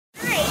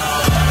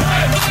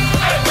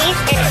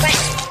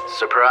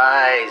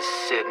surprise,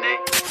 Sydney.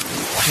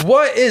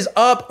 What is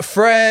up,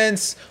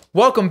 friends?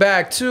 Welcome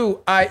back to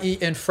IE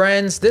and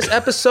Friends. This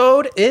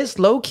episode is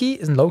low-key.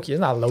 It's low-key. It's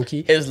not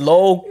low-key. It's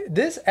low.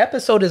 This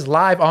episode is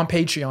live on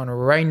Patreon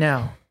right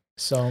now.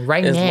 So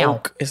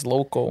It's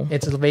local.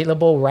 It's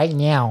available right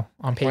now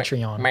on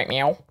Patreon. Right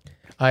now.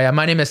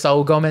 My name is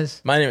Saul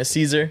Gomez. My name is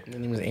Caesar. My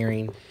name is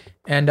Aaron.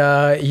 And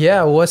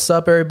what's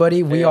up,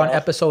 everybody? We on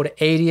episode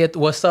 80th.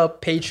 What's up,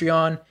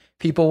 Patreon?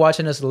 People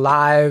watching us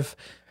live.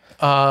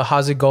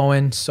 How's it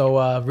going?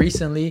 So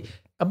recently,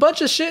 a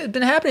bunch of shit has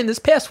been happening this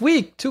past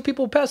week. 2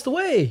 people passed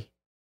away.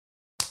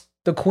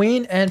 The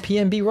Queen and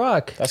PNB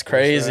Rock. That's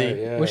crazy. That's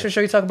right, yeah. Which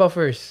show you talk about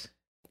first?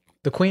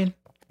 The Queen?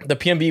 The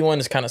PNB one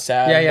is kind of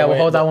sad. Yeah, we'll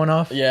hold that one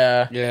off.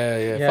 Yeah.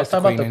 Yeah. Let's talk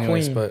about the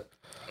Queen. But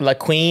Like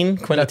Queen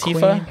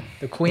Latifah.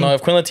 The Queen. No,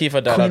 if Queen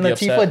Latifah died, Queen I'd be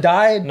Latifah upset.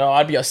 died? No,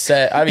 I'd be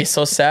upset. I'd be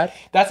so sad.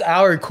 That's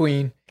our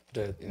Queen.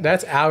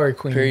 That's our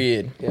Queen.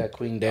 Period. yeah,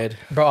 Queen dead.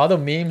 Bro, all the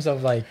memes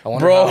of like,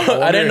 Bro,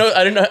 I didn't know.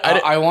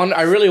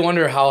 I really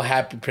wonder how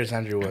happy Prince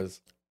Andrew was.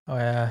 oh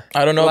yeah,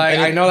 I don't know. Like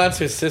I know that's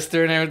his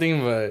sister and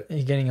everything, but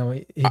he's getting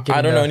away.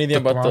 I don't know anything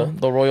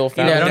about the royal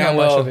family. I don't know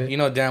much of it. You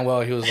know damn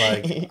well he was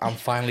like, I'm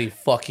finally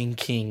fucking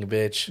king,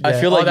 bitch. I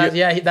feel like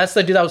that's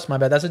the dude that was my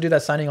bad. That's the dude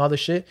that's signing all the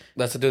shit.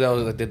 That's the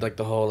dude that did like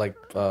the whole like.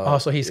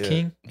 So he's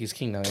king. He's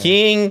king now. Yeah.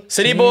 King,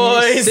 City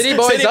Boys, City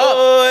Boys City up.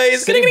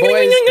 Boys. City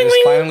Boys. He was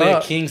finally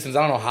Up. a king since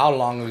I don't know how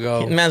long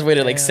ago. Man's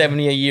waited like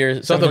 70 a year.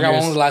 I forgot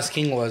when years. the last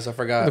king was. I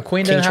forgot. The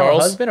Queen King didn't have Charles?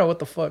 a husband, or what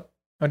the fuck?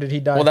 Or did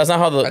he die? Well, that's not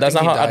how that's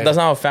think he died. not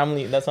how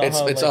family. That's not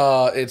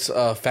how. It's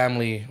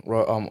family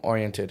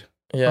oriented.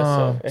 Yeah,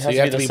 so it has So you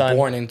have to the be son.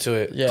 born into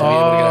it Yeah. to be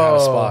able to have a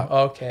spot.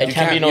 Okay. It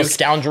can't be no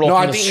scoundrel No,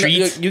 from I the think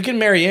streets. you can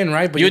marry in,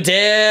 right? But You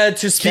dare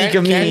to speak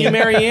of me. Can you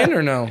marry in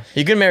or no?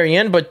 You can marry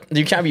in, but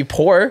you can't be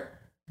poor.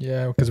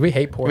 Yeah, because we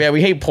hate poor. Yeah,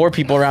 we hate poor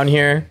people around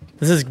here.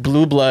 This is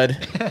blue blood.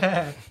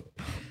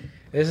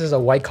 This is a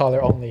white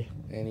collar only.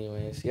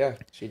 Anyways, yeah,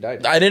 she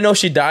died. I didn't know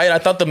she died. I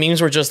thought the memes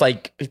were just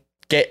like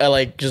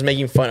just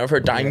making fun of her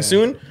dying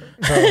soon.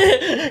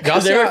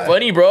 Because they were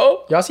funny,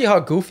 bro. Y'all see how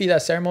goofy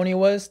that ceremony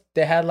was?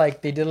 They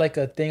did like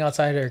a thing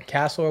outside their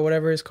castle or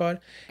whatever it's called,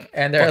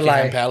 and they're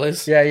Buckingham like,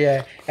 Palace.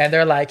 yeah, and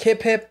they're like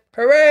hip hip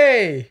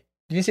hooray!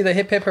 You see the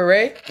hip hip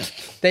hooray?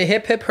 They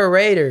hip hip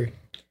hooray her.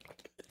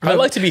 I'd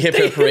like to be hip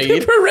hip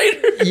parade.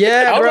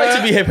 Yeah, I would bro. like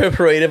to be hip hip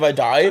parade if I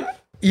died.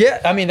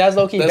 Yeah, I mean that's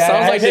low key That bad.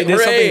 sounds like they did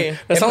Hooray.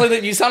 something. That sounds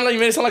like you sound like you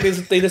made it sound like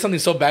they did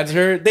something so bad to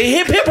her. They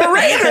hip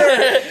parade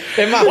her.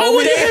 if my Why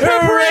would homies they hip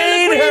hip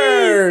parade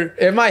her?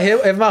 if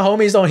my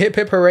homies don't hip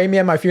hip hooray me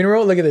at my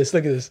funeral, look at this.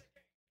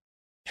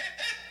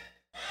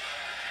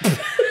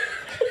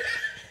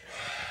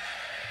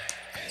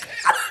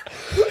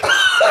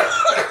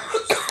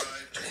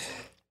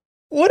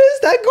 What is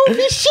that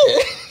goofy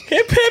shit?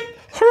 Hip hip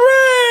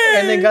hooray!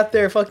 And they got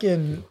their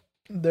cachuchas.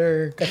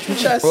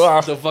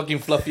 The fucking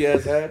fluffy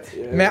ass hats.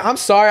 Yeah. Man, I'm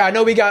sorry. I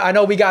know we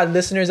got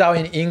listeners out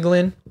in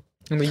England,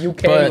 in the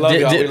UK. But love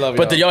y'all, we love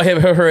y'all. did y'all hip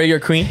hip hooray your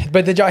queen?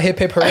 But did y'all hip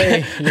hip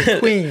hooray your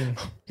queen?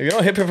 If you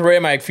don't hip hip hooray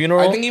at my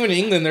funeral, I think even in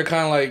England they're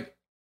kind of like.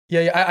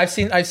 Yeah. I've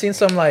seen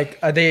some like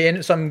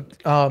some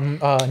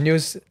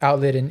news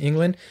outlet in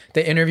England.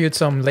 They interviewed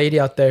some lady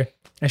out there,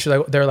 and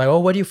they're like, oh,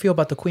 what do you feel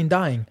about the queen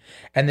dying?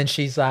 And then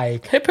she's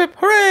like, hip hip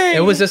hooray!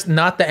 it was just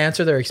not the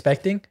answer they're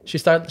expecting.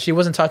 She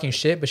wasn't talking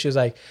shit, but she was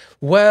like,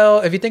 well,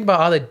 if you think about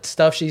all the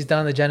stuff she's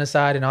done, the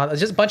genocide and all,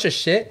 just a bunch of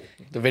shit.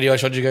 The video I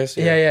showed you guys.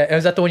 Yeah.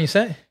 Was that the one you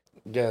sent?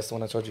 Yeah, that's the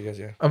one I showed you guys.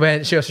 Yeah. Oh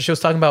man, she was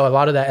talking about a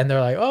lot of that, and they're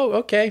like, "Oh,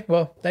 okay,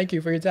 well, thank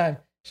you for your time."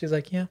 She's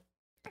like, "Yeah."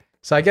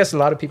 So I guess a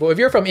lot of people, if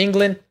you're from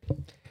England,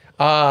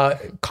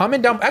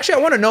 comment down. Actually, I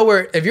want to know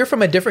if you're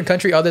from a different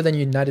country other than the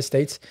United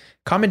States.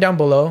 Comment down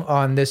below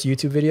on this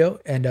YouTube video,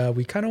 and I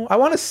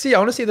want to see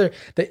the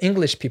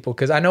English people,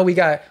 because I know we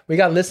got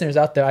listeners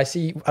out there.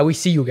 We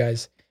see you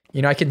guys.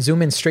 You know, I can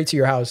zoom in straight to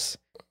your house.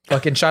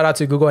 Fucking shout out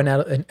to Google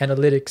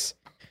Analytics.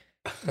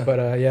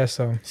 But yeah,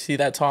 so See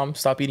that, Tom?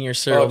 Stop eating your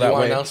cereal do you that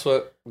want way. to announce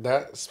what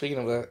that? Speaking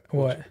of that,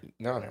 what?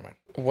 No, never mind.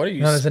 What are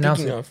you No, there's an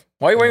speaking announcement. of?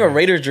 Why are you wearing a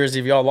Raiders jersey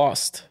if y'all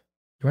lost?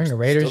 You're wearing a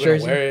Raiders Still gonna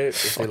jersey? wear it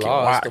if they Fucking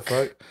lost. whack. The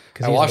fuck.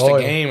 'Cause I he's watched loyal.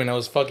 the game and it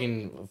was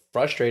fucking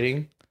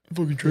frustrating.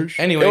 Fucking trash.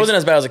 Anyways, It wasn't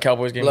as bad as a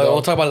Cowboys game. though.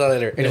 we'll talk about that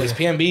later. Anyways,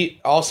 PNB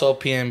also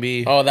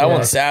PNB. Oh, that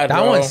one's sad. That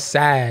bro. one's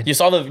sad. You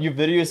saw your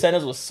video you sent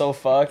us was so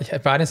fucked.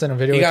 If I didn't send a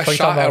video, He got what you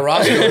shot talking at about?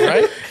 Roscoe's,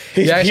 right?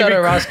 Yeah, I shot at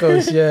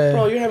Roscoe's. Yeah.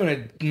 Bro, you're having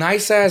a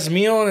nice ass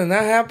meal and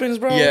that happens,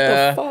 bro.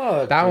 Yeah. What the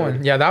fuck? That dude?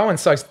 one, yeah, that one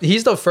sucks.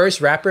 He's the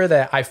first rapper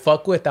that I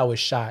fuck with that was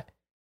shot.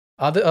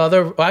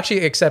 Well,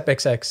 actually, except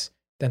XX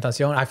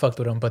Tentacion, I fucked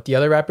with him. But the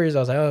other rappers, I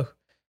was like, oh,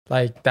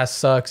 like that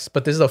sucks.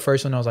 But this is the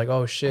first one. I was like,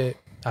 oh shit.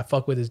 I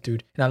fuck with this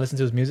dude, and I listen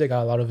to his music. I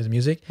got a lot of his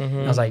music.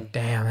 And I was like,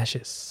 damn, that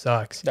shit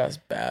sucks. That's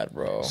bad,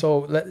 bro.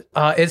 So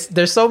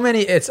there's so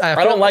many.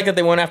 I don't like that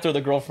they went after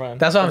the girlfriend.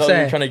 That's what I'm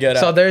saying. Trying to get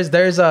so at.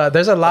 there's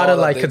a lot of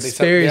like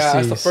conspiracies. Yeah,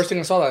 that's the first thing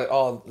I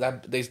saw.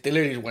 That they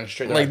literally went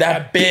straight like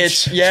that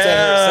bitch. Yeah,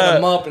 set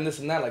them up and this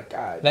and that. Like,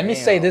 God. Let me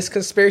say this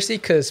conspiracy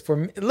because for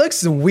me it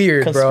looks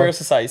weird, bro.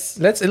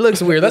 Conspiracize. It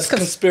looks weird. Let's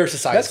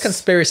conspiracize. Let's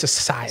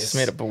conspiracize. Just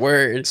made up a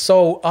word.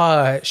 So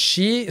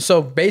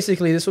so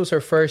basically this was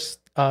her first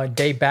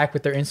day back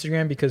with their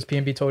Instagram because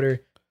PNB told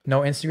her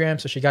no Instagram,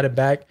 so she got it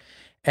back.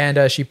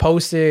 And she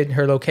posted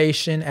her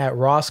location at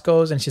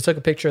Roscoe's and she took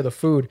a picture of the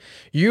food.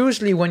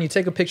 Usually when you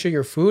take a picture of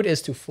your food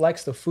is to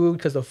flex the food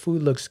because the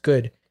food looks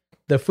good.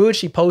 The food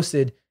she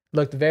posted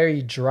looked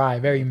very dry,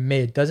 very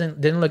mid.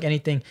 Didn't look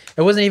anything.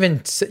 It wasn't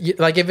even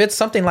like, if it's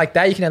something like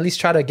that, you can at least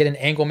try to get an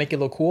angle, make it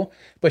look cool.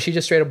 But she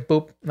just straight up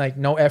boop, like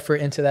no effort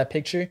into that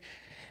picture.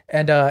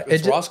 And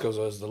Roscoe's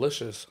was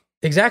delicious.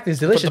 Exactly, it's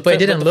delicious, but it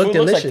didn't look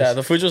delicious. Like that.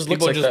 The food just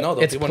looks like that.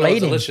 It's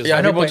plating. Yeah,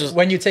 I know, but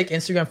when you take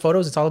Instagram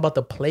photos, it's all about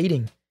the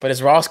plating. But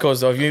it's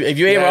Roscoe's though. If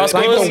you ate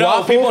Roscoe's,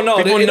 people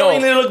know. They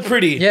don't even look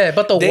pretty. Yeah,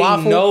 but the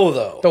waffle, know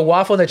though. The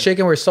waffle and the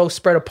chicken were so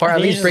spread apart.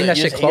 At least bring that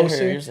shit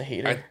closer. You're just a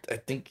hater. I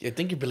think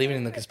you're believing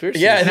in the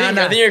conspiracy. Yeah,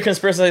 I think you're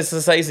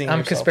conspiracizing.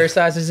 I'm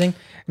conspiracizing.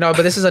 No,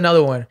 but this is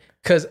another one.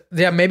 Because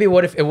maybe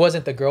what if it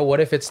wasn't the girl? What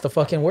if it's the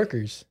fucking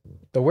workers?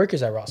 The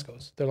workers at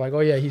Roscoe's. They're like,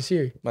 oh yeah, he's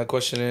here. My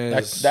question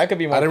is, that could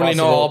be more I didn't really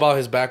know possible. all about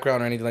his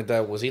background or anything like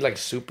that. Was he like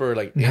super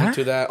like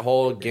into that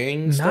whole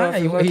gang stuff?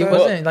 He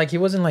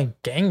wasn't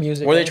like gang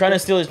music. Were they trying to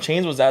steal his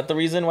chains? Was that the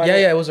reason why?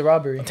 Yeah, it was a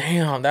robbery.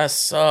 Damn, that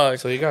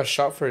sucks. So he got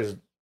shot for his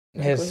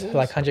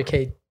like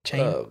 100K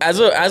chain.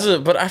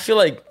 But I feel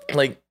like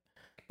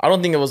I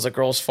don't think it was the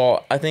girl's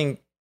fault. I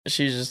think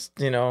she's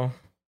just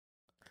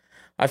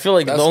I feel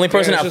like the only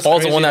person at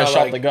fault is the one that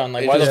shot the gun.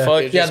 Like, why the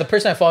fuck? Yeah, the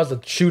person at fault is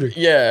the shooter.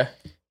 Yeah.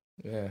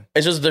 Yeah,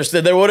 it's just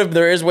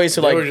there is ways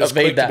to like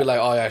evade that. To be like,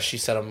 oh yeah, she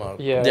set him up.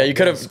 Yeah, you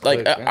could have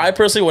like. I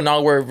personally would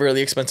not wear really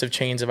expensive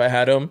chains if I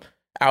had them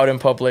out in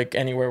public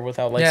anywhere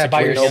without like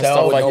security and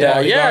stuff like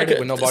that. Yeah,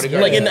 with no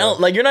bodyguard.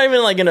 Like you're not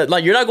even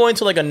like you're not going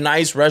to like a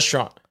nice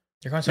restaurant.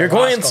 You're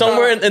going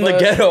somewhere in the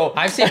ghetto.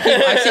 I've seen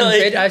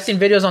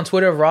videos on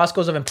Twitter of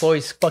Roscoe's of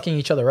employees fucking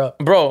each other up,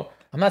 bro.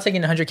 I'm not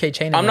taking a 100K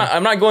chain. I'm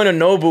not going to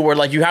Nobu where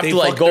like you have to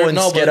like go and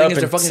get up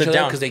and sit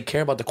down because they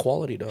care about the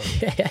quality, though.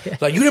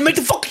 Like, you didn't make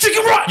the fucking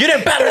chicken right. You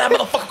didn't batter that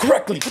motherfucker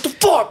correctly. What the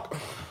fuck?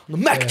 The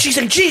mac and cheese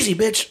ain't cheesy,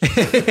 bitch.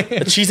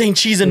 The cheese ain't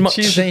cheesing much.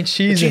 Cheese ain't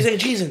cheesing. Cheese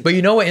ain't cheesing. But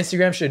you know what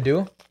Instagram should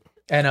do?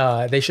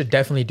 And they should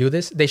definitely do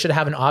this. They should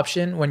have an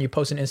option when you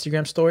post an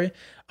Instagram story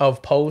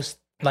of post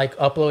like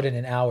upload in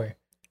an hour.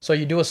 So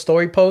you do a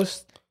story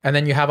post and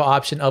then you have an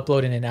option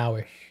upload in an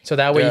hour. So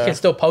that way you can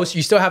still post.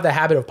 You still have the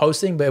habit of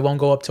posting, but it won't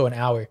go up to an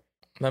hour.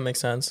 That makes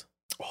sense.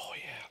 Oh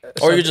yeah.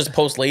 Or you just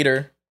post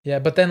later. Yeah,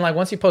 but then like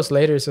once you post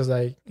later, it's just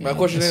like. My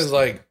question is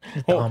like,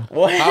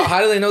 what?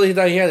 How do they know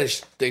that he had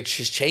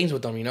she's chains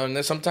with them? You know, and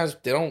then sometimes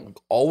they don't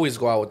always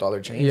go out with all their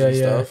chains and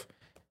stuff.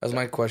 That's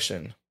my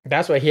question.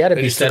 That's why he had to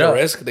be set up.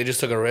 They just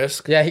took a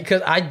risk. Yeah,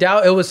 because I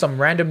doubt it was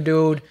some random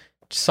dude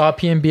saw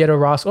PNB at a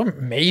Roscoe, or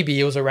maybe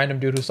it was a random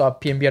dude who saw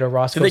PNB at a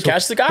Roscoe. Did they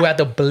catch the guy? Who had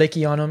the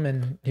blicky on him,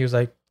 and he was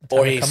like,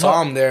 or he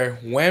saw him there,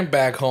 went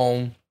back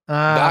home,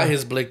 got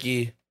his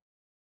blicky.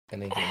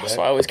 And they came back.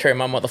 So I always carry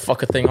my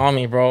motherfucker thing on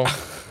me, bro.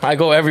 I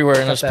go everywhere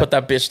and just put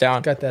that bitch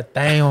down. Got that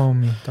thing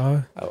on me,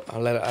 dog. I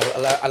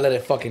let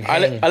it fucking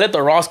hang. I let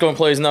the Roscoe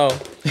employees know.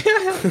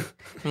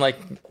 I'm like,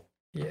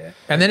 yeah.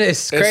 And then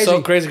it's crazy. It's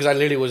so crazy because I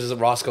literally was at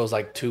Roscoe's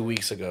like 2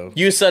 weeks ago.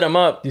 You set him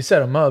up. You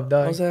set him up,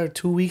 dog. I was there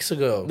 2 weeks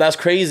ago. That's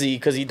crazy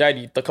because he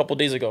died a couple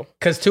days ago.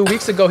 Because 2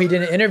 weeks ago he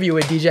did an interview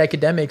with DJ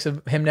Academics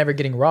of him never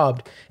getting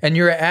robbed, and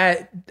you're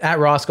at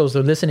Roscoe's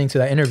listening to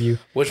that interview.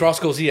 Which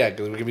Roscoe's he at?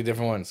 Because we could be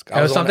different ones. It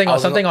was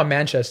something on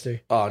Manchester.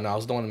 Oh no, I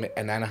was the one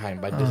in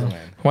Anaheim by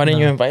Disneyland. Why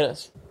didn't you invite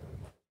us?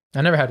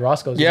 I never had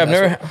Roscoe's. Yeah,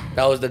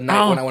 that was the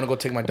night when I want to go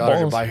take my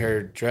daughter to buy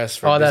her dress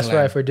for Disneyland. That's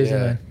right, for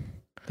Disneyland.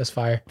 Yeah. That's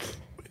fire.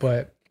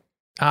 But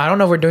I don't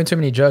know if we're doing too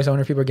many jokes. I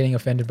wonder if people are getting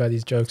offended by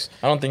these jokes.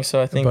 I don't think so.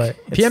 I think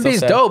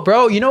PNB's dope,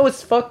 bro. You know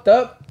what's fucked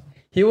up?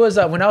 He was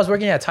when I was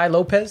working at Ty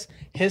Lopez,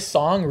 his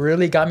song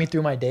really got me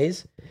through my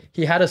days.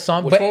 He had a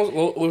song. What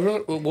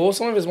was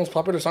some of his most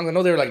popular songs? I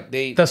know they were like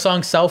the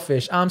song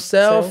 "Selfish." I'm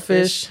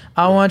selfish.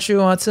 I want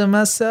you onto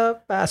myself.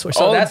 I swear.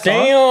 So that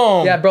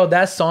song, yeah, bro,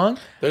 that song.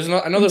 There's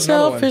another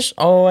selfish.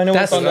 Oh, I know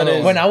what song that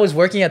is. When I was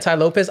working at Ty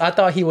Lopez, I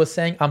thought he was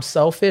saying, "I'm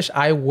selfish.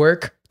 I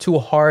work too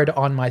hard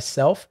on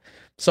myself."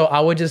 So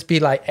I would just be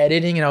like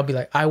editing and I'll be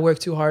like, I work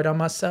too hard on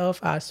myself.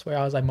 I swear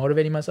I was like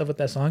motivating myself with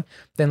that song.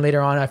 Then later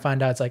on I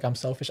find out it's like, I'm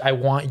selfish. I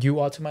want you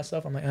all to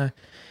myself. I'm like, it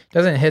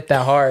doesn't hit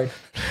that hard.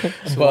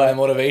 But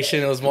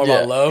motivation, it was more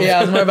about love. Yeah,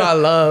 it was more about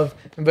love.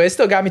 But it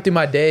still got me through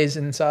my days.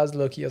 And so I was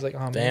low-key, I was like,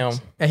 oh, damn. Man.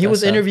 And he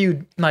was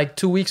interviewed like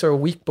 2 weeks or a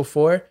week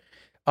before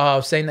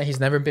saying that he's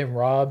never been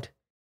robbed.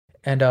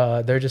 And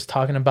they're just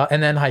talking about,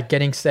 and then like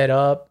getting set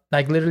up.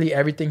 Like literally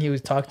everything he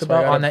was talked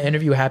about on that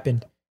interview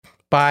happened.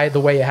 By the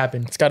way it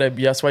happened.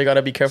 That's why you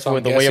gotta be careful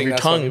with the way of your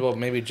tongue. People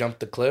maybe jump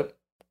the clip.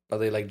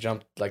 they like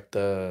jumped like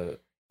the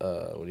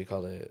what do you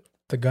call it?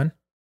 The gun.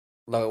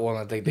 Like,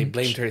 well, they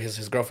blamed her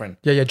his girlfriend.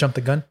 Yeah, jumped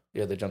the gun.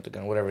 Yeah, they jumped the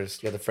gun. Whatever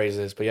the phrase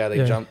is, but yeah,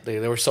 they jumped.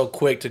 They were so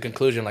quick to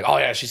conclusion. Like, oh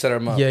yeah, she set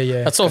him up.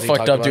 Yeah. That's so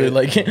fucked up, dude.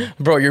 Like,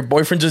 bro, your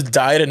boyfriend just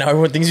died, and now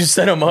everyone thinks you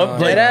set him up.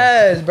 Dead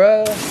ass,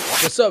 bro.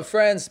 What's up,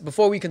 friends?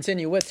 Before we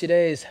continue with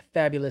today's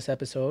fabulous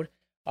episode,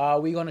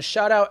 we're gonna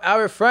shout out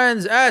our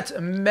friends at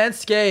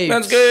Manscaped.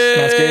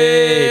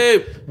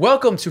 Manscaped.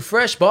 Welcome to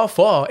Fresh Ball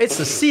Fall. It's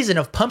the season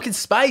of pumpkin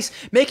spice,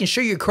 making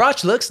sure your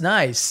crotch looks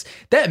nice.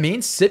 That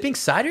means sipping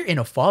cider in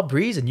a fall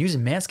breeze and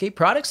using Manscaped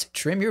products to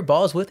trim your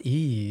balls with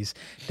ease.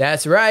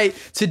 That's right.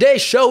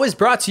 Today's show is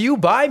brought to you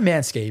by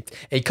Manscaped,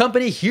 a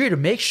company here to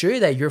make sure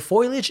that your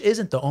foliage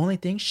isn't the only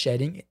thing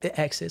shedding the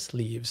excess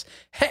leaves.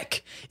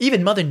 Heck,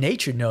 even Mother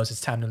Nature knows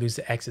it's time to lose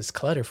the excess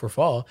clutter for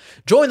fall.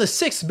 Join the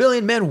 6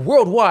 billion men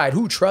worldwide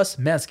who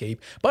trust Manscaped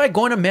by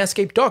going to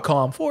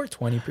manscaped.com for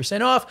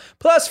 20% off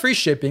plus free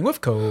shipping with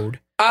code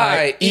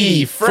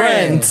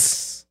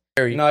IEFriends.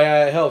 No,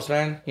 yeah, it helps,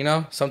 man. You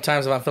know,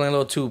 sometimes if I'm feeling a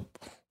little too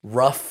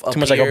rough, too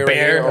much like a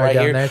bear right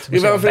here.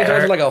 If I'm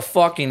feeling like a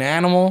fucking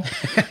animal,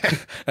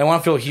 I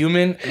want to feel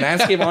human.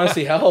 Manscaped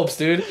honestly helps,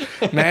 dude.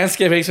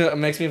 Manscaped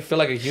makes me feel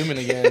like a human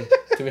again.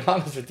 To be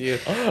honest with you.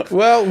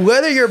 Well,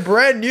 whether you're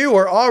brand new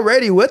or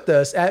already with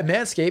us at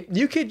Manscaped,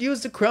 you could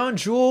use the crown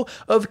jewel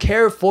of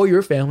care for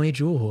your family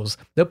jewels,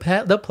 the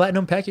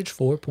Platinum Package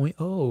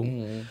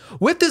 4.0.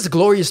 With this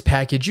glorious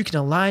package, you can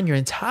align your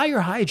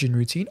entire hygiene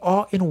routine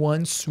all in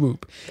one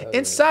swoop.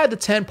 Inside the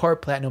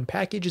 10-part Platinum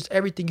Package is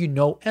everything you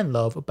know and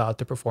love about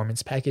the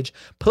Performance Package,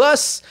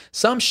 plus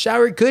some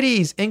shower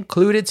goodies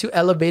included to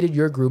elevate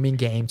your grooming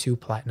game to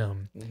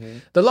Platinum.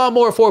 The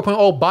Lawnmower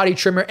 4.0 Body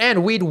Trimmer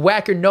and Weed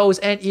Whacker Nose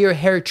and Ear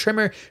Hair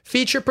Trimmer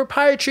feature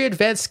proprietary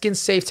advanced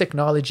skin-safe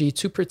technology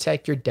to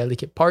protect your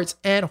delicate parts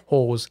and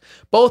holes.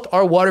 Both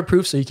are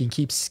waterproof so you can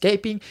keep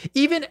scaping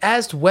even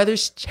as the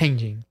weather's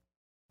changing.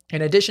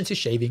 In addition to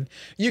shaving,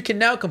 you can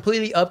now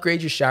completely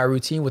upgrade your shower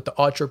routine with the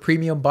Ultra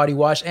Premium Body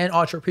Wash and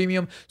Ultra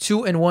Premium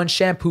 2-in-1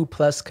 Shampoo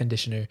Plus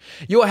Conditioner.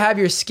 You'll have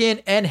your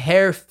skin and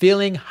hair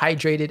feeling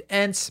hydrated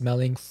and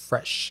smelling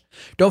fresh.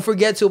 Don't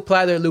forget to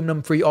apply their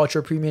aluminum-free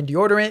Ultra Premium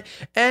deodorant,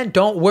 and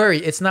don't worry,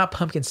 it's not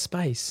pumpkin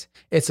spice.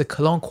 It's a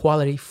cologne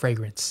quality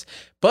fragrance.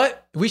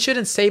 But we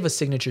shouldn't save a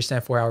signature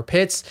scent for our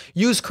pits.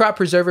 Use Crop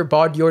Preserver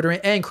Ball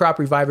Deodorant and Crop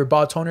Reviver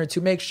Ball Toner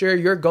to make sure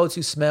your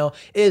go-to smell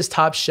is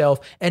top shelf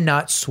and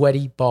not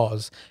sweaty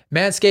balls.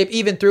 Manscaped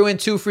even threw in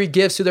 2 free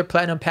gifts to their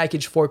Platinum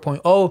Package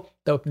 4.0,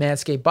 the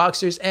Manscaped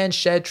Boxers and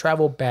Shed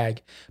Travel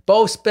Bag,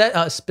 both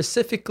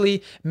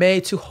specifically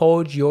made to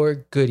hold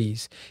your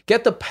goodies.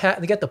 Get the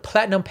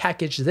Platinum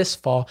Package this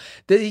fall.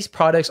 These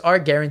products are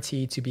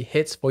guaranteed to be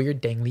hits for your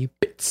dangly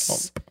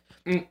bits.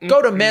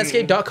 Go to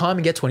manscaped.com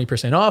and get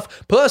 20%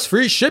 off plus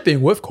free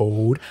shipping with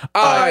code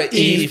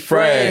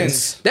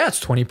IEFriends. That's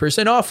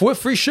 20% off with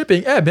free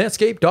shipping at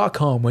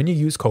manscaped.com when you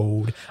use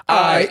code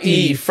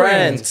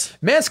IEFriends.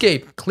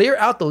 Manscaped, clear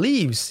out the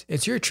leaves.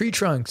 It's your tree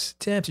trunks.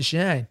 Time to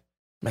shine.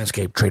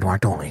 Manscaped,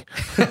 trademarked only.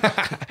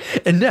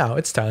 And now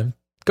it's time.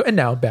 And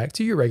now back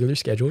to your regular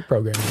scheduled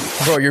programming.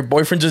 Bro, your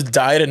boyfriend just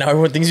died and now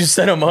everyone thinks you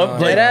set him up.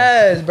 Dead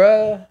ass,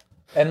 bro.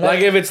 And like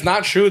if it's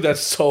not true,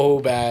 that's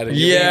so bad.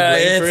 Yeah,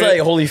 it's like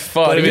holy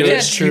fuck. But if it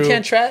is true, you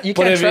can't trust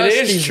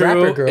these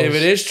rapper girls. If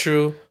it is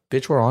true,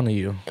 bitch, we're on to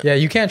you. Yeah,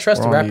 you can't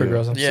trust the rapper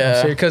girls. I'm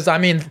serious. Because I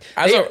mean,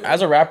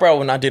 as a rapper, I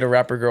would not date a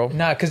rapper girl.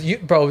 Nah, because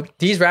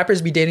these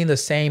rappers be dating the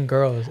same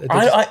girls.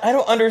 I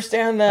don't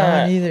understand that.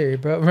 I don't either,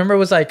 bro. Remember, it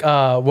was like,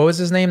 what was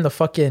his name? The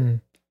fucking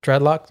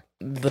dreadlock.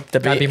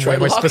 Gotta be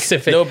more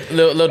specific.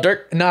 Lil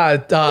Durk. Nah,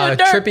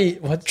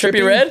 Trippy. What?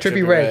 Trippy Red.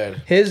 Trippy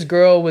Red. His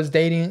girl was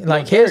dating.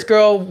 Like his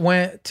girl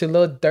went to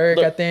Lil Durk.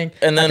 I think.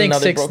 And then I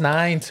think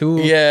 6ix9ine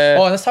too. Yeah.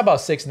 Oh, let's talk about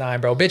 6ix9ine,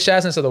 bro. Bitch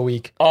assness of the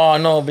week. Oh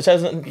no, bitch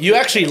assness. You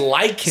actually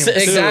like him too.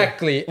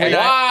 Exactly. And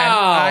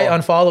I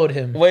unfollowed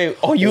him. Wait.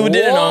 Oh, you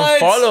didn't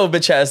unfollow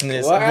bitch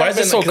assness. Why is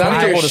it so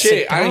comfortable to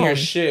sit down? I didn't hear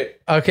shit.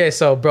 Okay,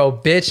 so bro,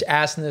 bitch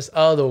assness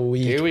of the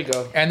week. Here we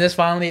go. And this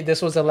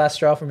was the last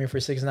straw for me for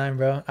 6ix9ine,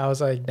 bro. I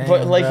was like, damn.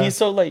 But like bro. He's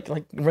so like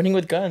running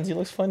with guns. He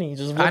looks funny.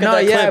 Just look I know,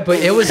 at that yeah, clip. but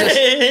it was just.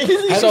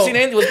 I haven't seen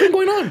anything. What's been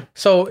going on?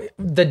 So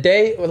the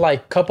day,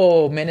 like,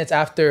 couple minutes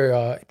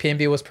after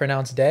PNB was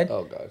pronounced dead,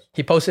 oh gosh,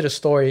 he posted a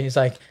story. He's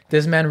like,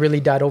 "This man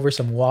really died over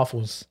some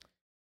waffles."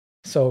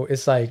 So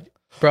it's like,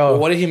 bro,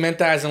 well, what if he meant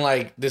that as in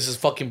like this is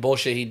fucking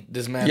bullshit?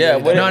 This man. Yeah.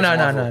 Really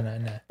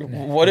No.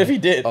 What if he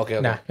did? Okay.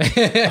 Nah.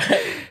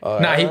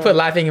 Nah, he put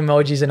laughing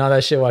emojis and all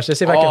that shit. Watch. Let's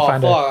see if I can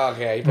find it.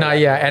 Okay. Nah,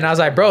 yeah. And I was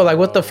like, bro, like,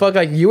 what the fuck?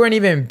 Like, you weren't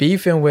even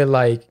beefing with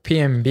like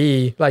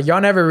PNB. Like, y'all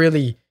never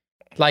really,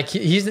 like,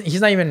 he's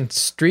not even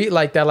street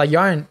like that. Like,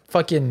 y'all aren't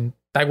fucking,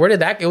 like, where did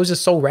that? It was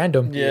just so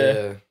random.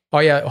 Yeah. Oh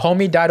yeah,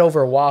 homie died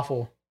over a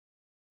waffle.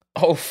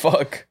 Oh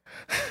fuck.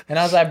 And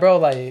I was like, bro,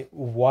 like,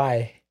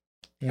 why?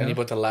 And he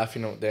put the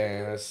laughing up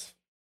there. And that's...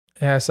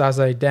 Yeah, so I was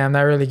like, damn,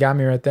 that really got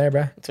me right there,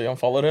 bro. So you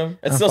unfollowed him?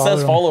 It still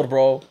says followed,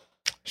 bro.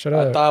 Shut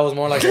up. I thought it was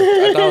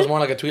more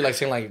like a tweet like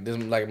saying like this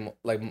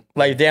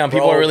like damn,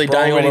 people are really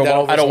dying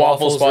over at a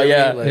waffle spot.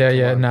 Yeah,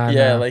 like,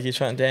 nah. Like he's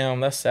trying.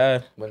 Damn, that's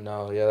sad. But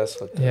no, yeah, that's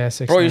fucked up. Yeah,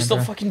 bro, you're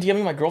still fucking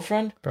DMing my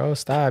girlfriend, bro.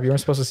 Stop. You weren't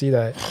supposed to see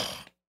that.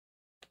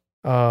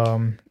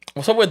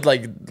 What's up with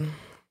like?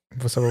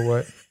 What's up with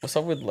what? What's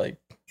up with like?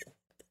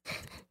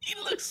 He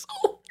looks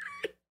so.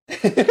 It's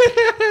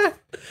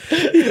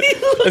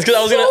because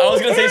I was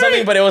gonna say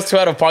something, but it was too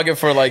out of pocket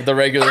for like the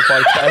regular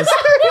podcast.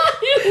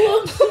 He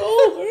looks so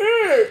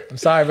hurt. I'm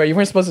sorry, bro. You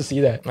weren't supposed to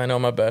see that. I know,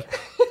 my bad.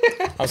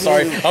 I'm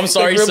sorry, the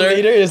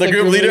sir. The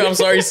group leader. I'm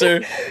sorry,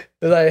 sir.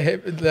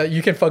 Like,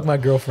 you can fuck my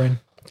girlfriend.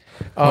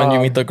 When you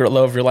meet the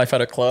love of your life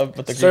at a club,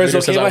 but the sir, it's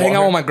okay if I hang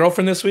out with my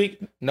girlfriend this week?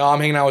 No, I'm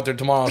hanging out with her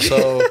tomorrow.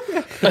 So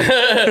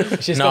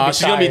she's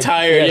gonna be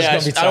tired. Yeah,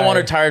 I don't want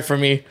her tired for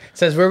me.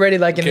 Says we're ready.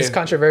 Like in this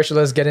controversial.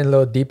 Let's get in a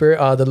little deeper.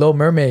 The Little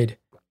Mermaid.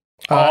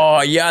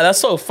 Oh yeah, that's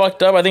so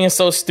fucked up. I think it's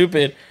so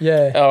stupid.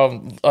 Yeah.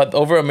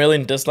 Over 1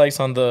 million dislikes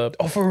on the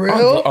for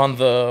real on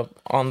the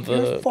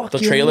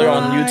trailer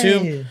on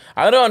YouTube.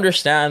 I don't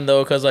understand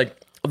though, because like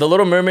the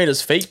Little Mermaid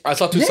is fake. I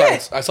saw two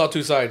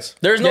sides.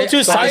 There's no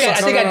two sides.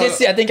 I think I did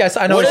see. I think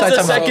I know what what is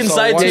the second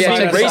side to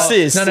being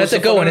racist. No, it's a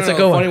good one. It's a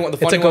good one.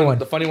 It's a good one.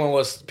 The funny one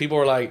was people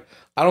were like,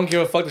 I don't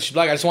give a fuck that she's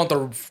black. I just want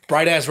the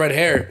bright ass red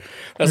hair.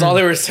 That's all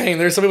they were saying.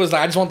 There's somebody was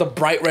like, I just want the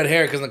bright red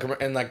hair because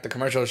in like the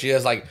commercial she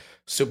has like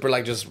super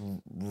like just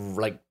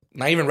like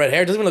not even red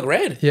hair. It doesn't even look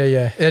red.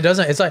 Yeah. It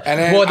doesn't. It's like, and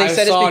then well, they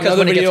said it's because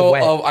when it gets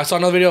wet. I saw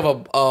another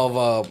video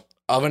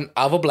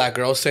of a black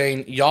girl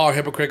saying y'all are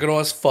hypocritical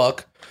as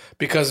fuck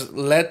because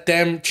let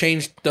them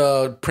change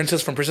the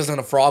princess from Princess and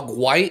the Frog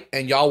white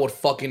and y'all would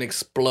fucking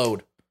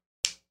explode.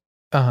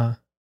 What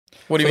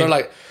do you mean?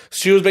 Like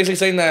she was basically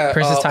saying that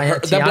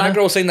that black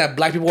girl was saying that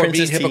black people were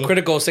being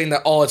hypocritical, saying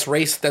that it's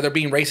race, that they're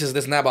being racist,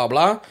 this and that, blah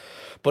blah.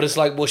 But it's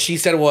like what she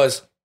said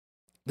was,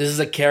 this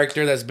is a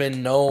character that's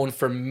been known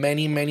for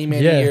many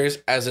years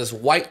as this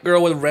white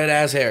girl with red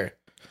ass hair.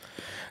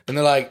 And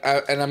they're like,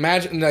 and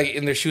imagine, like,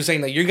 she was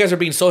saying that you guys are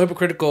being so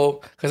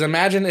hypocritical because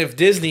imagine if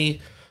Disney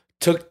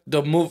took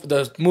the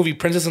movie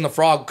Princess and the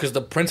Frog, because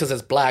the princess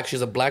is black,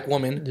 she's a black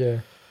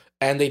woman,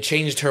 and they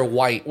changed her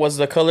white. Was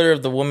the color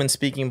of the woman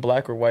speaking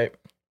black or white?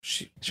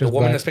 The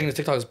woman that's making the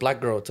TikTok is black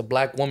girl. It's a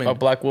black woman. A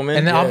black woman.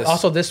 And then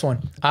also this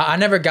one. I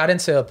never got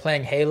into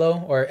playing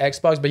Halo or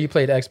Xbox, but you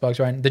played Xbox,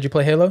 right? Did you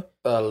play Halo?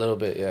 A little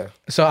bit, yeah.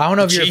 So I don't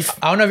know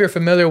if you're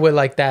familiar with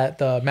like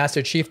the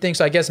Master Chief thing.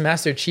 So I guess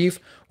Master Chief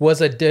was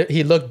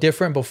he looked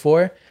different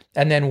before,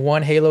 and then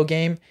one Halo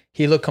game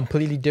he looked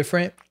completely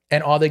different,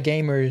 and all the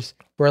gamers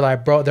were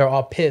like, bro, they're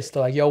all pissed.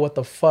 They're like, yo, what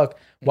the fuck?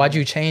 Why'd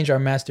you change our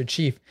Master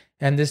Chief?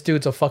 And this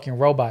dude's a fucking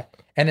robot.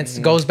 And it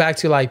goes back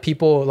to like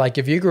people, like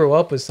if you grew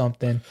up with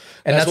something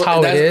and that's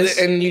how it is.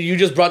 And you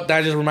just brought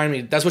that, just reminded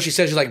me. That's what she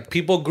said. She's like,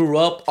 people grew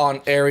up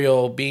on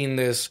Ariel being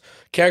this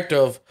character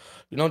of,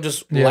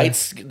 just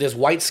this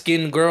white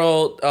skinned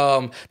girl.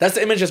 That's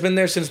the image that's been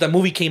there since the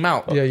movie came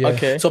out. Yeah.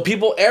 Okay. So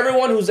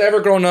everyone who's ever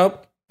grown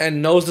up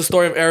and knows the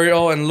story of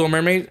Ariel and Little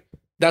Mermaid,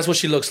 that's what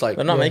she looks like.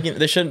 They're not making.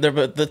 They shouldn't.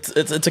 But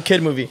it's a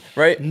kid movie,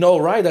 right? No,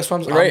 right. That's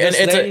what I'm. Right,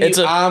 and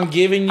I'm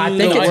giving you. I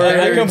think the it's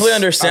words. I completely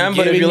understand,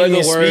 but if you let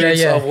me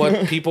speak, of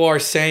what people are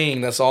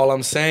saying, that's all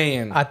I'm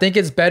saying. I think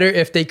it's better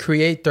if they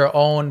create their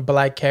own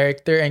black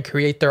character and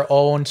create their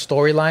own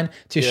storyline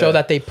to show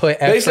that they put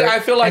effort. Basically, I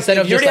feel like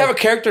if you already have a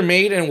character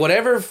made and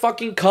whatever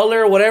fucking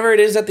color, whatever it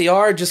is that they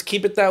are, just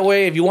keep it that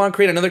way. If you want to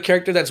create another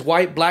character that's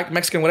white, black,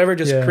 Mexican, whatever,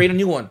 just create a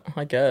new one.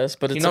 I guess,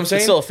 but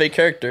it's still a fake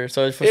character,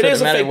 so it is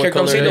a fake character.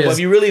 I'm saying, but if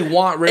you really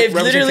want if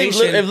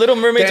Little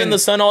Mermaid's in the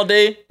sun all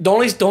day, the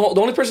only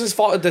person's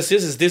fault this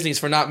is Disney's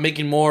for not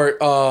making more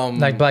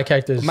like black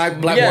characters, more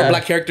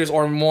black characters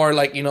or more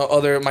like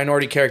other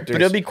minority characters.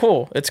 But it'll be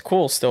cool. It's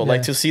cool still,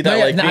 like to see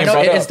that. I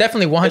know it's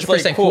definitely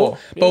 100% cool.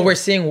 But we're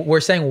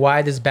saying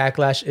why this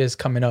backlash is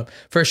coming up.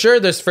 For sure,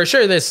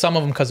 there's some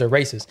of them because they're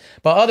racist,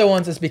 but other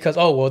ones it's because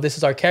this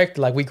is our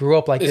character. Like we grew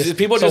up like this.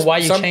 People so why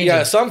you changing?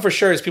 Yeah, some for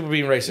sure is people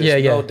being racist. Yeah,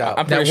 no doubt.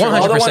 I'm pretty sure.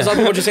 Other ones, some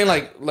people just saying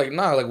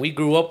like we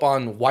grew up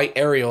on white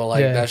Ariel.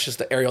 Like that's just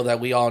the Ariel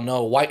that we all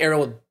know. White Ariel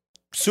with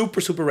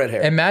super red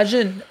hair.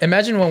 Imagine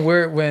when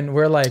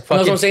we're like. That's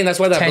what I'm saying. That's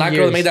why that black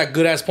girl made that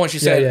good ass point. She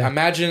said,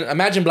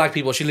 "Imagine black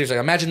people." She lives like,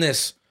 imagine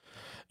this.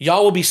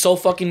 Y'all will be so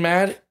fucking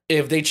mad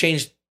if they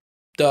changed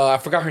I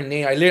forgot her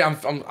name.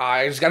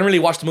 I just didn't really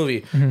watch the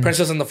movie.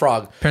 Princess and the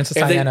Frog. Princess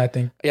Diana, I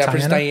think. Yeah,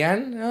 Princess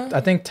Diana.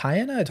 I think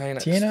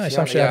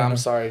Tiana. Yeah, I'm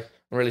sorry.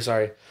 I'm really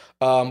sorry.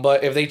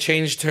 But if they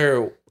changed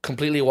her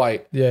completely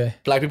white,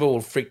 black people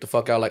will freak the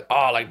fuck out.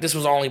 Like, this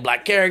was only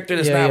black character.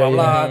 This blah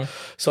blah.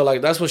 So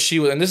like that's what she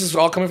was, and this is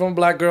all coming from a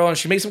black girl, and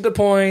she makes some good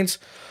points.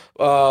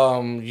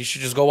 You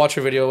should just go watch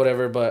her video, or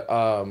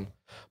whatever.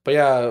 But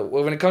yeah,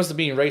 when it comes to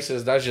being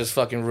racist, that just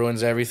fucking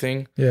ruins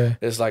everything. Yeah,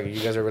 it's like you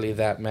guys are really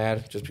that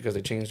mad just because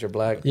they changed your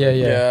black.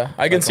 Yeah.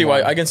 I can see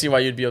why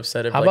you'd be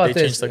upset if they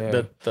changed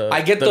the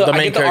I get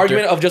the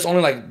argument of just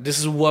only like this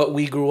is what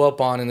we grew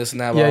up on and this and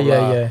that.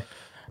 Yeah.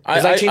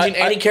 It's like changing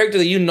any character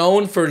that you've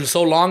known for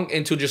so long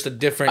into just a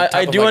different.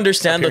 I do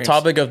understand the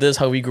topic of this,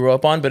 how we grew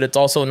up on, but it's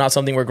also not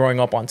something we're growing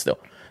up on still.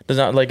 Does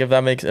not like if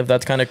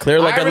that's kind of clear.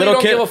 Like a little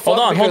kid. Hold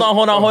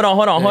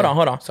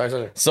on.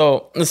 Sorry.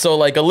 So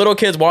like a little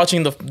kid's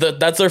watching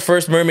that's their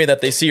first mermaid that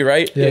they see,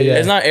 right? Yeah.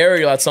 It's not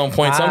Ariel at some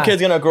point. Some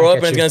kid's gonna grow up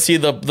and is gonna see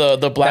the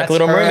black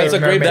Little Mermaid. That's a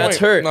great point. That's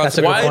her. No,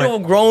 why do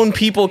grown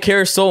people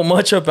care so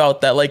much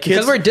about that? Like kids,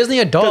 because we're Disney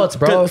adults,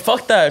 bro.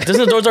 Fuck that.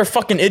 Disney adults are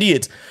fucking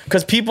idiots.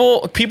 Because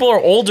people are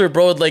older,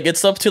 bro. Like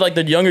it's up to like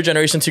the younger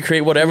generation to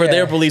create whatever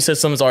their belief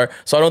systems are.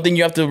 So I don't think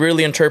you have to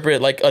really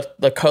interpret like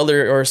a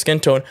color or a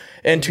skin tone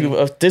into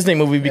a Disney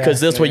movie because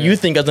that's what you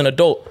think as an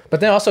adult.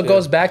 But then also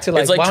goes back to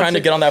like, it's like trying to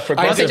get on that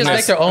progressive. Why don't they just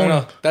make their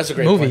own that's a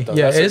great movie? Point,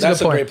 yeah, it is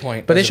that's a great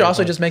point. But they should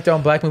also just make their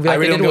own black movie. Like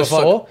they did with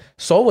Soul.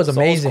 Soul was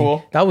amazing.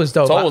 Cool. That was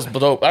dope. Soul was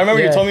dope. I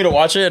remember you told me to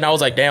watch it, and I was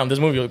like, "Damn, this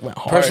movie went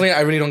hard." Personally,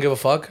 I really don't give a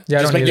fuck.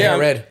 Yeah, just make your hair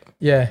red.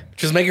 Yeah,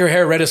 just make your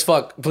hair red as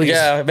fuck, please.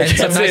 Yeah, and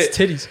some nice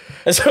titties.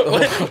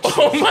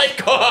 Oh my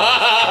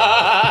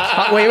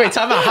god! Wait,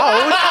 time out.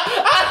 How old?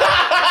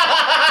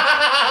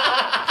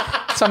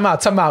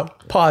 Time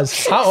out.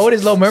 Pause. How old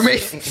is Little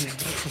Mermaid?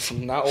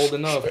 Not old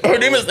enough. Her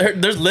name is.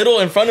 There's little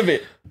in front of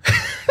it.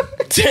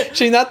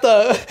 She's not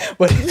the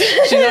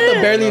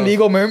barely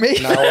legal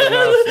mermaid. Not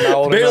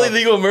old barely enough.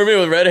 legal mermaid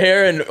with red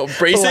hair and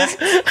braces.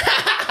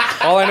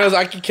 All I know is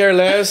I could care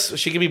less.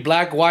 She could be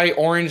black, white,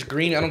 orange,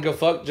 green. I don't give a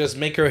fuck. Just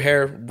make her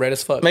hair red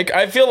as fuck.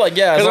 I feel like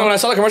Because when I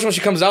saw the commercial when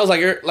she comes out, I was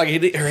like,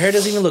 her hair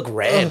doesn't even look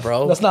red,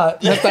 bro. That's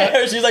not.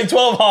 She's like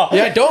 12, huh?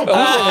 Yeah, don't Google it.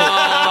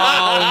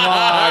 Oh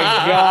my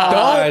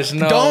gosh!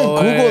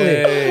 Don't Google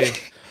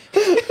it.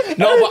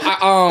 No, but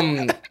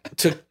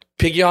to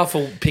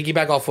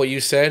piggyback off what you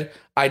said,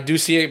 I do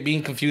see it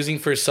being confusing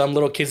for some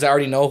little kids that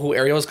already know who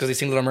Ariel is because they've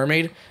seen Little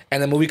Mermaid,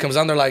 and the movie comes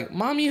on, they're like,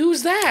 "Mommy,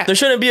 who's that?" There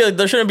shouldn't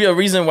be a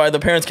reason why the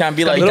parents can't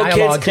be like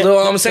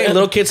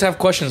little kids have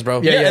questions,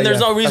 bro. Yeah, and there's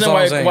no reason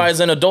why as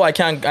an adult I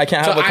can't have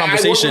a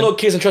conversation. I work with little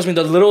kids, and trust me,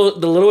 the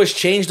littlest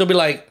change, they'll be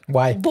like,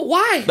 "Why? But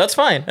why?" That's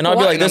fine, and I'll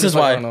be like, "This is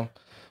why." I don't know.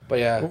 But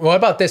yeah, what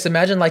about this?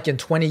 Imagine like in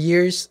 20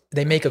 years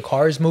they make a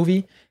Cars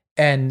movie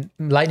and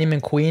Lightning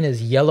McQueen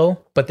is yellow,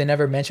 but they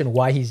never mention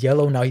why he's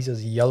yellow. Now he's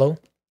just yellow.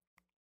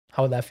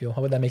 How would that feel?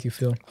 How would that make you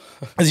feel?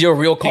 Is he a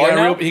real car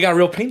now? He got a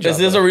real paint job. Is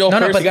this a real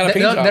person? No, but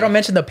they don't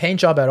mention the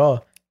paint job at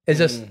all. It's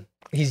just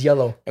he's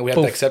yellow. And we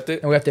have to accept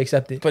it? And we have to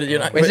accept it. But you're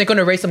not, isn't it going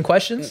to raise some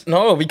questions?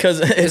 No,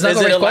 because is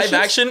it a live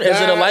action? Is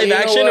it a live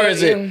action or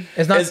is it?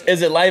 It's not.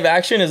 Is it live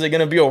action? Is it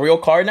going to be a real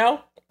car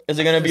now? Is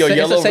it going to be a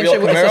yellow real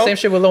Camaro? It's the same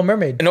shit with Little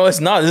Mermaid. No, it's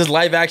not. This is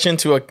live action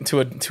to a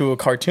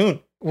cartoon.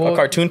 Well, a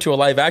cartoon to a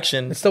live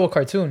action. It's still a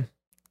cartoon.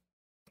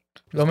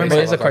 Little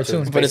Mermaid is a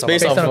cartoon. But it's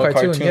based on a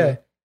cartoon. Yeah.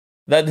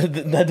 That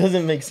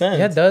doesn't make sense.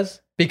 Yeah, it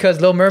does. Because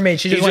Little Mermaid,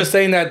 he's just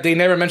saying that they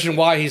never mentioned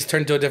why he's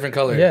turned to a different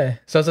color. Yeah,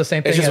 so it's the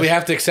same thing. It's just we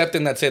have to accept it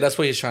and that's it. That's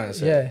what he's trying to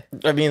say. Yeah.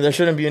 I mean, there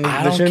shouldn't be any.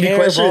 I don't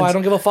care, bro. I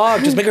don't give a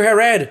fuck. Just make her hair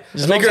red.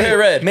 Just make her hair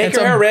red. Make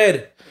her hair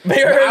red. Make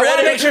her hair red. I want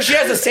to make sure she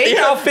has the same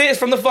outfit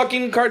from the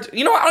fucking cartoon.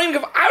 You know what? I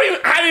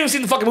haven't even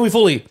seen the fucking movie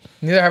fully.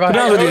 Neither have I.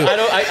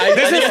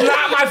 This is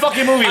not my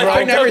fucking movie, bro.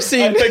 I've never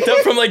seen. I picked up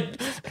from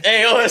like,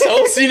 hey,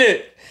 I've seen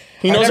it.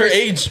 He knows her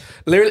age.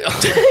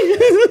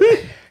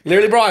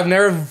 Literally, bro, I've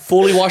never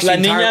fully watched the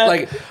entire.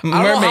 Like,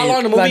 I don't know how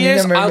long the movie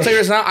is. I'll tell you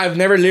this now. I've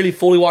never literally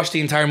fully watched the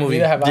entire movie.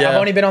 Neither have I. I've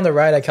only been on the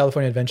ride at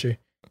California Adventure.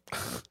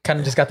 Kind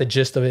of just got the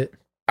gist of it.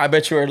 I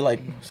bet you were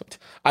like.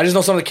 I just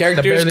know some of the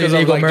characters because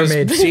I'm like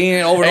Mermaid. just seeing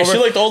it over and over. She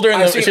looked older in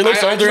the. She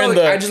looks older in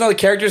the. I just know the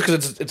characters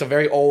because it's a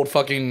very old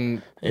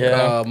fucking movie.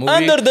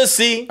 Under the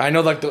Sea. I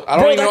know like I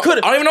don't even know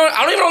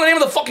the name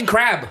of the fucking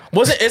crab.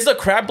 Is the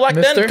crab black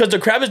then? Because the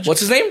crab is. What's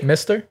his name?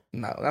 Mister.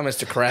 No, not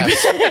Mr.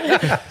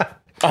 Krabs.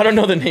 I don't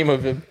know the name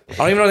of him. I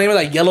don't even know the name of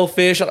that yellow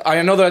fish.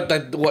 I know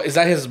that what is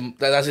that his?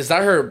 Is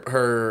that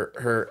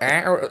her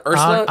aunt or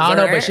Ursula? I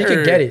don't know, but she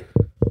could get it.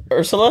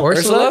 Ursula?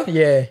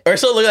 Yeah.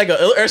 Ursula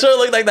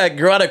looked like that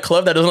girl at a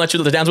club that doesn't let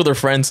you dance with her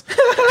friends.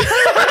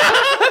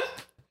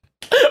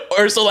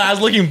 Ursula ass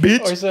looking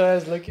bitch. Ursula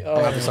ass looking.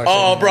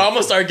 Oh, bro, I'm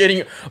gonna start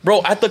getting.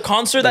 Bro, at the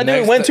concert that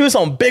day we went to,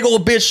 some big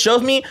old bitch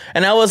shoved me,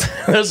 and I was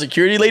the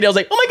security lady. I was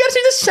like, oh my god,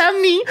 she just shoved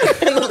me,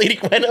 and the lady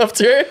went up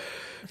to her.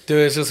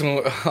 Dude, it's just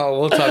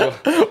we'll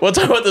talk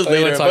about this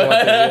later.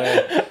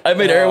 I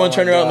made everyone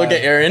turn around and look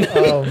at Aaron.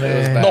 Oh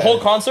man, the whole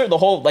concert, the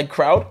whole like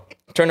crowd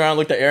turned around and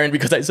looked at Aaron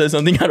because I said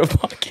something out of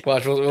pocket.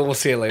 Watch, we'll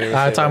see it later.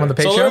 Time on the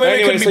Patreon. So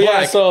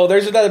anyway, so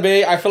there's that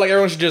debate. I feel like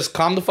everyone should just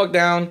calm the fuck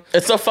down.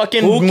 It's a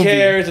fucking Who movie.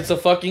 cares? It's a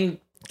fucking.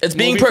 It's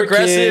being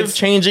progressive,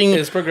 changing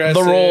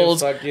the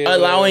roles,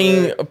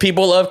 allowing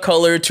people of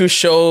color to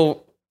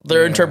show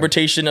their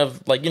interpretation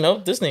of, like,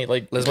 Disney,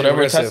 like,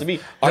 whatever it has to be.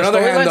 On the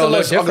other hand, though,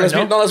 let's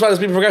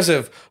be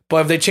progressive.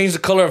 But if they change the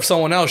color of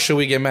someone else, should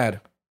we get mad?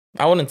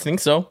 I wouldn't think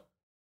so.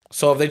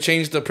 So if they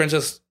change the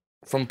princess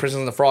from Princess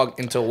and the Frog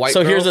into white,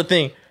 so here's the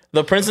thing: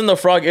 the Prince and the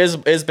Frog is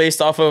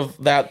based off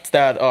of that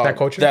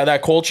culture.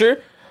 That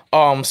culture.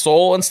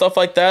 soul and stuff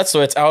like that.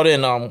 So it's out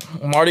in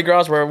Mardi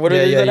Gras, where what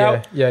is it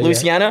out?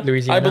 Louisiana,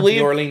 I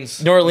believe.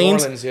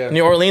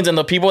 New Orleans, and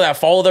the people that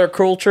follow their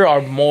culture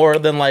are more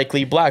than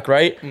likely black,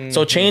 right? Mm-hmm.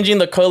 So changing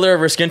the color of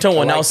her skin tone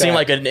will now seem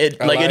like an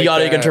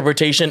idiotic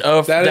interpretation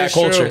of that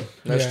culture. True.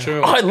 That's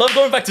true. Oh, I love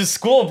going back to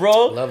school,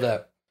 bro. I love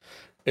that.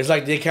 It's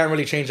like they can't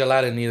really change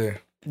Aladdin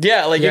either.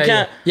 Yeah, like you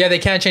can't. Yeah, they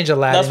can't change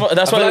Aladdin.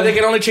 That's why they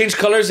can only change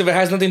colors if it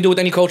has nothing to do with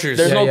any cultures.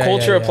 There's no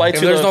culture applied to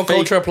it. If there's no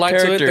culture applied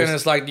to it, then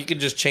it's like you can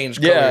just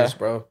change colors,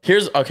 bro.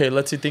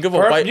 Let's see. Think of a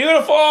white.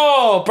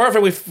 Beautiful,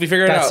 perfect. We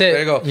figured it out. That's it. There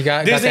you go. You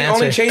got Disney the answer.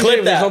 only changes it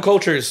if there's no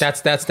cultures. That's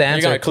the answer.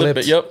 You gotta clip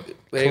it. Yep.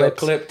 There you go.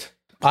 Clipped.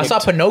 I saw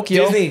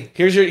Pinocchio. Disney,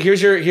 here's your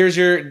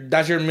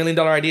that's your $1 million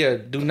idea.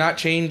 Do not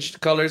change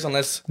colors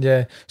unless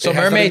So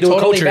Mermaid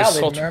totally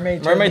valid.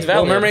 Mermaid's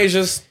valid. Mermaid's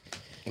just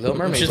Little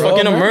Mermaid. She's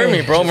fucking a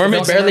mermaid, bro.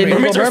 Mermaids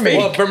are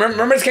fake. Well,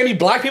 mermaids can't be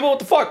black people. What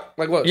the fuck?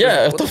 Like what?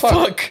 Yeah, what the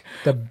fuck?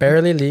 The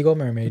barely legal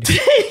mermaid. He's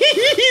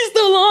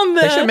still on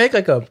there. They should make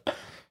like a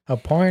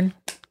porn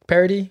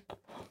parody.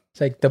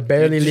 It's like the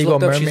barely legal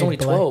mermaid. She's only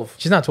 12.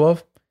 She's not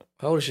 12.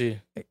 How old is she?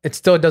 It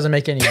still doesn't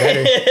make any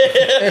better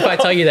if I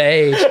tell you the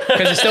age,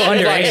 because it's still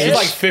underage. She's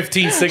like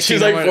 15, 16.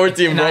 She's like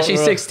 14, bro. Nah,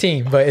 she's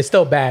 16, but it's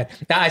still bad.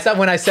 Now,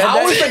 when I said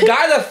How is the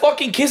guy that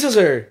fucking kisses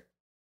her?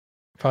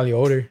 Probably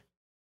older.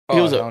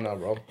 Oh, no,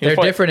 bro. They're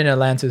different in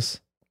Atlantis.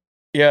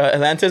 Yeah,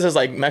 Atlantis is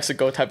like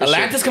Mexico type of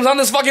Atlantis shit. comes on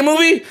this fucking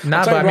movie?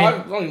 Nah, but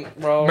I mean,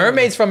 bro.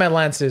 Mermaid's from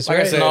Atlantis, right?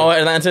 Like I said, no,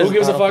 Atlantis. Who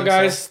gives a fuck,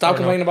 guys? Stop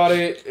complaining about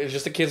it. It's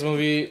just a kid's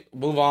movie.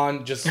 Move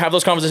on. Just have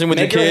those conversations with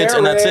your kids,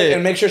 and that's it.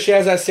 And make sure she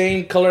has that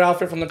same colored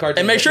outfit from the cartoon.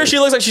 And make sure she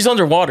looks like she's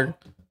underwater.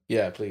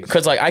 Yeah, please.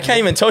 Because like I can't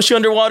even tell she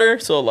underwater.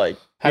 So like,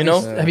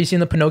 have you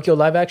seen the Pinocchio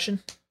live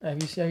action? Have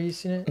you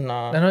seen it?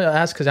 Nah. I know I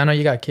asked because I know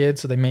you got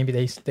kids, so they maybe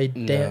they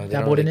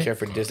dabbled in it. Don't care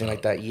for Disney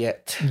like that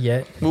yet.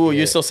 Ooh,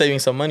 you're still saving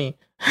some money.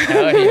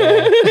 Oh,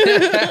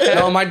 yeah.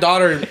 No, my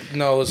daughter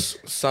knows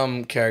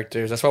some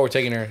characters. That's why we're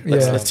taking her.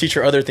 Let's teach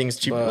her other things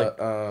cheap.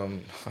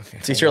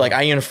 Teach her like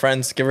Ian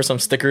Friends. Give her some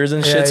stickers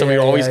and shit. So we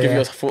always give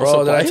you a full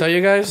supply. Did I tell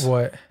you guys?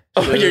 What?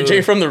 Oh, you're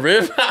Jay from the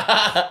Rib.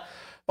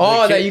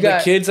 That you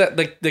got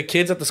the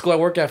kids at the school I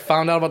work at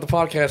found out about the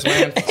podcast,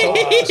 man.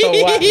 So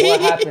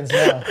what happens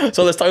now?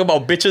 So let's talk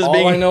about bitches.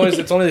 All I know is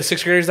it's only the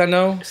 6th graders that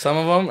know, some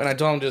of them, and I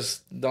told them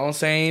just don't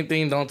say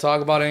anything, don't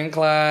talk about it in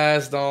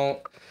class,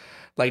 don't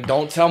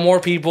tell more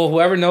people.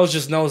 Whoever knows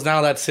just knows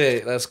now. That's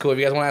it. That's cool. If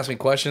you guys want to ask me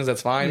questions,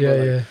 that's fine.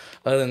 Yeah.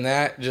 Other than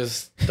that,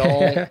 just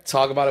don't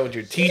talk about it with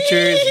your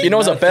teachers. You know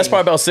what's the best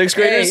part about 6th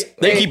graders?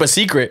 They keep a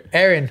secret.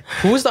 Aaron,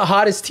 who's the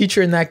hottest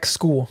teacher in that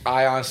school?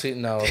 I honestly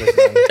know.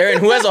 Aaron,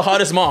 who has the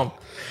hottest mom?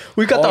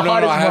 We got the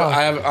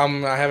hottest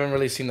mom. I haven't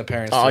really seen the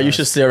parents. Oh, you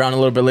should stay around a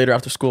little bit later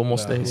after school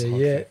most days.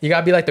 Yeah. You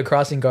gotta be like the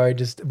crossing guard,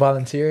 just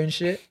volunteer and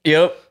shit.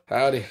 Yep.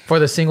 Howdy. For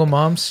the single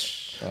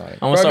moms.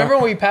 Bro, remember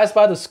when we passed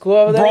by the school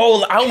over there?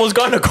 Bro, I almost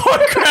got in a car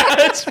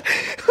crash.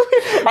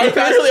 I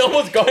literally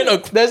almost got in a...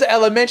 There's an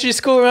elementary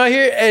school around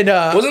here, and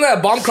wasn't that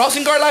a bomb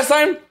crossing guard last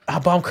time?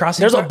 A bomb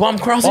crossing guard? There's a bomb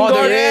crossing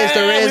guard?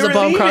 There is a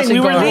bomb crossing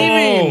guard. We were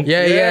leaving.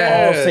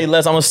 Yeah. Oh, say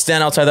less. I'm going to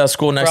stand outside that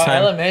school next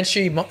time.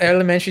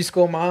 Elementary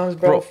school moms,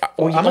 bro.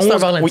 I'm going to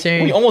start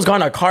volunteering. We almost got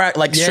in a car,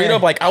 like straight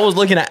up, like I was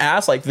looking at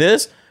ass like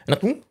this,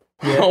 and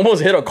I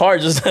almost hit a car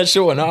just not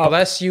showing up.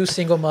 Bless you,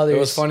 single mothers. It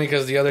was funny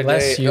because the other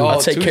day, I'll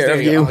take care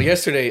of you.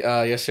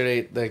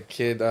 Yesterday, the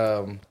kid,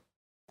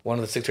 one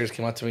of the 6th graders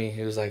came up to me.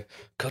 He was like,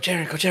 Coach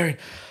Aaron,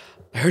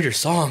 I heard your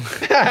song.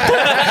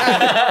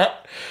 I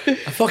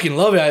fucking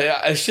love it.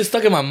 It's just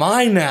stuck in my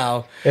mind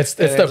now. It's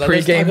the pregame.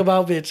 Let's talk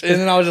about bitch.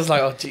 And then I was just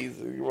like, oh,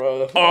 Jesus,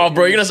 bro. Oh,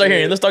 bro, you're going to start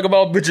hearing, let's talk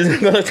about bitches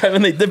another time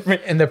and they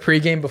different. In the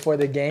pregame before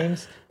the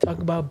games, talk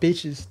about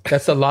bitches.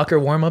 That's the locker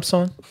warm-up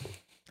song.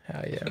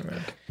 Hell yeah,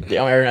 man.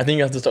 Damn, Aaron, I think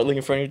you have to start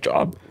looking for a new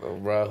job. Oh,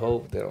 bro, I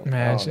hope they don't.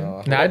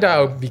 Imagine. I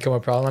doubt it would become a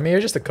problem. I mean, you're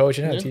just a coach,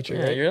 you're not a teacher.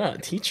 Yeah, right? You're not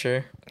a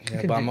teacher.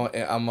 Yeah, but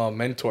I'm a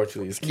mentor to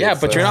these kids. Yeah,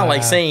 but you're not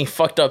like saying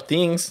fucked up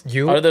things.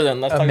 Other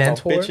than let's talk about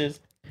bitches.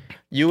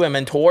 You a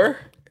mentor?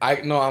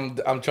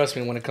 I'm trust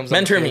me when it comes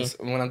mentor on the kids,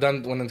 when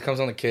it comes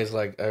on the kids,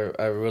 like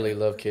I really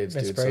love kids,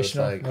 dude.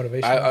 Inspirational, so it's like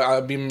motivational.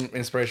 I'll be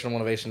inspirational,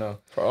 motivational.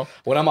 Bro.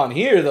 When I'm on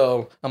here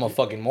though, I'm a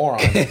fucking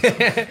moron.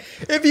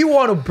 If you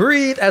want to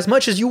breathe as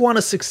much as you want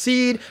to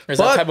succeed,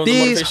 fuck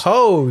these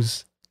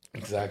hoes.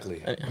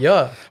 Exactly.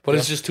 Yeah. But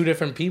it's just two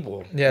different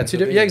people. Yeah,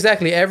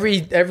 exactly. Every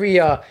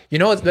you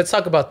know what, let's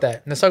talk about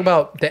that. Let's talk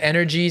about the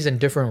energies in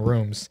different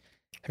rooms.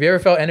 Have you ever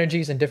felt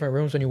energies in different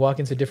rooms when you walk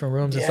into different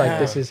rooms? It's like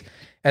this is,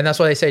 and that's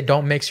why they say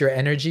don't mix your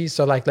energies.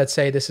 So like, let's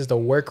say this is the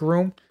work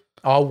room.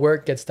 All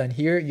work gets done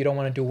here. You don't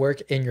want to do work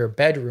in your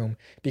bedroom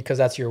because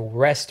that's your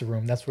rest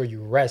room. That's where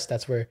you rest.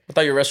 That's where. I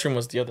thought your restroom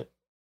was the other.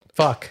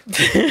 Fuck.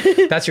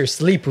 That's your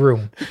sleep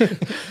room.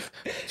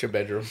 It's your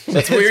bedroom.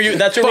 That's your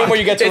room where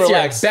you get to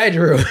relax. Your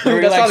bedroom.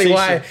 That's probably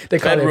why they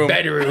call it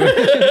bedroom.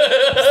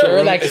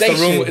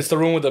 It's the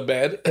room with the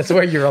bed. That's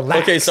where you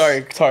relax. Okay,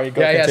 sorry.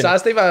 Go yeah. So I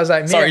was thinking, I was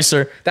like, sorry,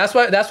 sir. That's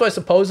why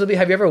supposedly.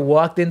 Have you ever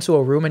walked into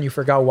a room and you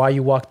forgot why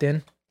you walked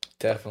in?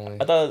 Definitely.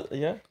 I thought,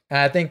 yeah. And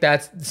I think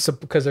that's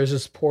because there's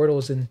just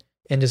portals in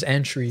and just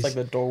entries. It's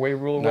like the doorway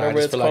rule, Nah, whatever I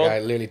just it's feel called. like I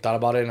literally thought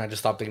about it and I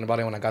just stopped thinking about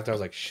it when I got there. I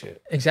was like,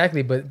 shit.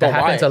 Exactly, but that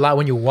happens why? a lot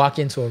when you walk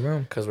into a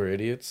room. Because we're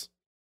idiots.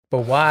 But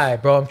why,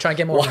 bro? I'm trying to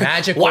get more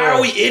magical. Why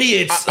are we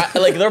idiots?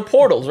 Like they're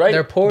portals, right?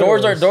 They're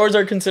portals. Doors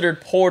are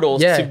considered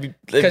portals. Yeah,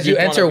 because you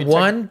enter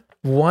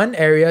one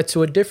area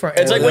to a different.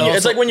 It's area.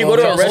 like when you go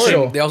to a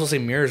restroom. They also say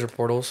mirrors are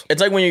portals. It's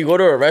like when you go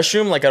to a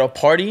restroom, like at a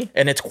party,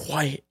 and it's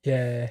quiet.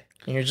 Yeah.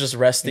 And you're just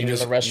resting in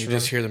the restroom. You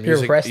just hear the You're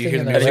music. resting You hear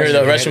in the the music. You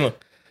hear the restroom.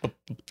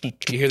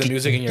 You hear the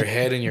music in your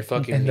head and your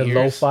fucking And the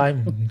ears. lo-fi.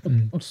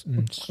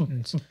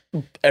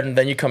 And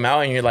then you come out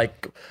and you're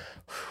like,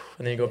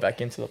 and then you go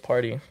back into the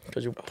party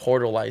because you're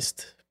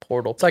portalized.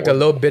 It's like a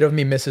little bit of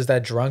me misses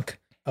that drunk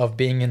of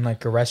being in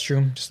like a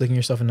restroom, just looking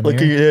yourself in the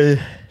mirror.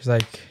 It's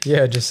like,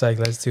 yeah, just like,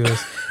 let's do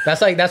this.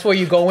 That's where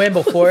you go in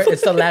before.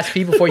 It's the last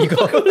pee before you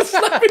go.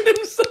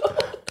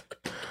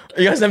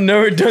 You guys have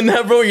never done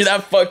that, bro? You're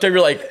that fucked up.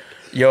 You're like,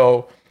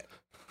 yo,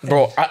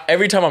 bro,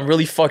 every time I'm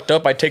really fucked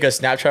up, I take a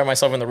Snapchat of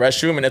myself in the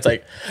restroom and it's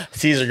like,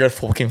 Caesar, you're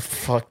fucking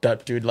fucked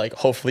up, dude. Like,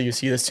 hopefully you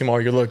see this tomorrow.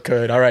 You look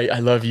good. All right, I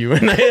love you.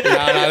 No,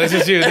 this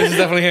is you. This is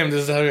definitely him.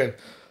 This is definitely him.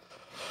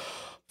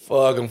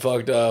 Fuck, I'm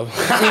fucked up.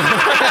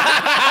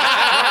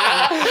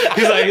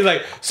 he's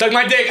like, suck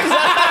my dick.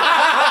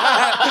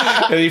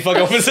 And he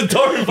fucking opens the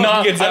door and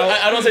fucking gets out.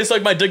 I don't say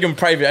suck my dick in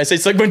private. I say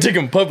suck my dick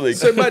in public.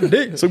 Suck my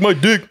dick. Suck my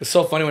dick. It's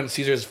so funny when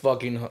Caesar is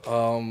fucking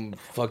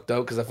fucked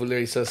up because I feel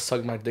literally says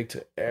suck my dick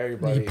to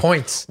everybody. He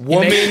points.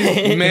 Woman,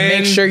 He men,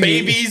 makes sure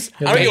babies.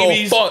 You, I don't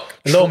babies, give a fuck.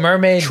 Little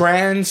Mermaid.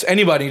 Trans,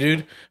 anybody,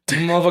 dude. The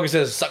motherfucker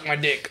says suck my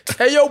dick.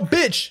 Hey, yo,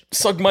 bitch.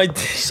 Suck my dick.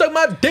 Suck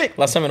my dick.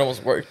 Last time it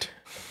almost worked.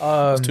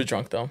 I was too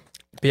drunk though.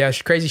 But yeah,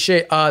 crazy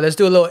shit. Let's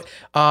do a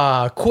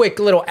little quick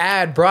little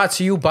ad brought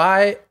to you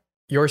by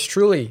yours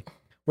truly.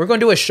 We're going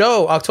to do a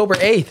show October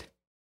 8th.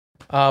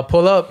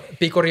 Pull up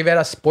Pico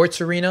Rivera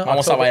Sports Arena.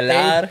 Vamos a October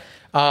bailar.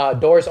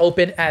 8th. Doors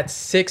open at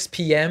 6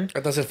 p.m.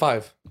 I thought I said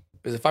 5.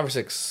 Is it 5 or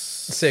 6?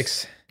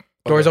 6.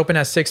 Doors open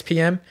at 6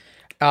 p.m.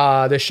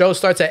 The show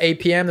starts at 8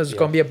 p.m. There's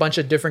going to be a bunch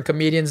of different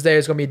comedians there.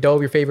 It's going to be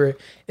dope, your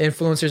favorite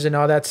influencers and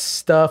all that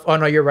stuff. Oh,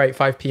 no, you're right.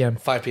 5 p.m.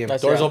 5 p.m.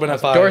 That's Doors right. open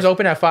at 5. Doors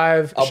open at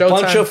 5. A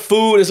bunch of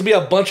food. This will be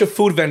a bunch of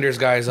food vendors,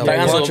 guys.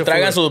 Traigan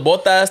sus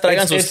botas,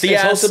 traigan sus It's tías.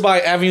 hosted by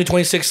Avenue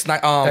 26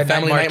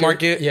 Family Night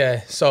Market.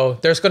 Yeah. So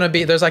there's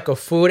like a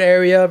food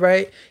area,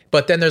 right?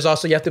 But then there's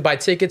also, you have to buy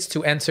tickets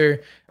to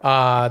enter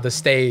the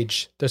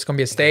stage. There's going to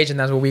be a stage and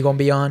that's what we're going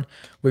to be on.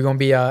 We're going to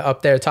be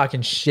up there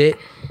talking shit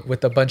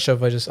with a bunch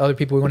of just other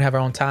people. We're going to have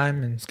our own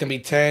time. And It's going to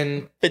be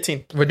 10.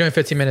 15. we're doing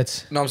 15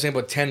 minutes. No, I'm saying,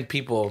 but 10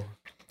 people.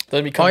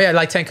 Oh, yeah,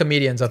 like 10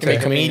 comedians up there.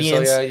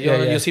 comedians. So,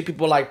 Yeah. you'll see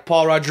people like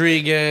Paul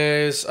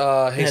Rodriguez,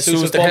 Jesus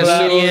Jesus, the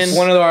Poblados, comedian.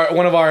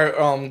 one of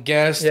our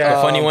guests.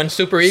 Yeah. Funny one.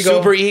 Super Ego.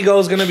 Super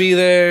Ego's going to be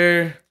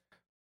there.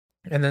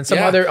 And then some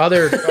Yeah.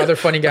 other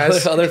funny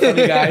guys. Other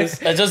funny guys.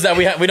 It's just that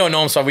we don't know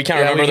them, so we can't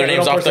remember their we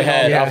names don't off the personally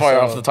head, know. Yeah,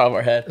 off the top of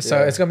our head. So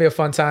it's going to be a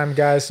fun time,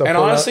 guys. So And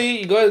pull up.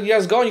 honestly, you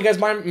guys go and you guys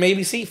might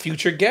maybe see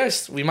future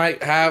guests. We might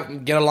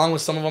get along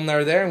with some of them that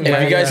are there. And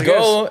if you guys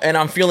go and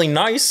I'm feeling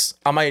nice,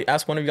 I might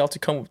ask one of y'all to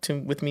come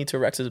with me to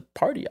Rex's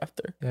party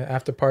after. Yeah,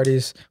 after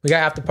parties. We got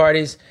after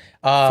parties.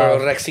 For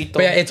Rexito.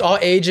 But yeah, it's all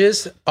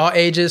ages.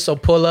 So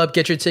pull up,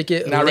 get your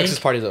ticket. Not Link- Rex's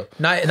party though.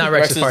 Not Rex's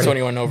Rex is party.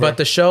 21 over. But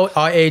the show,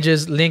 all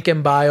ages, link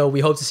in bio. We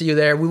hope to see you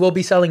there. We will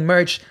be selling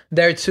merch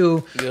there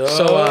too. Yeah.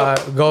 So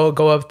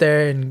go up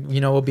there and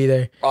we'll be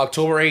there.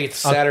 October 8th,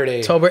 Saturday.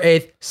 October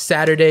 8th,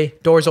 Saturday.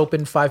 Doors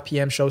open 5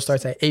 p.m. Show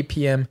starts at 8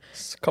 p.m.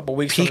 It's a couple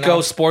weeks from Pico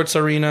now. Sports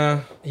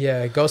Arena.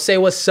 Yeah, go say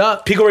what's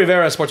up. Pico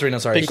Rivera Sports Arena,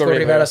 sorry. Pico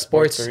Rivera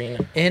Sports Arena.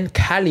 in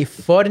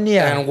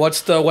California. And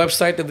what's the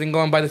website that they can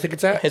go and buy the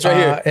tickets at? It's right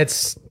here.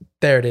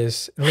 There it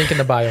is. Link in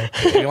the bio.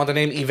 You want the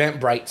name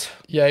Eventbrite.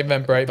 Yeah,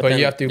 Eventbrite, but then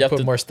you have to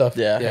put more stuff.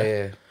 Yeah.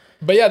 Yeah.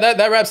 But yeah,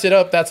 that wraps it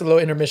up. That's a little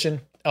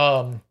intermission.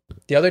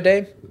 The other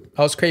day,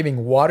 I was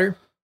craving water,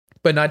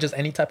 but not just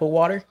any type of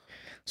water.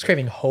 I was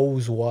craving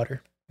hose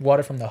water.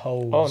 Water from the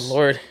hose. Oh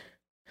Lord.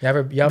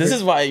 This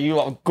is why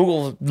you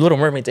Google Little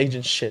Mermaid's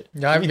agent shit.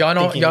 Y'all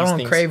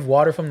don't crave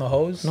water from the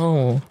hose?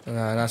 No.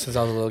 Nah, not since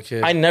I was a little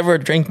kid. I never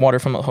drank water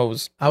from a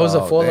hose. I was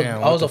a full damn, I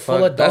what was the a full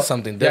fuck? adult. That's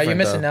something different, Yeah, you're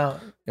missing though. out.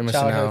 You're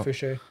missing Childhood out. for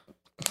sure.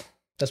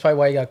 That's probably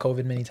why you got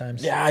COVID many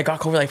times. Yeah, I got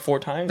COVID like 4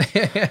 times.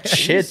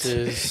 Shit.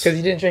 Because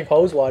you didn't drink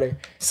hose water.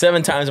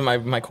 7 times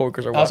and my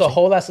coworkers are I was watching. a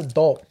whole ass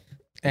adult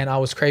and I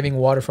was craving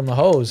water from the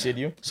hose. Did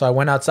you? So I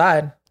went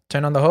outside,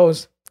 turned on the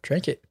hose,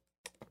 drank it.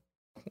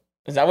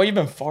 Is that why you've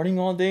been farting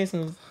all day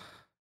since?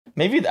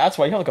 Maybe that's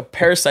why you have like a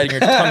parasite in your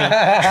tummy.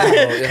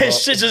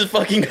 This shit's just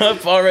fucking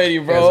up already,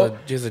 bro.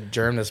 There's a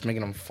germ that's making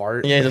them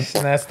fart. Yeah, And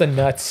that's the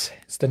nuts.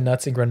 It's the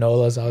nuts and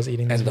granolas I was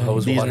eating. And the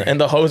hose water. and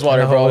the hose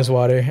water, bro. Hose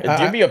water. If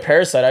you'd be a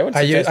parasite, I would.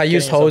 I suggest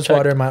use getting hose some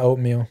water checked. in my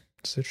oatmeal.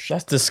 So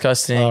That's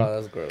disgusting.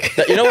 Oh, that's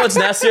gross. You know what's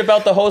nasty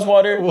about the hose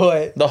water?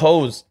 What? The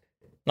hose,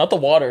 not the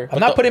water. I'm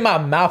not putting my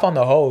mouth on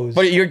the hose.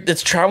 But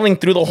it's traveling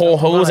through the whole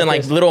hose and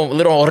like little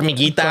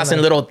hormiguitas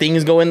and little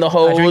things go in the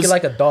hose. I drink it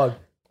like a dog.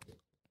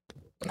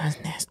 That's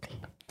nasty.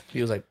 He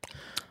was like,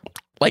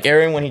 Like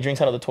Aaron when he drinks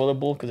out of the toilet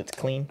bowl because it's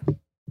clean.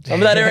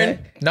 Remember that, Aaron?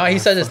 No, he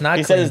says it's not.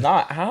 He said it's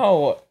not.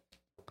 How?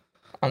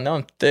 I know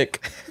I'm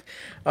thick.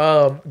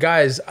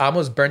 Guys, I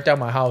almost burnt down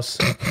my house.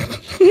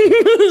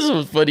 This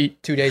was funny.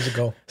 2 days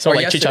ago. So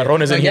like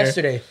chicharrones in here.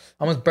 Yesterday.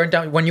 I almost burnt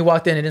down. When you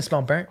walked in, it didn't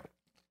smell burnt.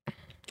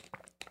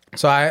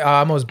 So I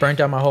almost burnt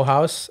down my whole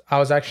house. I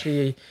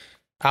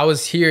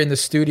was here in the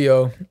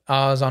studio.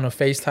 I was on a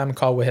FaceTime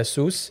call with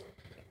Jesus.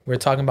 We were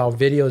talking about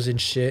videos and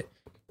shit.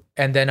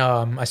 And then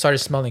I started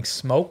smelling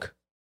smoke.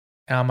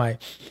 And I'm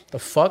like, the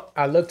fuck?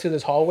 I look to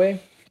this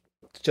hallway.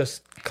 It's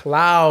just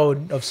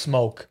cloud of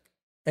smoke.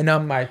 And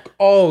I'm like,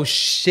 oh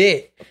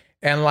shit.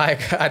 And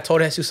like I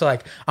told Jesus,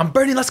 like, I'm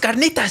burning las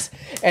carnitas.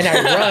 And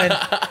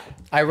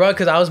I run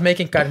because I was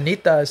making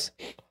carnitas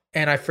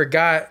and I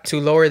forgot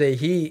to lower the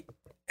heat.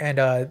 And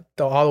all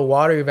the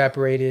water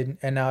evaporated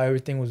and now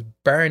everything was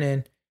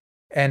burning.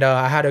 And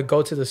I had to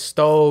go to the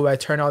stove. I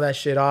turned all that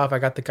shit off. I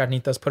got the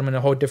carnitas, put them in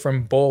a whole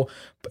different bowl.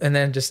 And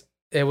then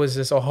it was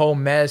just a whole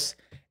mess.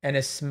 And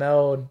it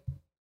smelled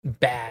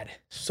bad.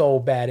 So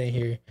bad in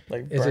here.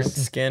 Like burnt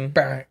skin?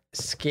 Burnt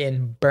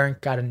skin,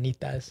 burnt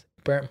carnitas,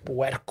 burnt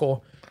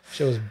puerco.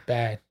 Shit was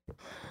bad.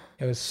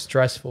 It was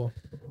stressful.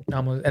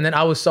 And then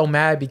I was so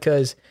mad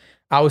because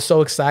I was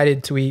so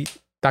excited to eat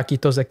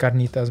taquitos de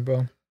carnitas,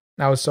 bro.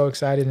 I was so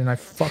excited and I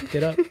fucked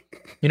it up.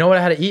 You know what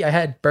I had to eat? I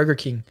had Burger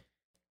King.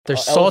 Their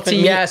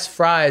salty ass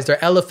fries.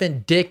 Their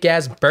elephant dick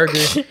ass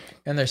burger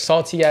and their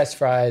salty ass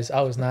fries.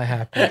 I was not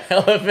happy.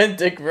 Elephant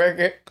dick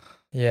burger.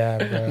 Yeah,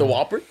 bro. The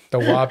Whopper? The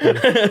Whopper.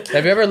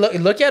 Have you ever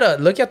look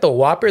at the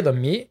Whopper, the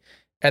meat,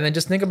 and then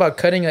just think about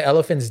cutting an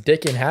elephant's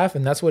dick in half,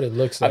 and that's what it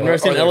looks like. I've never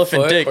seen an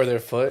elephant dick. Or their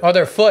foot. Oh,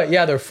 their foot.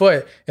 Yeah, their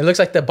foot. It looks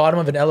like the bottom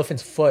of an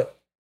elephant's foot.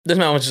 This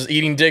man was just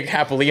eating dick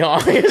happily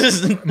on.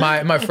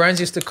 My friends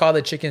used to call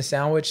the chicken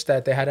sandwich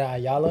that they had at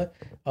Ayala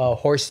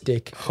horse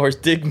dick. Horse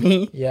dick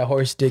meat? Yeah,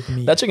 horse dick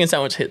meat. That chicken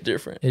sandwich hit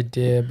different. It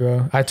did,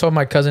 bro. I told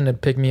my cousin to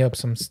pick me up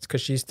some,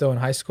 because she's still in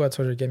high school. I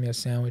told her to get me a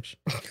sandwich.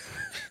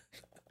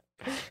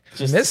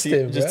 Just missed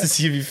it, just to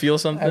see if you feel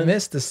something. I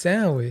missed the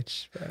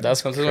sandwich, bro.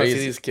 That's sometimes crazy. when I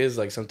see these kids,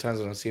 like sometimes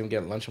when I see them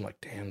get lunch, I'm like,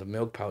 damn, the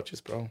milk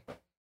pouches, bro.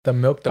 The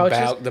milk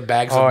pouches? The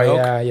bags of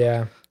milk. Oh,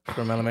 yeah.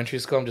 From elementary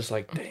school, I'm just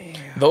like,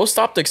 damn. Those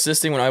stopped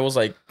existing when I was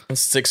like in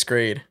 6th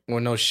grade.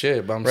 Well, no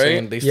shit, but I'm Right?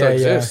 saying they still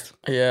exist.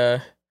 Yeah.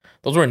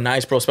 Those were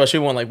nice, bro. Especially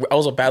when like I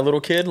was a bad little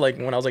kid. Like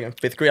when I was like in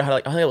 5th grade,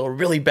 I had a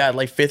really bad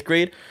like 5th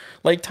grade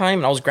like time,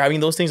 and I was grabbing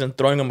those things and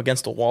throwing them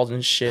against the walls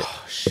and shit.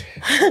 Oh shit!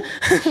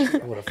 I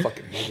would have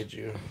fucking hated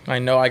you. I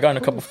know. I got in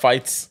a couple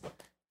fights.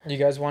 You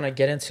guys want to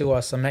get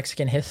into some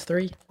Mexican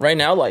history? Right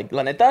now, like,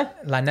 la neta?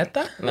 La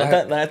neta? La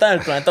neta, el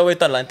planeta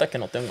ahorita, la neta que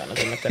no tengo ganas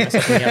de meterme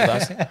esas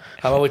mierdas.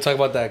 How about we talk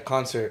about that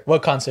concert?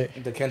 What concert?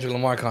 The Kendrick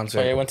Lamar concert.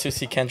 So I went to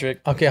see Kendrick.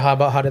 Okay, how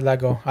did that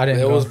go? I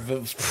didn't know.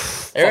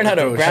 Aaron had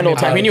a grand old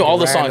time. He knew all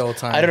the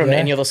songs. I don't know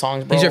any of the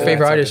songs, bro. He's your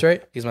favorite artist,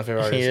 right? He's my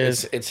favorite artist. He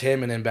is. It's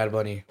him and then Bad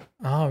Bunny.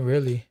 Oh,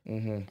 really?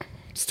 Mm-hmm.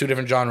 It's two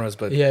different genres,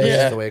 but yeah,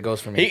 this is the way it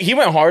goes for me. He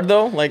went hard,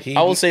 though. Like,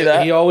 I will say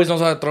that. He always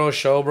knows how to throw a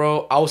show,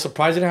 bro. I was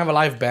surprised he didn't have a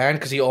live band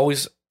because he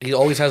always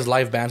has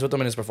live bands with him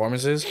in his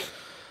performances.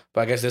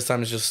 But I guess this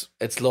time it's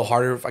a little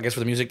harder, I guess, for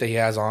the music that he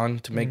has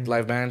on to make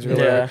live bands.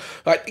 Yeah.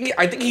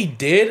 I think he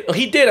did.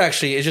 He did,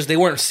 actually. It's just they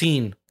weren't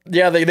seen.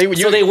 Yeah,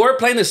 they were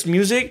playing this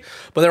music,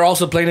 but they're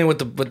also playing it with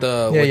the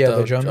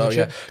drums.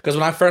 Because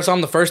when I first saw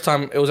him the first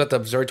time, it was at the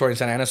Observatory in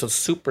Santa Ana, so it's a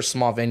super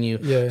small venue.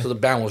 Yeah. So the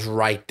band was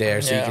right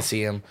there, so you could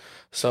see him.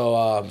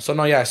 So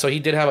he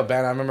did have a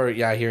band. I remember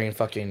hearing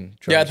fucking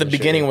drums at the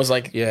beginning shit. Was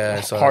like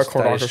so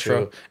hardcore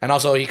orchestra. And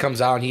also he comes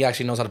out and he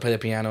actually knows how to play the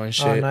piano and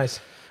shit. Oh, nice.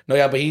 No,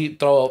 yeah, but he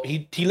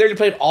literally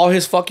played all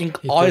his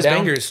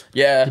bangers.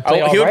 Yeah,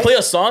 he would play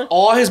a song.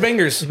 All his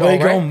bangers. We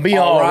gonna be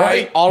all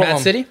right. All of Mad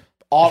them. City?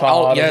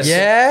 All yes.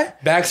 Yeah.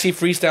 Backseat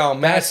Freestyle,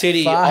 Mad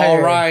City, fire. All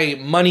Right,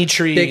 Money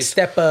Trees. Big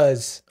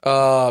Steppers.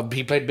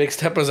 He played Big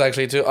Steppers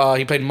actually too.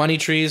 He played Money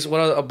Trees. What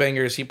other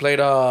bangers? He played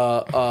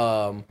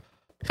Element.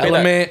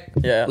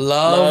 Yeah.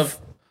 Love.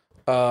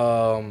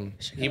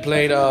 He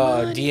played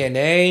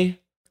DNA.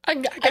 I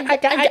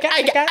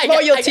got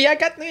loyalty. I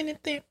got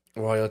anything.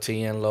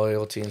 Royalty and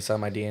loyalty inside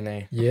my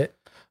DNA. Yeah.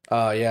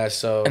 Yeah.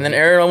 So. And then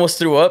Aaron almost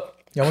threw up.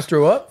 You almost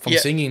threw up from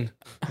singing.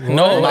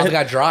 No, my mouth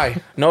got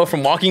dry. No,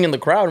 from walking in the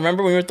crowd.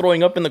 Remember when we were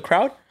throwing up in the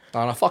crowd?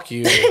 Oh no, fuck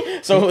you.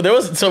 So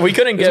we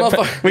couldn't get.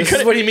 This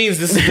is what he means.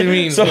 This is what he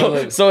means.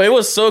 So it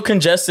was so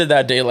congested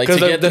that day. Like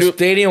because the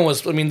stadium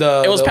was. I mean,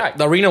 it was packed.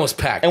 The arena was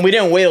packed, and we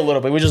didn't wait a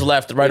little bit. We just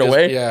left right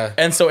away. Yeah.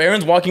 And so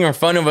Aaron's walking in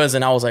front of us,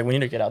 and I was like, "We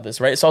need to get out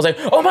this right." So I was like,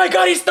 "Oh my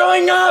god, he's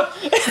throwing up!"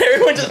 And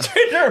everyone just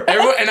turned around.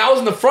 And I was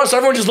in the front, so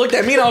everyone just looked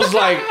at me, and I was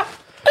like.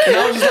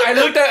 I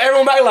looked at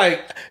everyone back like,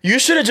 you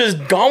should have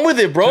just gone with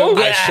it, bro.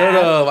 I should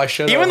have.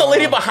 Even the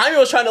lady behind me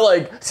was trying to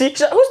like, see who's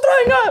throwing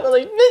up. I was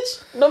like,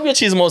 bitch, don't be a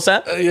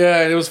chismosa.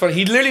 Yeah, it was funny.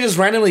 He literally just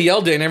randomly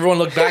yelled it, and everyone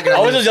looked back. And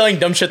I was just yelling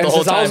dumb shit the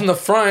whole time. I was in the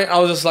front. I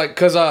was just like,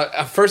 because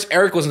at first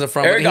Eric was in the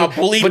front. Eric got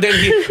bullied, but then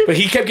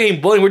he kept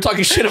getting bullied. We're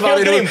talking shit about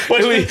it. He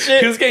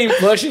was getting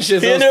pushed and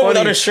shit. He ended up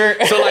without a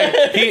shirt. So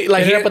he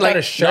ended up without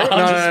a shirt.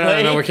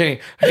 No, we're kidding.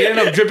 He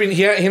ended up dripping.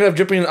 He ended up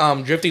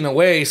drifting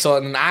away. So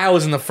and I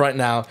was in the front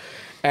now.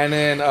 And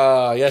then,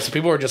 so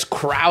people were just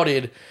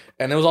crowded.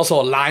 And there was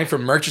also a line for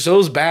merch. So it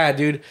was bad,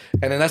 dude.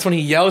 And then that's when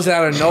he yells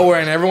out of nowhere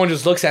and everyone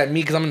just looks at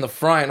me because I'm in the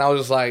front. And I was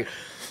just like,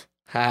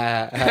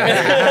 ha.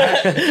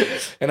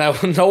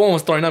 And no one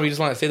was throwing up. He just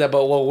wanted to say that.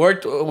 But what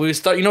worked,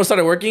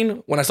 started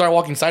working? When I started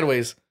walking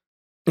sideways.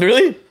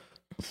 Really?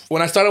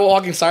 When I started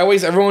walking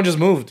sideways, everyone just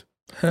moved.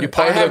 You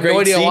probably have no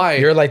idea why.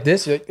 You're like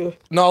this?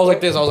 No, I was like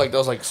this. I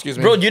was like, excuse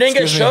me. Bro, you didn't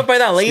get shoved by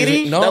that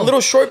lady? No. That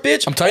little short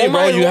bitch? I'm telling you,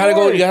 bro, you had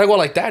to go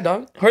like that,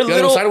 dog. Her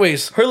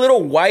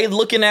little wide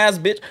looking ass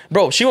bitch.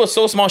 Bro, she was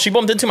so small. She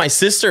bumped into my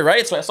sister,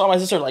 right? So I saw my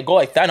sister like go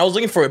like that. And I was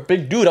looking for a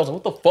big dude. I was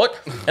like, what the fuck?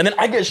 And then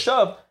I get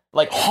shoved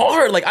like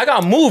hard. Like I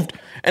got moved.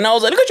 And I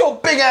was like, look at your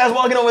big ass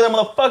walking over there,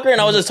 motherfucker.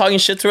 And I was just talking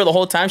shit to her the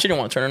whole time. She didn't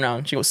want to turn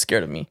around. She was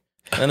scared of me.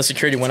 And then the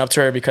security went up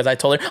to her because I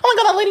told her, oh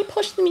my God, that lady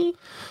pushed me.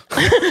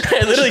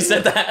 I literally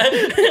said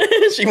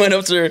that. She went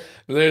up to her.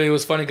 Literally, it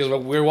was funny because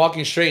we were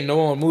walking straight, no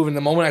one would move. And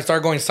the moment I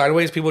started going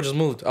sideways, people just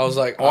moved. I was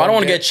like, I don't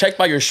want to get checked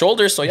by your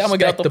shoulders, so yeah, I'm gonna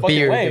get out the fucking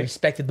beard. way. They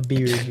respected the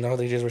beard. No,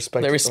 they just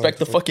respect. They respect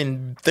the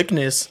fucking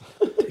thickness.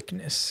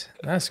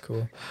 That's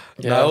cool.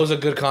 Yeah, that was a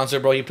good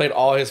concert, bro. He played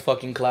all his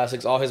fucking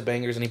classics, all his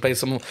bangers, and he played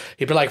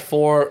like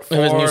four of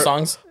his new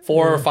songs,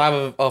 4 or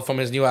 5 from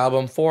his new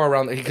album, 4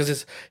 around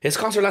because his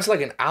concert lasted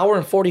like an hour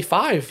and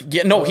 45.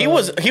 Yeah, no,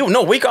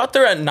 we got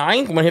there at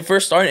 9 when he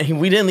first started, and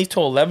we didn't leave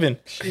till 11.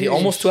 He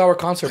almost 2-hour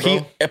concert,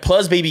 bro.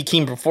 Plus Baby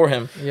Keem before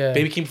him. Yeah,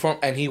 Baby Keem performed,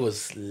 and he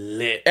was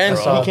lit. And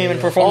he came and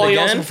performed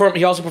again.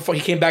 He also performed.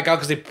 He came back out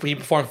because he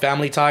performed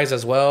Family Ties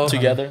as well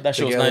together. That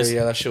shit was nice.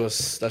 Yeah, that shit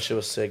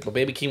was sick. But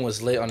Baby Keem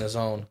was lit on his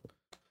own.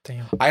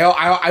 Damn.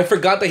 I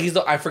forgot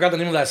that I forgot the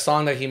name of that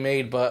song that he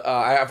made, but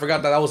I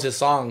forgot that was his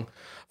song.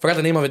 Forgot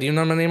the name of it. Do you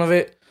remember the name of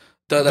it?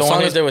 The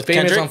song one there with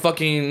famous Kendrick? on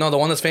fucking the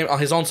one that's famous on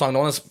his own song. The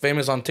one that's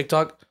famous on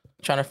TikTok.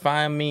 Trying to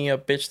find me a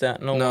bitch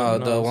that no one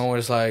knows. The one where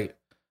it's like,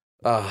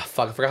 I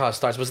forgot how it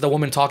starts. But it's the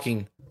woman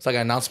talking. It's like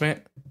an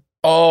announcement.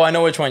 Oh, I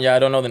know which one. Yeah, I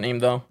don't know the name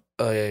though.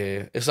 Oh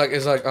yeah. It's like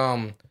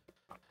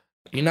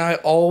you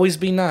not always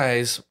be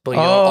nice, but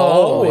you'll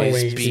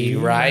always be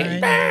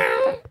right.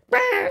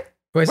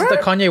 Wait, is it the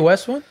Kanye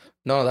West one?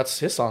 No, that's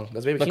his song.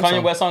 That's Baby The Keem's Kanye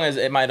song. West song is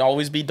 "It Might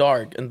Always Be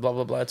Dark" and blah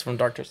blah blah. It's from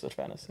Dark Twisted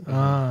Fantasy.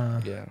 Yeah.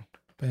 Yeah.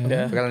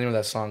 I forgot the name of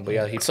that song, but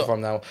yeah, he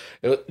performed that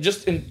one.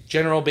 Just in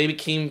general, Baby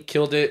Keem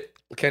killed it.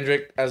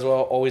 Kendrick as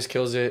well always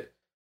kills it.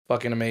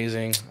 Fucking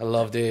amazing. I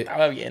loved it. I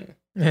love it.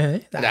 Nah,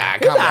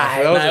 come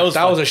on. That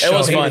was a show. It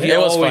was fun.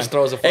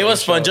 It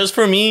was fun. Just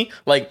for me,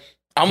 like.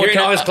 I'm hearing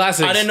all his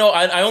classics. I didn't know.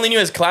 I only knew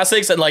his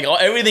classics and like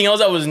everything else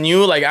that was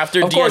new. Like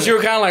after, of course, you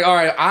were kind of like, all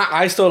right.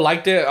 I still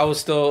liked it. I was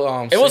still.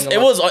 It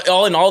was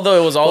all in all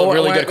though. It was all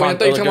really good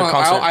concert.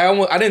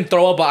 I didn't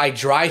throw up, but I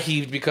dry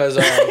heaved because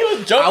he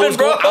was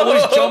jumping, I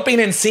was jumping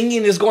and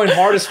singing, just going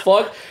hard as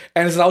fuck.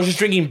 And I was just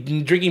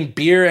drinking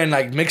beer and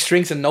like mixed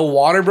drinks and no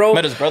water, bro.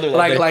 Met his brother.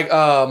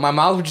 My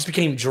mouth just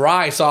became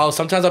dry. So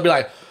sometimes I'll be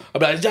like. I'll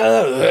be like, I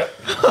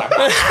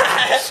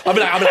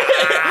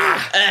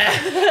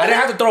didn't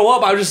have to throw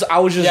up. I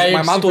was just,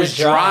 my mouth was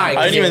dry.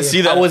 I didn't even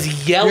see that. I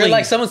was yelling. You're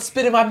like, someone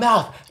spit in my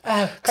mouth.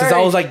 Because I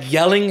was like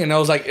yelling and I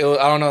was like, I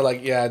don't know,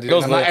 like, yeah, dude.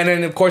 And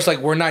then, of course, like,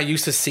 we're not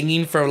used to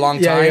singing for a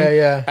long time.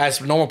 Yeah.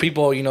 As normal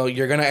people,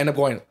 you're going to end up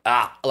going,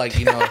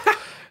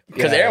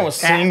 Because Aaron was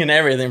singing and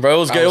everything, bro. It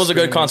was good. It was a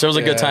good concert. It was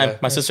a good time.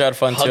 My sister had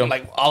fun too.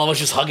 Like all of us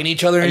just hugging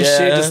each other and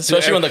shit.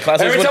 Especially when the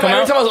classics would come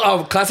out. Every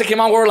time classic came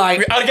out, we were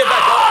like, I'd get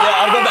back up.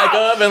 Yeah, I'd go back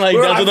up and like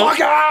dance with them.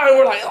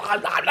 We're like,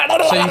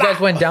 so you guys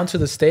went down to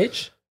the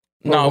stage?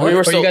 No, we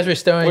were still. You guys were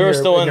still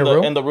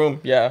in the room.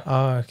 Yeah.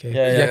 Oh, okay.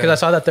 Yeah. Because I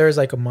saw that there was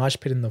like a mosh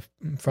pit in the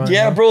front.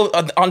 Yeah, bro.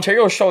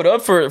 Ontario showed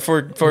up for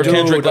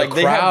Kendrick. Like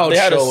they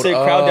had a sick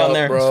crowd down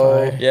there,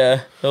 bro.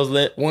 Yeah, it was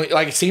lit.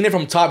 Like seeing it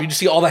from top, you just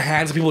see all the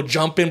hands of people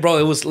jumping, bro.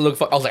 I was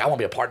like, I want to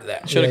be a part of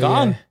that. Should have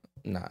gone.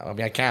 Nah, I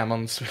mean I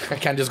can't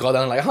just go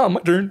down and like, my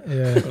turn.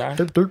 Yeah.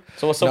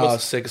 So what's up? No, it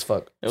was sick as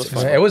fuck. It was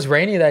fun. It was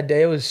rainy that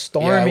day. It was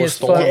stormy as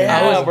fuck.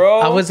 Yeah, bro.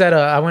 I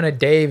went to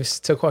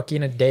Dave's, took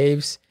Joaquin to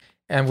Dave's.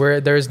 And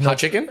there's no hot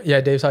chicken.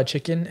 Yeah, Dave's Hot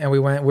Chicken, and we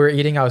were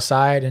eating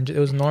outside, and it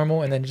was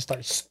normal, and then just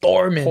started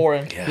storming,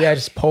 pouring. Yeah,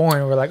 just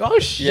pouring. We're like, oh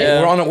shit.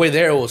 Yeah. We're on the way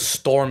there. It was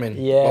storming.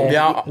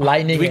 Yeah.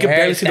 Lightning. We could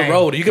barely see the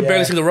road. You could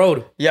barely see the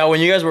road. Yeah, when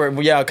you guys were,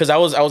 because I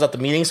was at the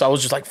meeting, so I was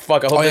just like,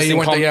 fuck. I hope this thing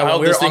comes down. Yeah,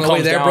 we were on the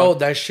way there, bro.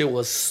 That shit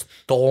was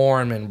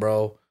storming,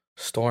 bro.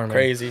 Storming.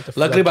 Crazy.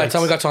 Luckily, by the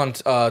time we got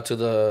to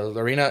the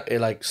arena, it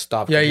like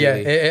stopped. Yeah.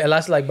 It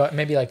lasted like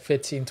maybe like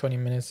 15, 20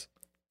 minutes.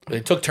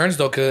 It took turns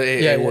though, cause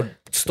it would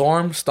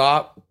storm,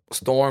 stop.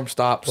 Storm,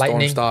 stop,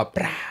 lightning. Stop.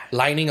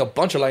 Lightning, a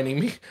bunch of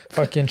lightning.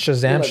 Fucking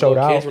Shazam showed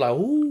out. We're like,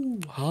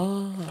 ooh,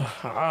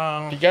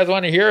 You guys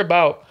want to hear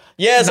about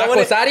Yes,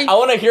 Nacozari? I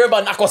want to hear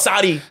about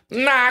Nacozari.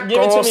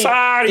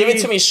 Nacozari. Give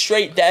it to me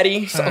straight,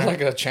 daddy. Sounds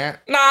like a chant.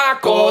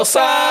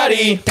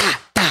 Nacozari.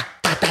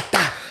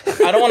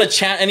 I don't want to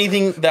chant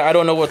anything that I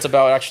don't know what's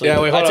about. Actually, yeah,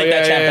 wait, I take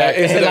that chant back.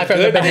 Is it like from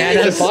the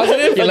bananas? Is it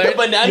positive?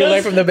 You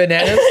learn from the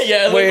bananas.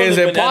 Yeah. Wait, is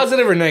it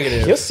positive or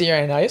negative? You'll see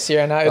right now. It's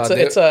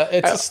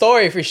a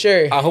story for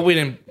sure. I hope we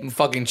didn't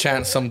fucking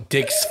chant some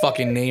dick's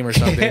fucking name or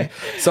something.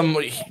 some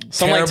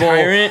terrible, like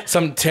tyrant.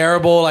 Some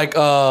terrible like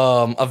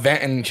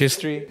event in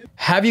history.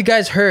 Have you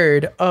guys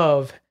heard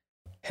of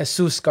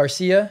Jesus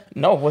Garcia?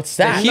 No, what's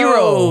that? The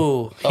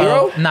hero.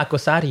 Hero?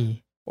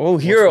 Nacozari. Oh,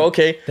 hero.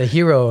 Okay. The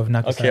hero of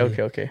Nacozari.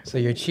 Okay. So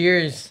your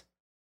cheers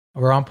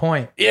were on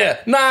point. Yeah.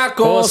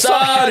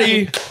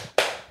 Nacozari.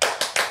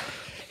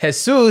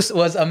 Jesus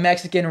was a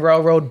Mexican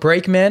railroad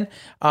brakeman.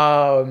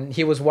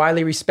 He was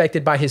widely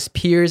respected by his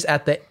peers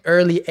at the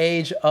early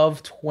age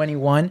of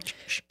 21.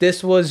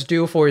 This was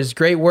due for his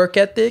great work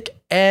ethic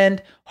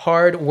and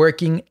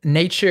hard-working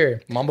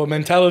nature. Mambo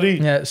mentality.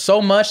 Yeah,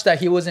 so much that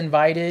he was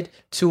invited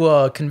to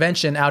a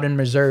convention out in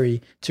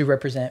Missouri to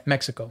represent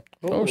Mexico.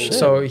 Oh, shit.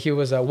 So he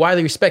was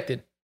widely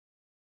respected.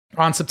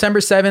 On September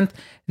 7th,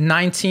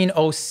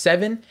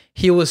 1907,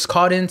 he was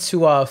called in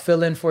to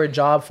fill in for a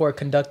job for a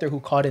conductor who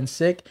called in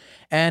sick.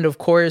 And of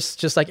course,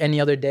 just like any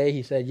other day,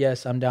 he said,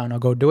 yes, I'm down. I'll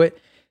go do it.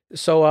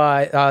 So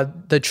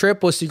the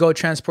trip was to go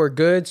transport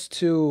goods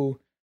to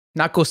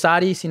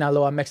Nacozari,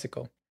 Sinaloa,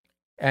 Mexico.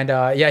 And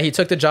he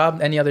took the job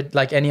any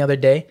other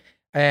day.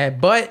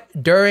 But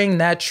during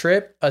that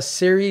trip, a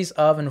series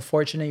of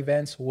unfortunate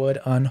events would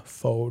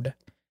unfold.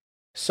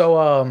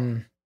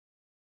 So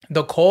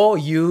the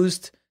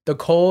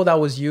coal that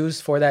was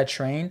used for that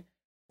train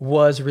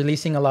was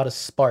releasing a lot of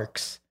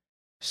sparks.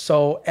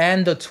 So,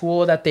 and the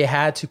tool that they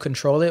had to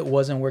control it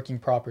wasn't working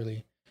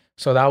properly.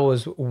 So that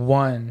was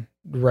one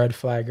red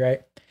flag,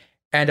 right?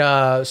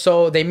 And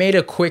so they made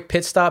a quick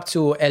pit stop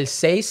to El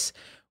Seis,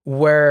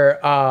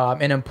 where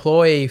an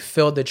employee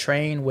filled the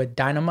train with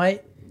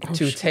dynamite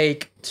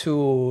take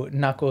to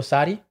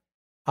Nacozari.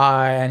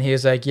 And he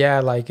was like, yeah,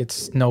 like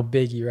it's no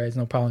biggie, right? It's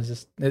no problem.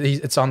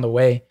 It's on the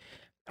way.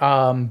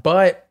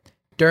 But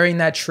during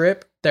that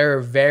trip, there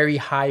were very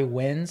high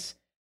winds.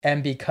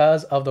 And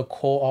because of the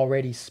coal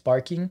already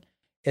sparking,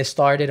 it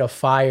started a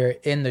fire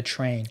in the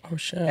train. Oh,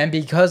 shit. And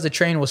because the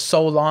train was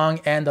so long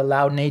and the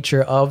loud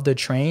nature of the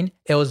train,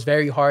 it was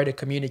very hard to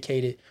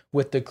communicate it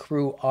with the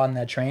crew on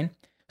that train.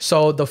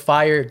 So the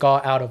fire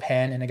got out of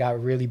hand and it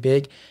got really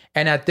big.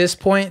 And at this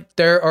point,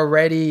 they're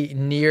already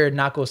near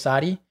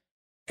Nacozari.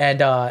 And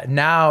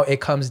now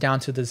it comes down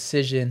to the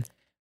decision.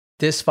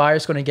 This fire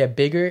is going to get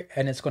bigger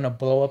and it's going to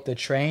blow up the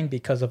train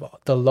because of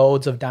the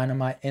loads of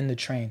dynamite in the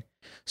train.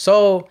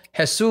 So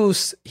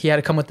Jesus, he had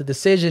to come with the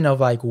decision of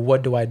like,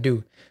 what do I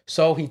do?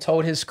 So he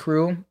told his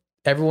crew,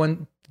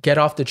 everyone get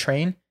off the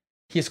train.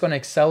 He's going to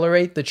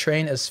accelerate the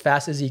train as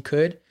fast as he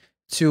could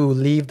to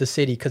leave the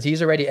city because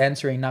he's already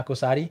entering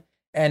Nacozari.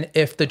 And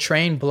if the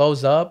train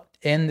blows up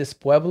in this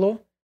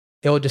pueblo,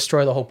 it will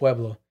destroy the whole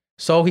pueblo.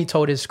 So he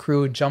told his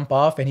crew, jump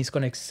off, and he's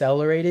going to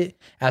accelerate it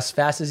as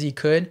fast as he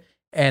could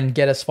and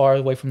get as far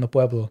away from the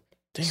pueblo.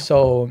 Damn.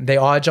 So they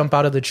all jump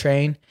out of the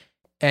train.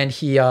 And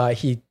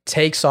he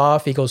takes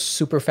off. He goes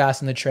super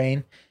fast in the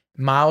train.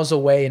 Miles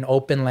away in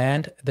open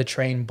land, the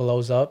train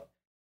blows up,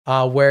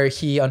 where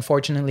he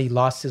unfortunately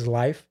lost his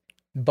life.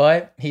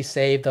 But he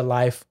saved the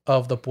life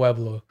of the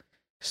pueblo.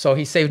 So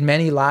he saved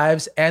many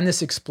lives. And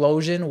this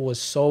explosion was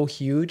so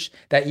huge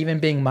that even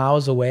being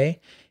miles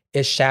away,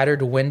 it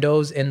shattered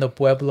windows in the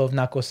pueblo of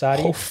Nacozari.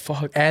 Oh,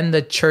 fuck. And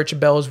the church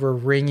bells were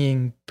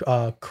ringing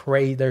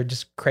they're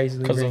just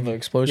crazily ringing. Because of the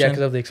explosion? Yeah,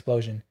 because of the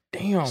explosion.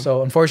 Damn.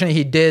 So unfortunately,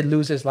 he did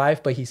lose his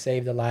life, but he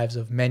saved the lives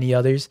of many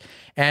others.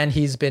 And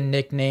he's been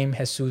nicknamed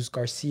Jesus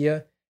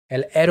Garcia,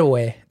 el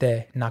héroe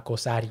de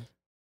Nacozari.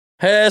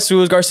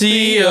 Jesus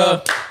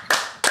Garcia.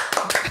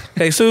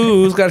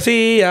 Jesus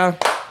Garcia.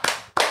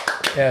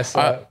 Yes,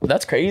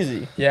 that's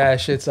crazy. Yeah,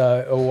 shit's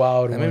a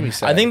wild That one. made me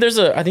sad. I think there's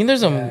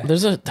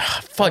a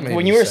fuck.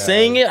 When you were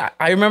saying it,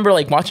 I remember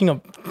like watching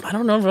I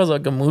don't know if it was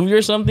like a movie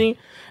or something,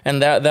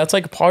 and that's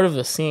like part of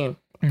the scene.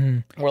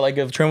 Mm-hmm. Where like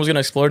if a train was gonna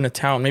explode in a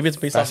town, maybe it's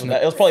based off of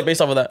that. It was probably based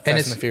off of that. And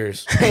Fast and the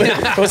Furious.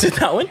 Was it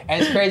that one?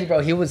 And it's crazy,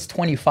 bro. He was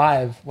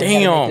 25 when he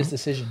had to make this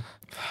decision.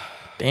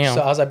 Damn.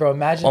 So I was like, bro,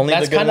 imagine. Only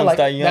that's the good kind of ones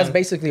like die young. that's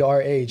basically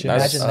our age.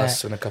 That's Imagine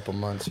us that. in a couple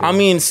months. I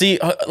mean, see,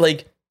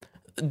 like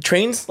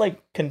trains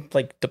like can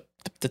like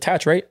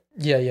detach, right?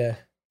 Yeah.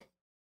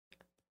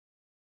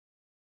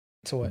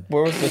 So what?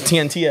 Where was the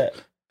TNT at?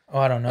 Oh,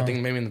 I don't know. I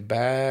think maybe in the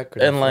back.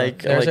 And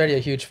like there's already a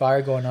huge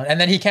fire going on,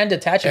 and then he can't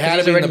detach it. It had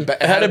to be already, in the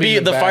back. It had to be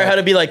the fire had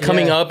to be like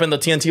coming up, and the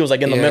TNT was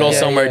like in the middle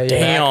somewhere.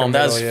 Damn,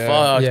 that's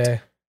fucked. Yeah,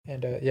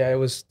 and it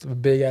was a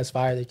big ass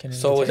fire. They couldn't.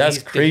 So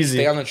that's crazy. Did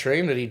he stay on the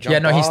train? Did he jump? Yeah,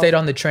 no, off? he stayed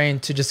on the train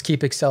to just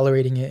keep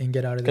accelerating it and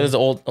get out of there. Because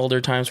older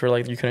times where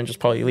like you couldn't just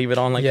probably leave it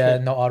on like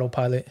no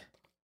autopilot.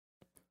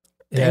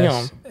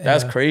 Damn,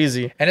 that's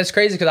crazy. And it's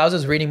crazy because I was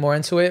just reading more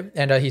into it,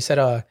 and he said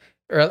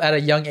at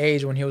a young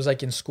age when he was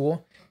like in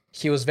school,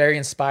 he was very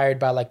inspired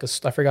by like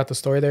I forgot the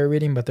story they were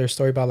reading, but their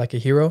story about like a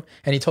hero.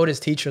 And he told his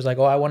teachers like,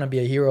 "Oh, I want to be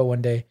a hero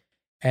one day."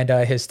 And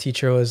his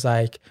teacher was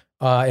like,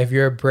 "If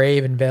you're a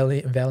brave and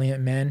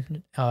valiant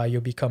man,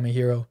 you'll become a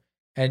hero."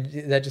 And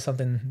that's just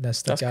something that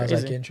stuck out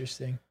as like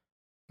interesting.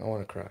 I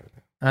want to cry.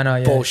 I know,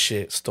 yeah.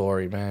 Bullshit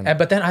story, man.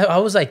 But then I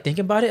was like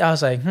thinking about it. I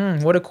was like,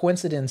 what a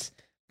coincidence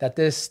that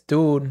this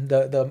dude,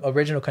 the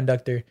original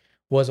conductor,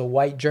 was a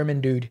white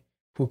German dude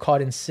who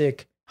called in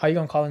sick. How you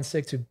gonna call in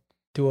sick to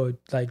do a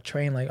like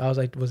train? Like I was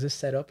like, was this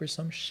set up or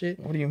some shit?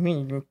 What do you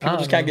mean? People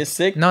just can't get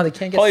sick? No, they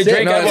can't get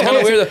sick. No, it's kind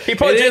of weird. He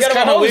probably drank out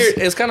of a hose.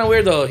 It's kind of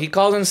weird though. He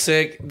calls in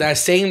sick. That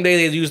same day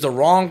they used the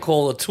wrong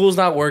coal. The tool's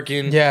not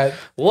working. Yeah.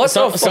 What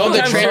the fuck?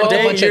 Sometimes your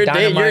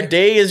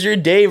day is your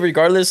day,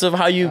 regardless of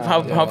how you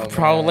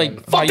how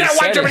like. Fuck that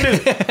white German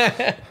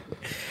dude.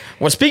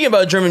 Well, speaking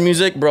about German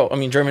music, bro. I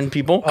mean German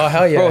people. Oh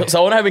hell yeah. Bro, so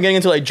I want to have been getting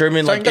into like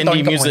German like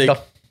indie music.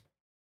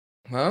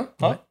 Huh?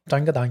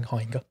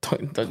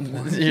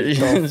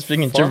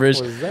 Speaking gibberish.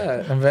 What was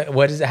that?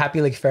 What is it?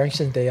 Happy League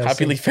Ferguson Day.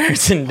 Happy League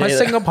Ferguson Day.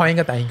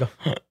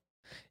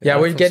 Yeah,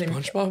 we're getting.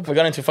 SpongeBob? We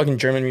got into fucking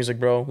German music,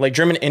 bro. Like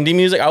German indie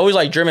music. I always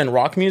like German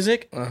rock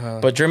music,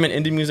 but German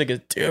indie music is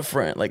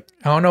different. Like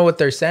I don't know what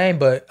they're saying,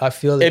 but I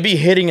feel it be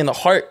hitting in the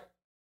heart.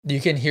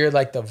 You can hear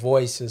like the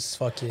voice is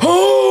fucking. That's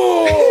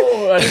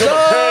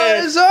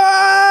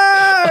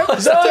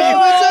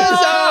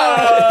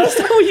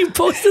how you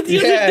posted the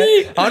other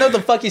day. I don't know what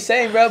the fuck he's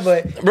saying, bro,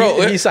 but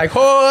he's like,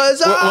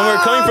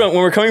 when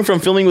we're coming from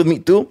filming with me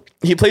too,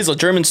 he plays a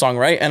German song,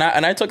 right? And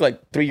I took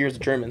like 3 years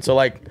of German, so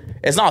like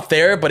it's not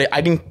there, but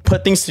I can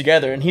put things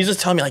together. And he's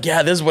just telling me like,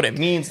 yeah, this is what it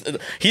means.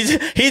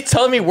 He's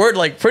telling me word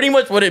like pretty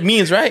much what it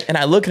means, right? And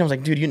I look and I was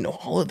like, dude, you know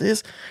all of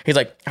this? He's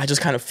like, I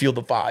just kind of feel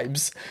the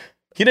vibes.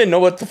 He didn't know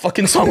what the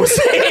fucking song was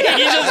saying.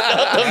 He just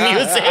felt the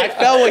music. I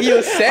felt what he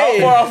was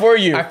saying. How far off were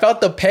you? I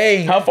felt the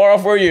pain. How far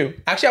off were you?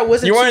 Actually, I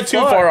wasn't. You weren't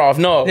too far off.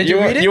 No, Did you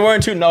read it? You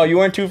weren't too. No, you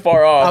weren't too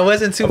far off. I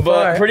wasn't too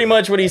far. But pretty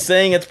much what he's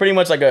saying, it's pretty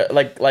much like a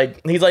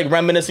like he's like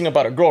reminiscing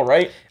about a girl,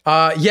 right?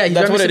 Yeah,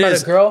 that's what it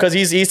is. A girl because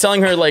he's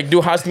telling her like,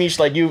 "Du hast mich,"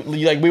 like you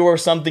like we were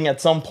something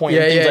at some point.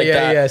 Yeah, and things like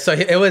that. Yeah. So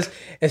it was.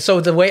 And so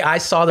the way I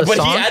saw the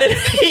song,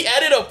 he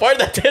added a part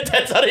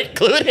that's not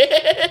included.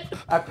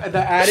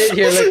 The added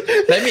here.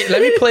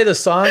 Let me play the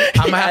song.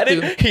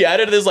 He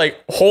added this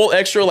like whole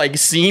extra like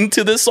scene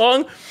to this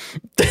song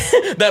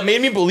that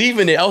made me believe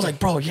in it. I was like,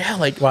 bro, yeah,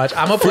 like watch.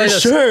 I'm gonna play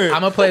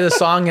I'm gonna play the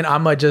song and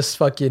I'm gonna just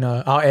fucking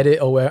I'll edit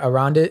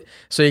around it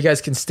so you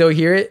guys can still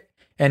hear it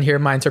and hear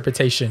my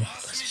interpretation.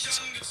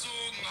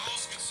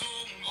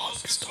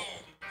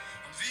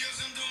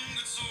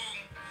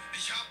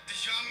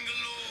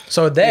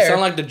 So there, you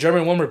sound like the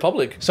German One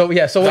Republic. So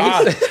yeah, so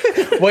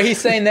what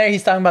he's saying there,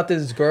 he's talking about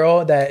this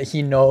girl that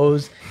he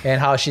knows and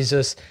how she's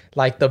just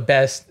like the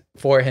best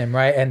for him,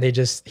 right? And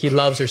he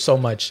loves her so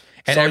much,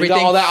 and so everything.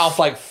 You got all that off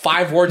like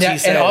 5 words he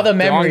said, and all the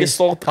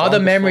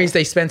memories,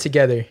 they spent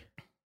together.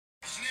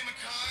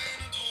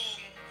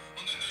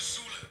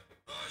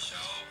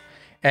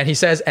 And he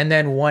says, and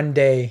then one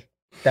day,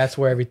 that's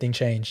where everything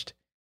changed.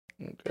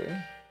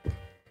 Okay.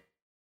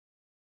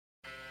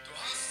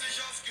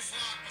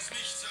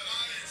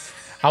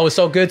 I was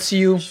so good to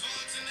you,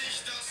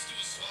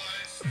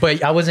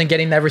 but I wasn't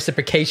getting that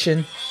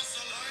reciprocation.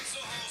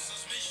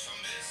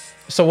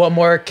 So what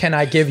more can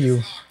I give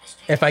you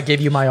if I give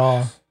you my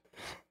all?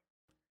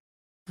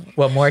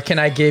 What more can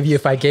I give you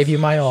if I gave you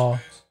my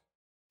all?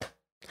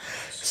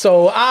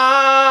 So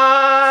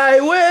I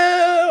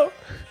will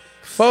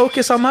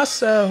focus on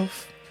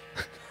myself.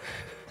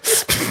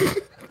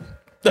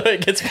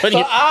 It gets funny.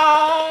 So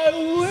I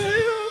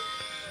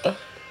will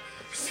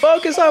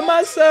focus on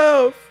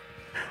myself.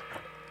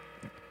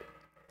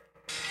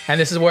 And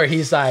this is where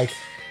he's like,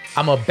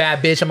 I'm a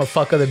bad bitch. I'm gonna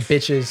fuck other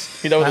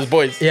bitches. He's out with his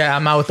boys. Yeah,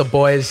 I'm out with the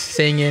boys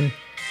singing.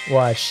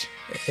 Watch.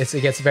 It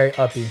gets very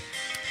uppy.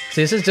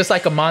 So this is just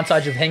like a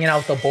montage of hanging out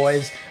with the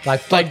boys. Like,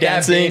 fuck that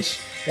dancing.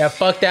 bitch. Yeah,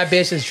 fuck that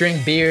bitch. Let's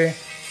drink beer.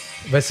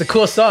 But it's a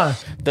cool song.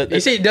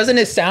 You see, doesn't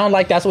it sound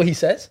like that's what he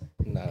says?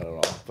 Not at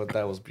all. But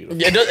that was beautiful.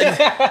 Yeah,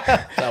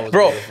 that was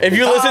bro, beautiful. if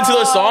you listen to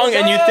the song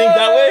and you think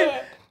that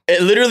way,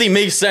 it literally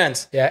makes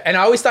sense. Yeah, and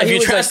I always thought if he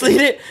was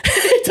translate it,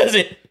 it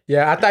doesn't.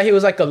 Yeah, I thought he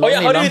was like a lonely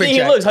how do you think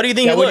he looks? How do you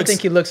think he looks? What do you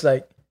think he looks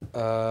like?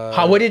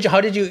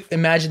 How did you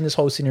imagine this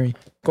whole scenery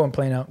going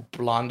playing out?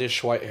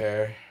 Blondish white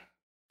hair.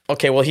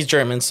 Okay, well he's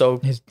German,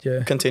 so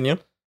continue.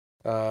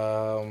 I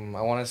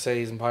want to say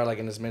he's probably like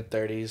in his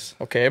mid-30s.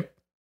 Okay.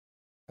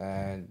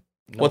 And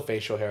no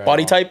facial hair.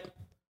 Body type?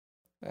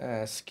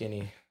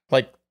 Skinny.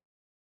 Like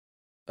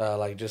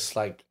just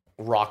like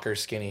rocker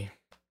skinny.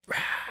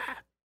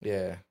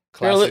 Yeah.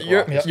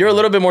 You're a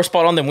little bit more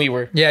spot on than we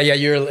were.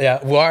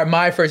 Yeah. Well,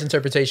 my first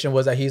interpretation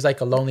was that he's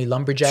like a lonely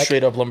lumberjack,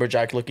 straight up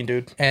lumberjack looking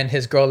dude, and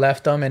his girl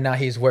left him, and now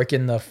he's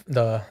working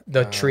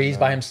the trees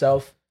by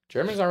himself.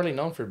 Germans aren't really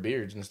known for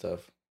beards and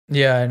stuff.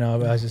 Yeah, I know.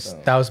 But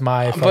that was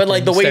my. But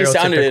like the way he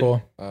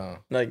sounded,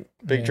 like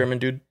big German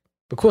dude.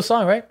 But cool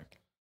song, right?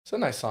 It's a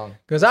nice song.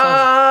 It's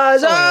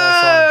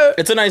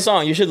a nice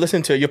song. You should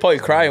listen to it. You'll probably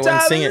cry when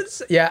you sing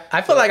it. Yeah,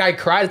 I feel like I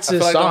cried to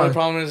this song. The only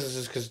problem is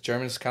just because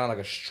German is kind of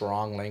like a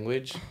strong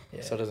language,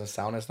 so it doesn't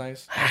sound as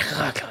nice.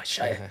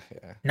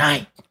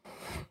 Nine.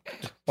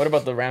 What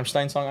about the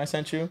Rammstein song I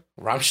sent you?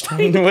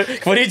 Rammstein?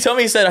 What did you tell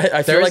me? He said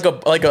I feel like a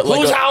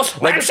whose house?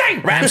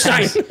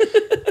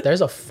 Rammstein. There's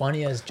a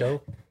funny ass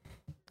joke.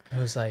 It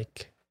was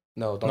like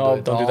no,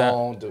 don't do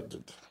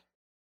that.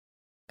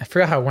 I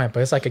forgot how it went,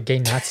 but it's like a gay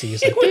Nazi.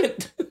 He's like,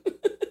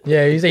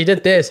 yeah, he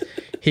did this.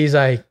 He's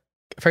like,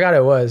 I forgot what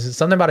it was. It's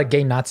something about a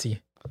gay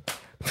Nazi.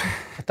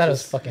 I thought it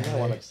was fucking. I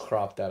want to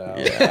crop that out.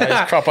 Yeah,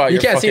 just crop out. You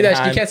your can't see that.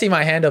 hand. You can't see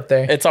my hand up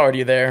there. It's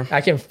already there. I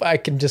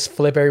can just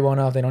flip everyone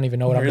off. They don't even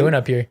know what I'm doing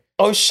up here.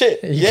 Oh shit!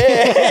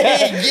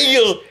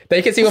 Yeah.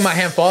 They can see when my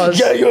hand falls.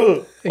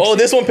 Yeah. Oh,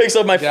 this one picks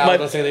up my.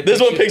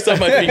 This one picks up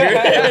my finger.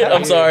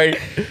 I'm sorry.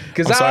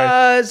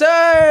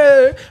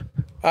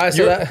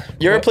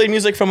 You ever played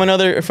music from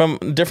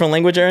different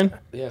language, Aaron?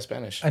 Yeah,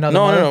 Spanish.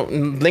 No.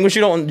 Language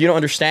you don't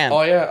understand.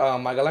 Oh yeah,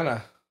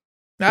 Magdalena.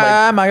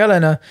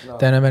 Magdalena.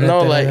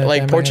 No,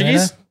 like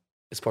Portuguese.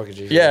 It's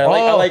Portuguese. Yeah,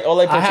 I like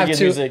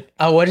Portuguese music.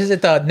 What is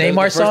it? The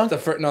Neymar song? The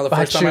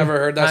first time I ever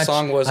heard that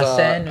song was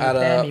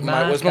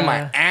when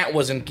my aunt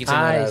was in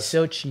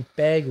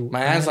Quinceañeras.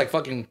 My aunt's like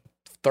fucking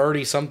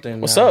 30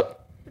 something. What's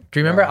up? Do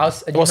you remember?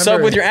 What's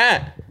up with your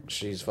aunt?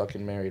 She's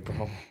fucking married, bro.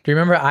 Do you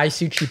remember I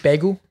Su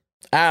Chipegu?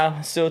 The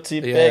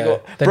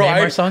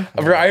Neymar song?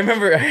 Bro, I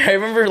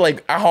remember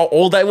like how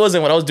old I was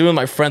and what I was doing with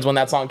my friends when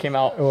that song came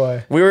out.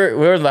 What? We were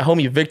with my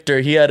homie Victor.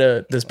 He had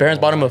his parents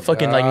bought him a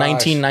fucking like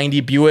 1990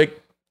 Buick.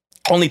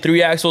 Only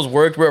 3 axles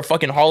worked. We were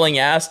fucking hauling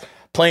ass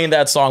playing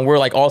that song. We were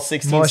like all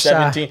 16,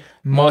 17.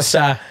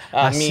 Mosa,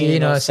 así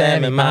no se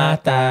me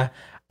mata.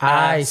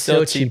 Ay,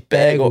 so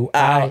chipego.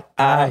 Ay,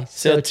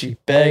 so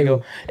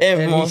chipego.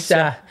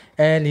 Elisa.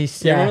 You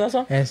remember that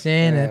song? I'm trying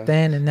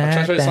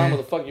to show you a song, but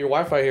the fuck, your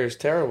Wi-Fi here is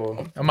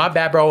terrible. Oh, my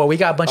bad, bro. We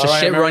got a bunch of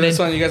shit running. This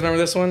one? You guys remember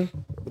this one?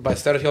 By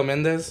Sergio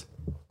Mendes?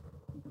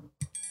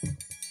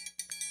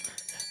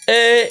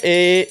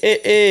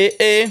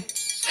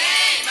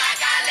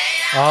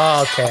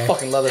 Oh, okay. I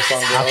fucking love this song,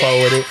 bro. I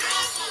fuck with it.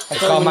 It's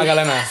called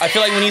Magdalena. I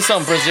feel like we need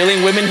some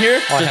Brazilian women here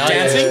just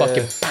dancing.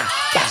 Fucking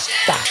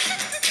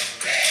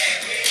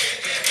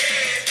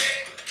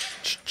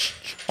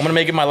I'm gonna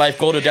make it my life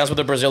goal to dance with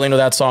a Brazilian with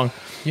that song.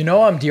 You know,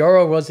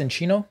 Dioro was in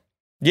Chino.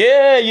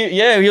 Yeah,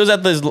 he was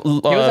at this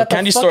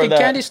candy store.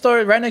 Candy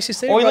store right next to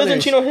State Brothers. He lives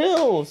in Chino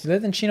Hills. He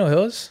lives in Chino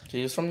Hills.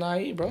 He's from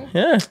Naí, bro.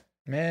 Yeah.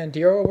 Man,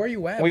 Dioro, where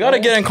you at? We gotta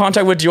get in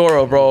contact with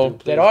Dioro, bro.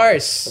 Dead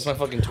ours. That's my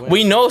fucking twin.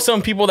 We know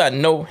some people that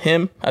know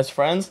him as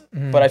friends,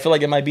 but I feel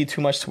like it might be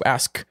too much to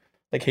ask.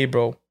 Like, hey,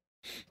 bro,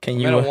 can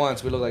you? We met him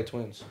once. We look like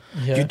twins.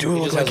 Yeah. You do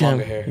look like him.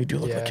 You do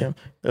look like him.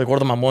 Like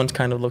one of the Mamones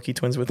kind of low-key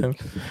twins with him.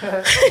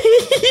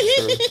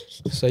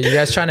 So you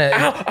guys trying to?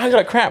 Ow! I got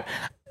a cramp.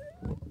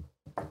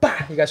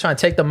 You guys trying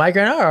to take the mic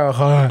right now? Or,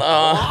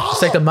 let's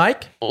take the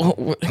mic.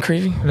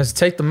 Crazy. Let's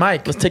take the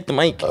mic. Let's take the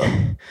mic.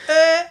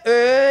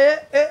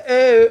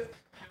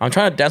 I'm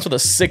trying to dance with a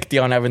sick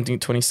Thea on Avenue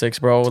 26,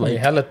 bro. Like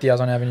hella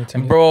Theas on Avenue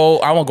 26. Bro,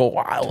 I want to go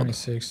wild.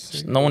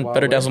 26. No one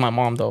better dance with my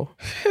mom though.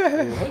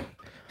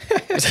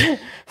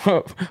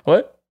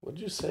 What?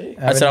 What'd you say?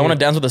 I said I want to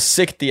dance with a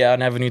sick Thea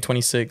on Avenue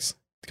 26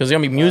 because there's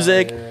gonna be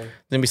music, there's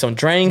gonna be some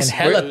drinks, and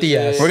hella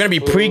Theas. We're gonna be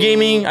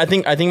pre-gaming. I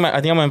think I'm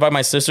gonna invite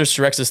my sisters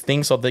to Rex's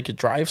thing so they could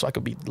drive, so I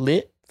could be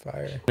lit.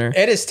 Fire.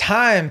 It is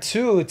time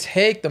to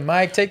take the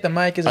mic. Take the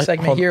mic is a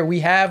segment here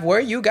we have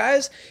where you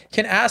guys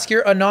can ask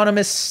your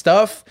anonymous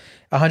stuff.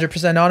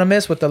 100%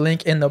 anonymous with the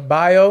link in the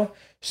bio.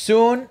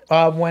 Soon,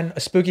 when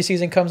spooky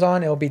season comes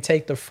on, it'll be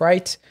Take the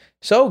Fright.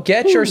 So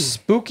get your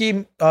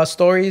spooky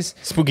stories,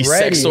 spooky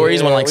ready. sex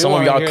stories when like some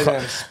of y'all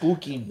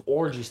spooky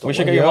orgy stories. We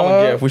should get your mom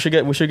a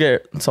gift. We should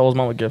get Saul's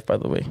mom a gift. By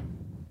the way,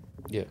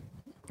 yeah,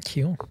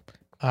 cute.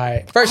 All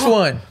right, first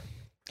one.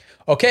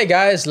 Okay,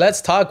 guys,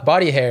 let's talk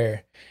body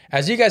hair.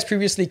 As you guys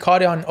previously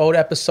caught it on an old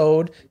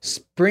episode,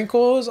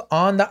 sprinkles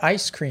on the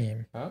ice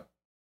cream. Huh?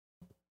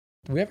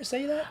 Did we ever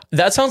say that?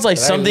 That sounds like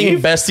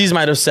something besties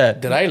might have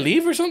said. Did I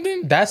leave or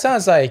something? That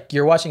sounds like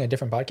you're watching a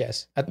different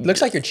podcast. It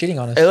looks like you're cheating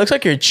on us. It looks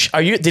like you're.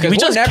 Are you? Did we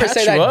just never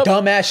say that up?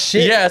 dumbass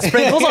shit? Yeah,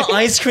 sprinkles on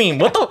ice cream.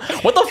 What the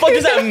fuck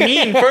does that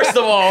mean? First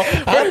of all,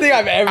 I don't think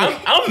I've ever.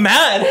 I'm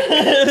mad.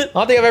 I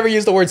don't think I've ever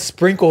used the word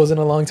sprinkles in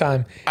a long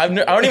time. I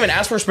don't even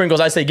ask for sprinkles.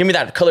 I say, give me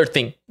that colored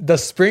thing. The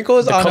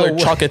sprinkles the on colored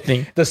chocolate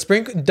thing.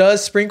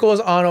 Does sprinkles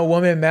on a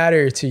woman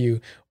matter to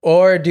you?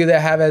 Or do they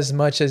have as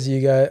much as you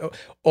guys,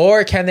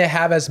 or can they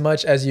have as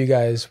much as you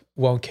guys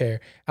won't care?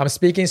 I'm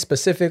speaking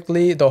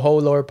specifically the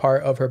whole lower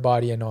part of her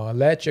body and all.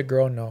 Let your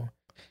girl know.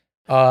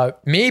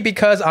 Me,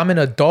 because I'm an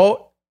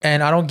adult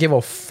and I don't give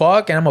a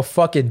fuck and I'm a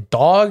fucking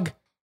dog,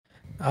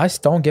 I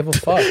just don't give a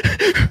fuck.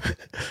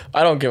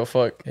 I don't give a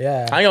fuck.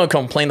 Yeah. I ain't gonna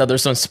complain that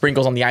there's some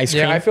sprinkles on the ice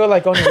cream. Yeah, I feel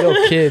like only little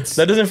kids.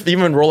 That doesn't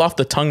even roll off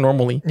the tongue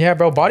normally. Yeah,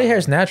 bro. Body hair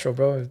is natural,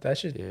 bro. That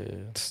shit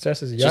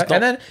stresses you.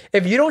 And then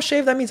if you don't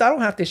shave, that means I don't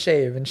have to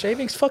shave. And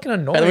shaving's fucking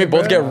annoying. And then we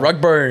both get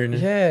rug burn.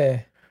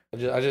 Yeah.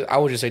 I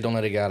would just say don't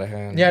let it get out of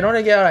hand. Yeah, don't let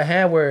it get out of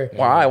hand.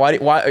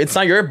 Why? It's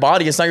not your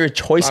body. It's not your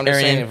choice, I'm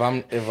Arian.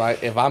 saying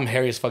if I'm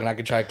hairy as fuck and I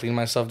could try to clean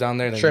myself down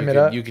there, then trim it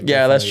up. You could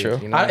yeah, that's true.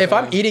 You know if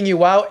I'm eating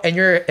you out and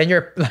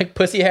your like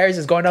pussy hairs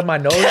is going up my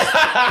nose,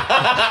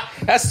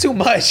 that's too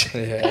much.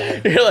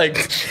 Yeah. You're like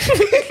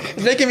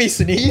it's making me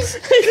sneeze.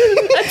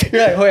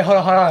 You're like, wait, hold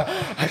on.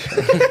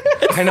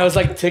 I know it's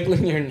like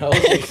tickling your nose.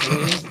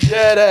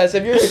 Yeah, that's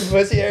if your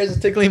pussy hairs is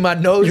tickling my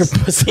nose. your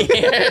pussy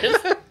hairs.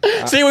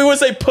 See, we would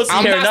say pussy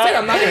hair.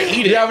 I'm not gonna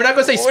eat it. Yeah, we're not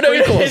gonna say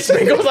sprinkles.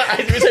 Sprinkles.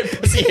 We say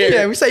pussy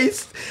hairs.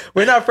 Yeah,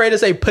 we're not afraid to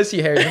say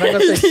pussy hairs. We're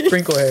not gonna say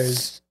sprinkle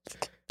hairs.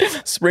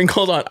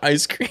 Sprinkles on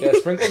ice cream. Yeah,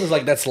 sprinkles is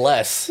like that's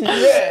less.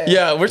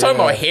 Yeah, we're talking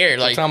about hair.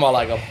 Like we're talking about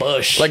like a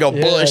bush. Like a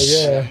bush.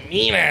 Yeah.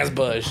 Mean ass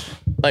bush.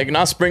 Like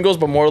not sprinkles,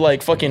 but more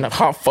like fucking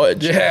hot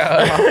fudge.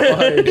 Yeah.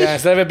 Yeah,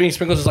 instead of it being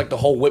sprinkles, it's like the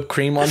whole whipped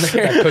cream on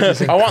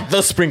there. I want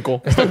the sprinkle.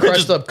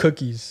 Crushed up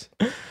cookies.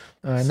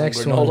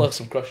 Next granola, one.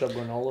 some crushed up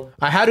granola.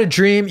 I had a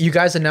dream. You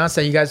guys announced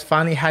that you guys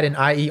finally had an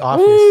IE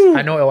office. Woo.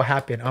 I know it will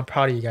happen. I'm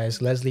proud of you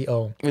guys. Leslie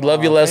O. We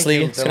love you, Leslie.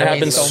 you. It's gonna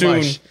happen so soon.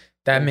 much.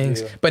 That means.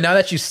 you. But now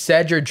that you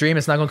said your dream,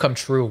 it's not gonna come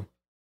true.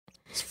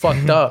 It's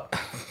fucked up.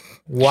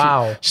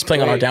 Wow. She's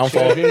playing on our Wait,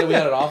 downfall. so the dream that we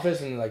had at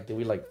office and like, did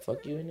we like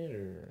fuck you in it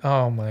or?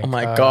 Oh my. Oh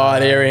my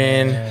God,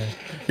 Aaron. man.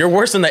 You're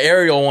worse than the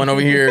Ariel one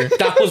over here.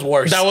 That was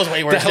worse. That was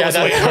way worse. That was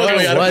way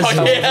way out of worse.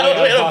 pocket. That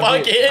was way out of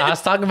pocket. I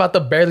was talking about the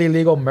barely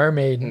legal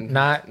mermaid,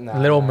 not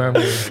Little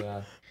Mermaid.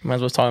 Nah. Might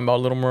as well talking about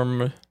Little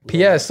Mermaid.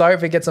 P.S. Sorry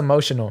if it gets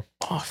emotional.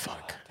 Oh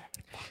fuck.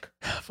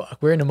 Fuck,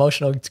 we're an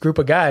emotional group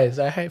of guys.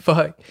 All right,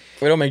 fuck.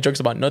 We don't make jokes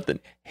about nothing.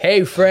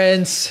 Hey,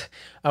 friends.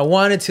 I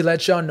wanted to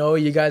let y'all know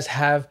you guys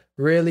have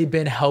really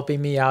been helping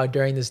me out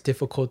during this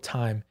difficult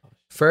time.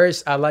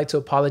 First, I'd like to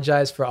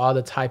apologize for all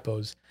the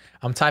typos.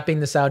 I'm typing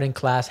this out in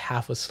class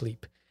half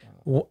asleep.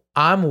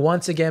 I'm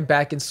once again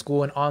back in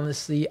school, and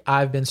honestly,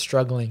 I've been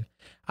struggling.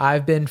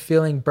 I've been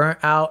feeling burnt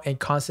out and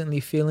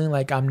constantly feeling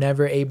like I'm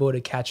never able to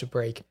catch a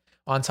break.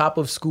 On top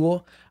of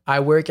school,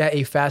 I work at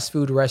a fast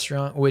food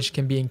restaurant, which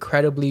can be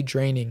incredibly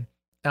draining.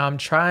 I'm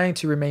trying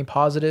to remain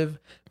positive,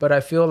 but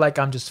I feel like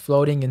I'm just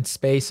floating in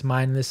space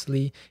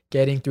mindlessly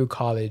getting through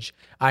college.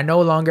 I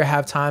no longer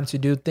have time to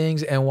do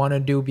things and want to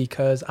do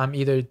because I'm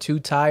either too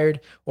tired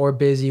or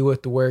busy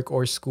with work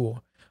or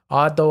school.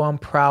 Although I'm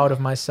proud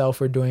of myself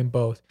for doing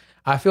both.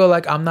 I feel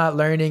like I'm not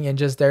learning and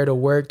just there to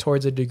work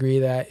towards a degree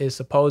that is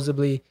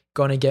supposedly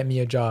going to get me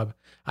a job.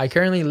 I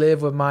currently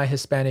live with my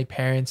Hispanic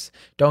parents.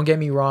 Don't get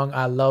me wrong,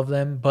 I love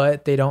them,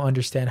 but they don't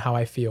understand how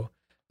I feel.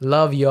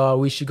 Love y'all.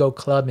 We should go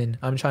clubbing.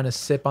 I'm trying to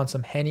sip on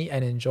some Henny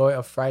and enjoy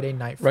a Friday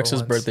night for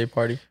Rex's once. birthday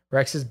party.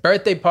 Rex's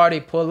birthday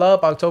party. Pull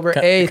up October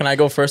 8th. Can I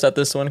go first at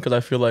this one? Because I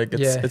feel like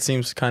Yeah. it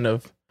seems kind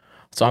of...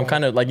 So I'm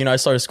kind of like, I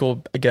started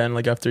school again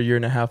like after a year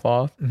and a half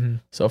off. Mm-hmm.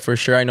 So for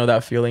sure, I know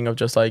that feeling of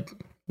just like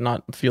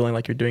not feeling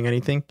like you're doing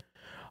anything.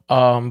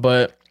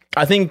 But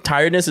I think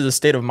tiredness is a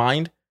state of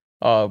mind.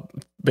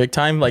 Big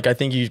time. Like I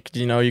think you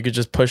could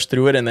just push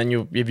through it, and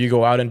then if you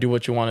go out and do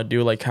what you want to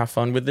do, like have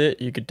fun with it,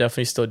 you could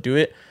definitely still do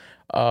it.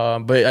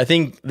 But I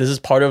think this is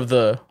part of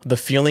the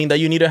feeling that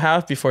you need to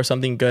have before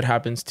something good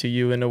happens to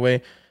you. In a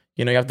way,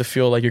 you have to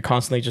feel like you're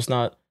constantly just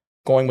not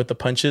going with the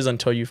punches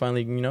until you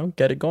finally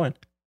get it going.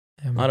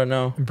 I don't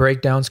know.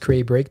 Breakdowns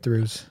create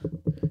breakthroughs.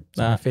 It's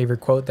my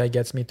favorite quote that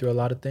gets me through a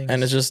lot of things.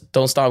 And it's just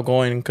don't stop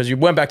going, because you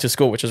went back to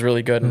school, which is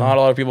really good. Not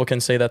a lot of people can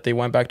say that they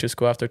went back to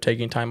school after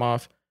taking time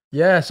off.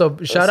 Yeah, so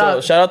shout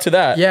out to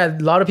that. Yeah, a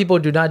lot of people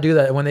do not do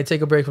that. When they take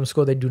a break from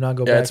school, they do not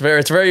go back. Yeah,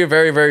 it's very,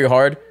 very, very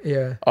hard.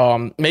 Yeah.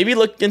 Maybe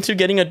look into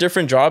getting a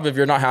different job if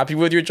you're not happy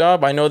with your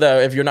job. I know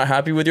that if you're not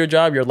happy with your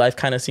job, your life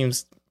kind of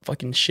seems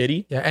fucking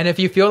shitty. Yeah, and if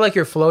you feel like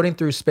you're floating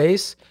through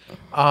space,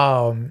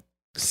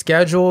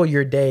 schedule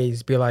your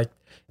days. Be like,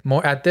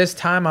 more at this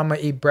time I'm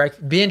gonna eat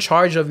breakfast. Be in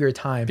charge of your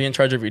time. Be in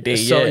charge of your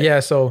day.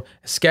 So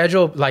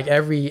schedule like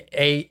every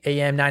 8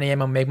 a.m. 9 a.m. I'm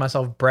gonna make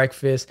myself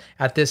breakfast.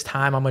 At this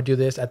time I'm gonna do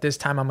this. At this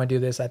time I'm gonna do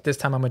this. At this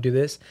time I'm gonna do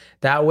this.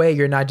 That way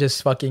you're not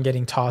just fucking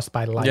getting tossed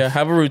by life. Yeah,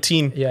 have a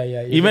routine.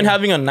 Yeah. Even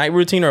having a night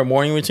routine or a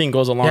morning routine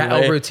goes a long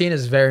way. Yeah, a routine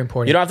is very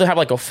important. You don't have to have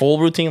like a full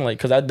routine, like,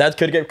 because that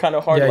could get kind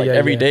of hard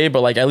every day,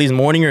 but like at least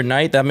morning or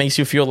night, that makes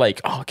you feel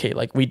like, oh, okay,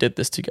 like we did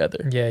this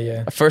together.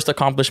 Yeah. First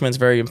accomplishment is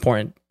very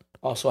important.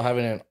 Also,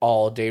 having an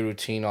all-day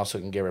routine also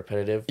can get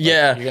repetitive. Like,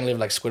 Yeah. you're gonna live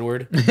like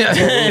Squidward.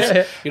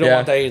 Yeah. You don't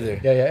want that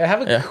either. Yeah.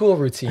 Have a cool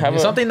routine.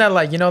 Something that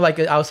like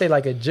I would say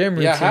like a gym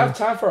routine. Yeah, have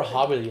time for a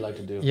hobby that you like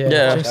to do.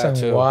 Yeah. Drink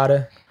some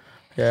water.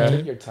 Yeah.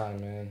 Take your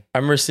time, man. I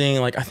remember seeing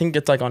like, I think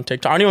it's like on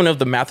TikTok. I don't even know if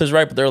the math is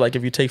right, but they're like,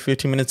 if you take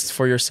 15 minutes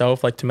for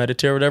yourself, like to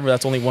meditate or whatever,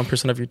 that's only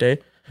 1% of your day.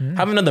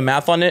 Haven't done the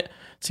math on it.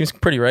 Seems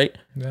pretty right.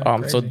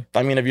 Yeah, so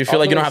I mean, if you feel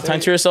like you don't have time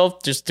to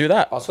yourself, just do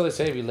that. Also, they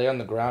say if you lay on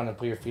the ground and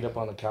put your feet up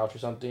on the couch or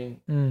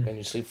something, and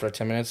you sleep for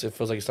 10 minutes, it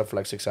feels like you slept for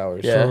like 6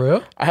 hours. Yeah. For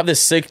real? I have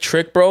this sick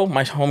trick, bro.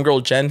 My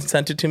homegirl Jen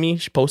sent it to me.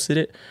 She posted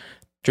it.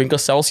 Drink a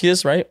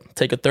Celsius, right?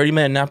 Take a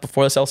 30-minute nap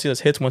before the Celsius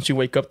hits. Once you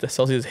wake up, the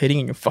Celsius is hitting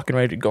and you're fucking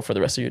ready to go for the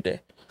rest of your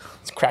day.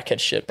 It's crackhead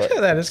shit, but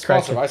that is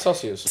Sponsored crackhead. by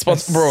Celsius. bro,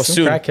 Some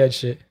soon. crackhead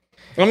shit.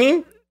 I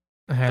mean,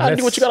 Gotta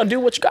do what you gotta do.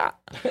 What you got?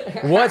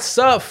 What's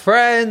up,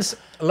 friends?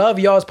 Love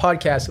y'all's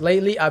podcast.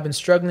 Lately, I've been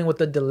struggling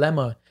with a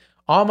dilemma.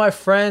 All my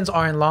friends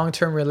are in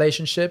long-term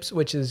relationships,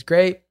 which is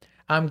great.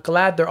 I'm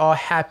glad they're all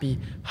happy.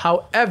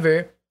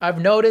 However, I've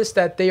noticed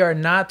that they are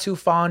not too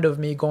fond of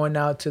me going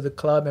out to the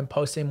club and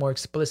posting more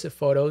explicit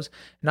photos.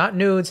 Not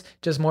nudes,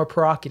 just more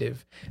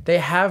provocative. They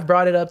have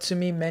brought it up to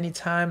me many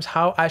times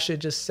how I should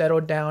just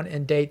settle down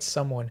and date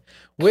someone,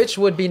 which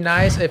would be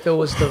nice if it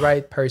was the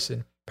right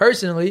person.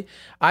 Personally,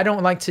 I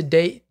don't like to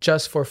date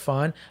just for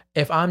fun.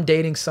 If I'm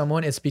dating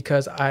someone, it's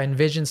because I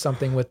envision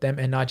something with them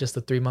and not just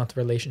a 3-month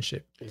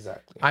relationship.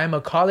 Exactly. I am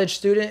a college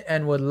student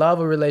and would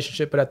love a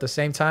relationship, but at the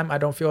same time, I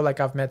don't feel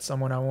like I've met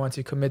someone I want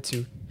to commit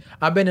to.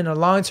 I've been in a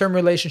long-term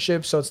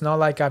relationship, so it's not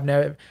like I've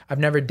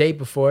never dated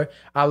before.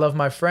 I love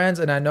my friends,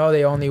 and I know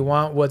they only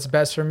want what's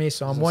best for me.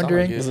 So I'm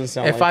wondering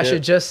if I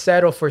should just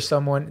settle for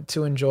someone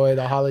to enjoy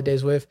the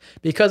holidays with,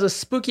 because a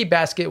spooky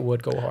basket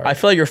would go hard. I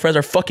feel like your friends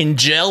are fucking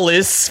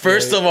jealous.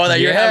 First of all,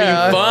 that you're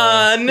having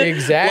fun.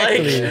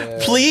 Exactly.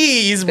 Like,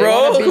 please,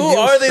 bro. Who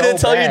are they to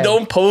tell you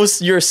don't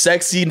post your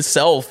sexy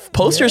self?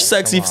 Post your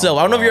sexy self.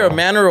 I don't know if you're a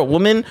man or a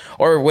woman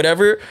or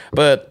whatever,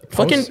 but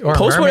fucking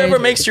post whatever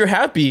makes you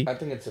happy. I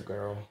think it's a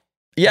girl.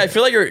 Yeah, I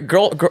feel like your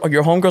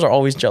homegirls are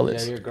always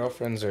jealous. Yeah, your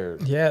girlfriends are.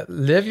 Yeah,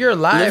 live your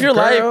life. Live your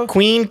life,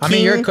 queen. I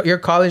mean, your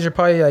college, you're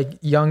probably like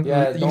young.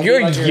 Yeah,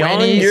 you're like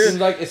young.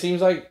 It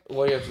seems like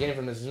what you're getting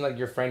from this. It seems like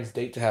your friends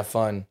date to have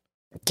fun.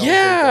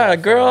 Yeah,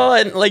 girl,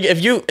 and like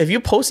if you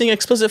posting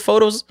explicit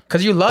photos,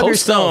 because you love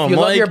yourself, you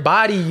love your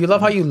body, you love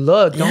how you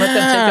look. Don't let them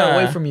take that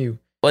away from you.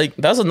 Like,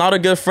 that's not a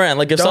good friend.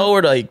 Like, if someone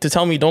were like to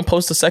tell me don't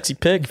post a sexy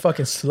pic, you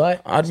fucking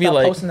slut, I'd be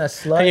like, posting that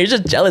slut. Hey, you're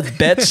just jealous,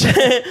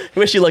 bitch.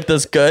 Wish you looked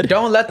this good.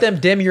 Don't let them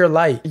dim your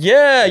light.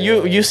 Yeah,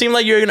 you seem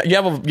like you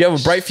have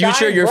a bright future.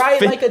 Shine You're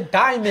bright like a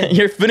diamond.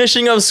 You're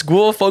finishing up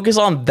school. Focus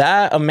on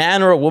that. A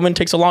man or a woman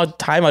takes a long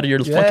time out of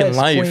your fucking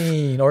life.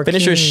 Queen or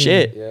finish your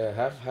shit.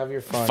 Yeah, have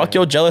your fun. Fuck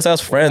your jealous ass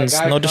friends.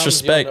 No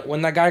disrespect.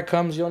 When that guy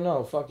comes, you'll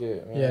know. Fuck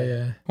it.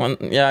 Yeah.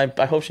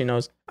 I hope she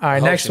knows. All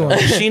right, next one.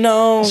 She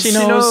knows. She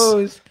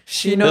knows.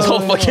 This whole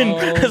fucking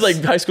it's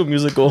like High School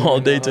Musical all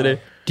day today.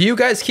 Do you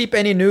guys keep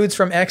any nudes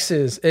from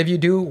exes? If you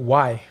do,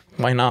 why?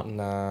 Why not?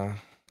 Nah.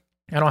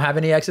 I don't have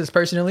any exes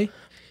personally.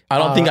 I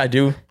don't think I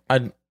do. I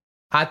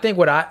think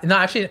I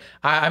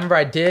remember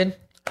I did,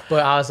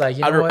 but I was like,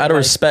 you know what? Out of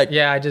respect.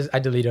 Yeah, I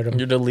deleted them.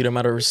 You delete them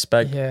out of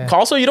respect. Yeah.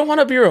 Also, you don't want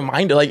to be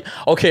reminded. Like,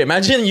 okay,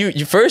 imagine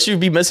you first you'd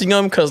be missing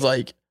them because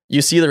like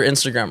you see their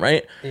Instagram,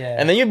 right? Yeah.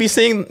 And then you'd be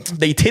seeing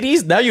they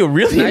titties. Now you're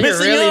really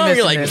missing them.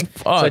 You're like,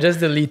 fuck. So just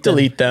delete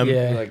them.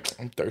 Yeah. You're like,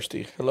 I'm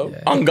thirsty. Hello?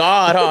 Yeah. On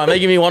God, huh?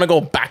 Making me want to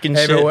go back and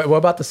shit. But what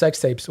about the sex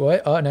tapes?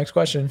 What? Next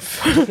question.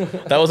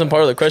 That wasn't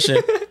part of the question.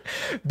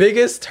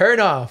 Biggest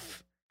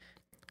turnoff.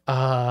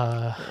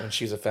 When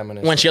she's a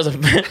feminist. When she has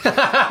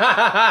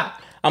a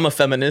I'm a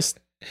feminist.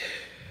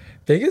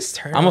 Biggest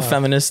turnoff. I'm a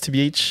feminist,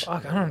 TBH.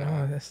 Fuck, I don't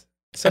know. This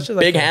such a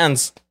big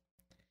hands.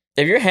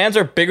 If your hands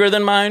are bigger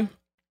than mine,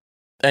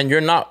 and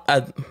you're not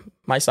at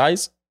my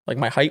size, like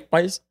my height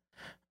wise,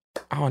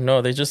 I don't know.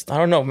 I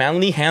don't know.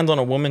 Manly hands on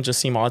a woman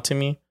just seem odd to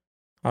me.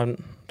 I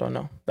don't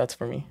know. That's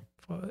for me.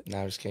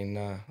 Nah, I'm just kidding.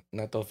 Nah,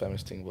 not the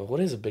feminist thing. But what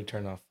is a big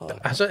turnoff?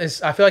 I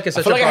feel like it's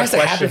such a broad question. It has to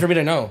happen for me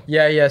to know.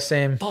 Yeah,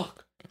 same.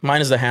 Fuck.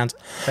 Mine is the hands.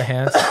 The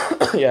hands?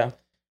 Yeah.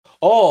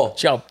 Oh.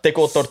 She got thick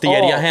old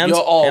tortilleria hands.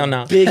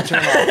 Big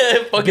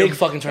turnoff. Big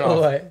fucking turnoff.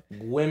 What?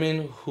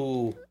 Women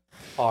who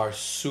are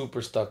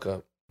super stuck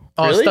up.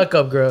 Oh, really? Stuck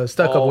up girls,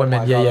 stuck up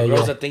women. Yeah.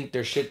 Girls that think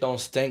their shit don't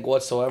stink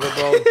whatsoever,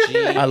 bro.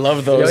 Jeez, I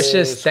love those. Your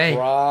shit stink.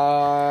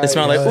 It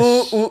smells like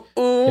ooh.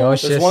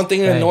 There's one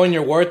thing in knowing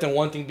your worth and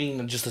one thing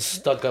being just a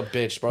stuck up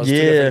bitch, bro. It's two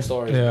different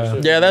stories.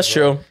 Yeah, that's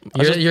true.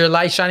 Your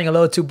light shining a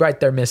little too bright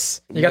there,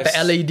 miss. You got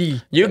the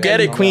LED. You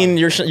get it, queen.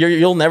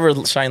 You'll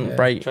never shine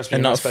bright Trust me,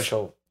 enough.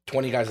 Special.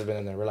 20 guys have been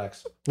in there.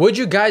 Relax. Would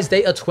you guys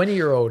date a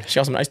 20-year-old? She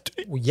has some nice.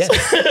 Yes,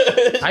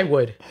 I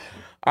would.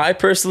 I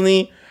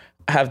personally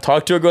have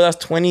talked to a girl that's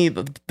 20.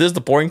 This is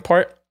the boring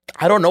part.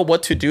 I don't know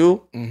what to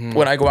do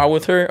when I go out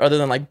with her other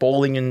than like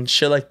bowling and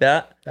shit like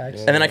that. And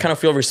then I kind of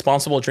feel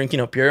responsible drinking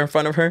a beer in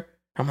front of her.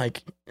 I'm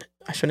like,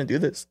 I shouldn't do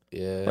this.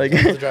 Yeah. Like, I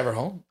have to drive her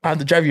home. I have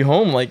to drive you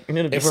home. Like, you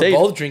need to be if safe. we're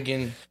both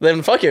drinking,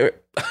 then fuck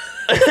it.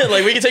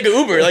 Like, we can take an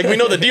Uber. Like, we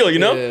know the deal, you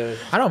know? Yeah.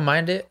 I don't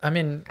mind it. I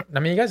mean,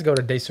 you guys go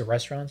to dates to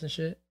restaurants and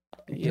shit.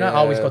 You not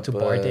always go to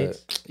bar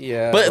dates.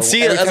 Yeah. But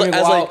see, every time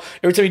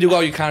you do go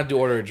out, you kind of do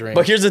order a drink.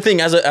 But here's the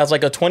thing, as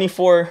like a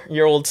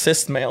 24-year-old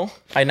cis male,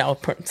 I now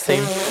say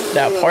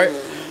that part.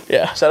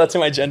 Yeah, shout out to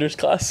my genders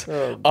class.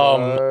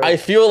 I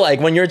feel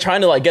like when you're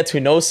trying to like get to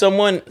know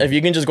someone, if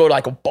you can just go to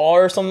like a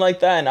bar or something like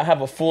that, and I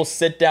have a full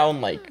sit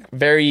down, like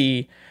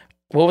very,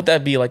 what would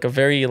that be? Like a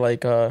very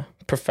like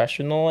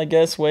professional, I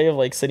guess, way of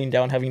like sitting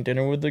down having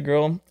dinner with the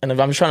girl. And if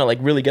I'm just trying to like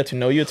really get to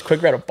know you, it's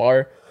quicker at a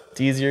bar.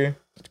 It's easier.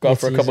 Go out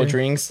for a couple of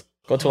drinks.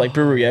 Go to like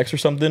Brewery X or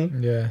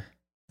something. Yeah.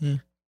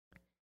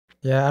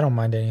 Yeah, I don't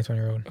mind dating a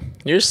 20-year-old.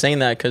 You're just saying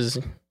that because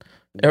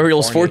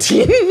Ariel's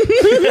 14.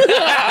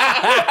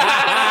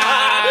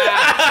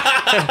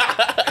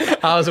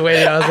 I was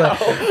waiting. I was like,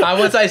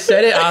 once I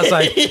said it, I was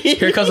like,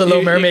 here comes a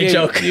Little Mermaid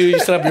joke. You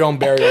set up your own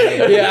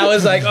burial. Yeah, I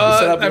was like, oh,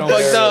 I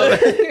fucked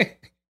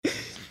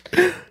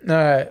up. All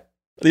right.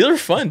 These are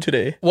fun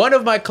today. One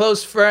of my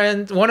close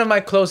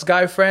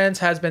guy friends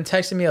has been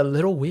texting me a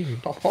little weird.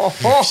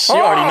 She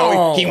already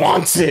know he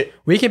wants it.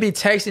 We can be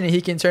texting and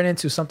he can turn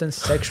into something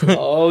sexual.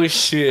 Oh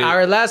shit.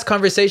 Our last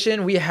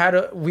conversation we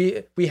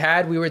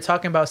were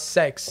talking about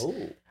sex.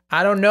 Ooh.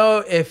 I don't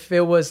know if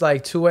it was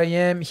like 2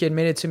 a.m. He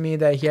admitted to me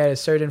that he had a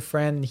certain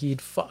friend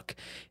he'd fuck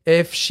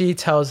if she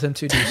tells him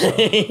to do so.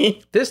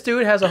 This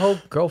dude has a whole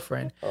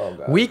girlfriend. Oh,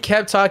 God. We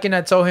kept talking.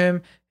 I told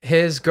him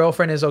his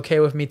girlfriend is okay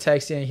with me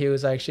texting, and he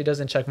was like, she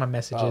doesn't check my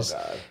messages.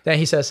 Oh, then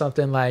he said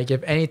something like,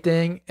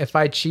 if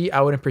I cheat,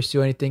 I wouldn't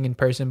pursue anything in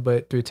person,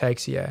 but through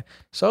text, yeah.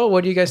 So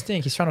what do you guys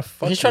think? He's trying to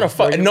fuck. He's trying to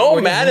fuck. No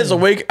man is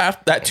awake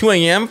at 2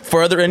 a.m.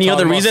 for any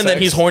other reason than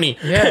he's horny.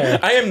 Yeah.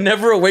 I am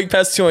never awake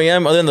past 2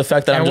 a.m. other than the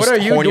fact that I'm just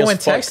horny as fuck. And what are you doing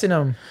texting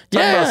him?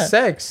 Talking about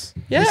sex.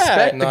 Yeah.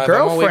 Respect the girlfriend. If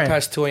I'm awake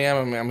past 2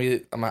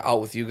 a.m., I'm out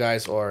with you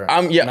guys, or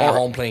I'm at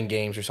home playing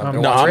games or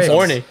something. No, I'm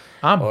horny.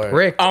 I'm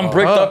bricked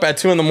up at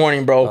 2 in the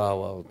morning, bro. Oh,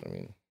 well, I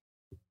mean.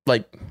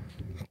 Like,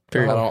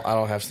 period. I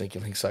don't have sneaky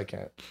links, so I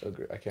can't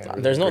agree.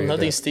 There's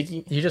nothing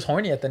stinky. You're just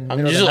horny at the middle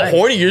You're of the just night.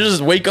 horny. You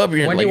just wake up.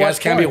 You're when like, you guys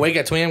can't be awake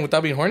at 2 a.m.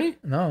 without being horny?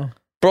 No.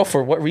 Bro,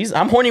 for what reason?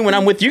 I'm horny when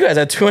I'm with you guys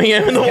at 2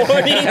 a.m. in the morning.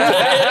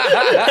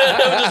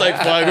 I'm just like,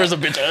 fuck, where's the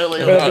bitch at?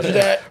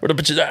 Where the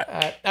bitch is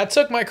at? I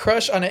took my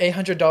crush on an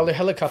 $800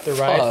 helicopter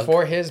ride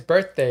for his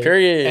birthday.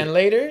 Period. And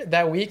later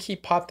that week, he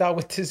popped out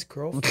with his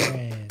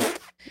girlfriend.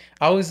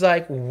 I was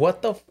like,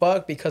 what the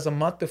fuck? Because a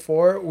month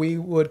before, we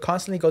would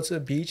constantly go to the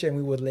beach and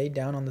we would lay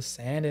down on the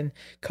sand and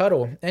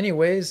cuddle.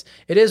 Anyways,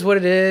 it is what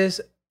it is.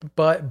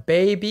 But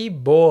baby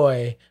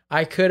boy,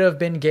 I could have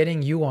been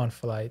getting you on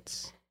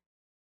flights.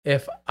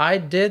 If I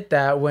did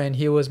that when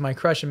he was my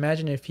crush,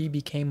 imagine if he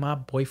became my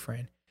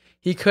boyfriend.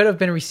 He could have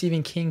been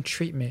receiving king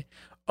treatment.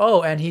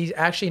 Oh, and he's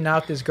actually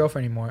not with his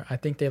girlfriend anymore. I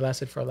think they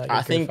lasted for like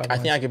I think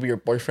I could be your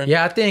boyfriend.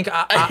 Yeah, I think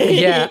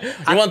yeah.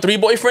 You want 3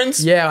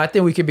 boyfriends? Yeah, I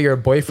think we could be your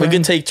boyfriend. We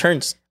can take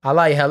turns. I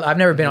like I've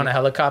never been on a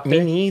helicopter. Me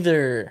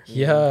neither.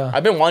 Yeah.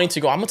 I've been wanting to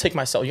go. I'm gonna take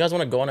myself. You guys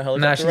want to go on a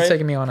helicopter ride? She's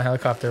taking me on a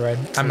helicopter ride.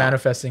 I'm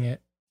manifesting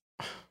it.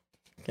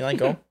 Can I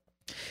go?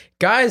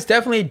 Guys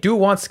definitely do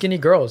want skinny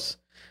girls.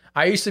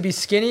 I used to be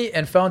skinny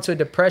and fell into a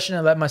depression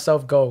and let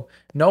myself go.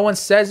 No one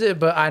says it,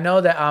 but I know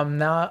that I am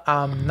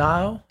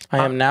now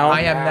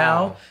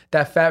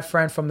that fat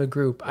friend from the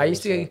group. I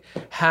used to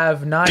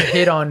have not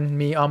hit on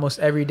me almost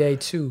every day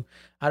too.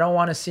 I don't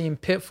want to seem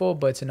pitiful,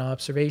 but it's an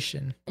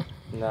observation.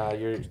 Nah,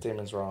 your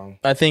statement's wrong.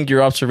 I think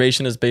your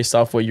observation is based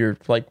off what you're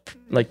like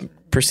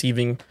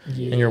perceiving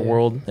in your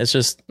world. It's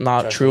just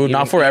not true.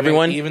 Not for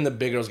everyone. Even the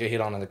big girls get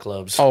hit on in the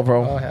clubs. Oh,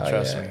 bro. Oh,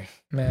 Trust me.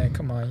 Man,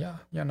 come on.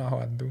 Y'all know how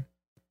I do.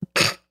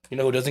 You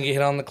know who doesn't get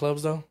hit on in the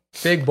clubs though?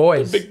 Big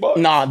boys. The big boys.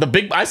 Nah, the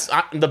big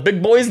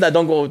boys that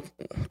don't go,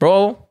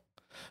 bro.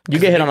 You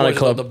get hit on the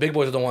club. The big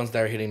boys are the ones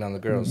that are hitting on the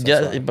girls.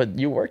 Yeah, but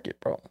you work it,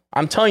 bro.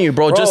 I'm telling you,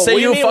 bro. Just say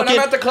you fucking. When I'm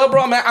at the club,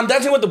 bro, man, I'm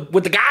dancing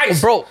with the guys,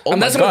 bro. I'm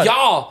dancing with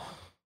y'all,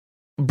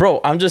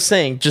 bro. I'm just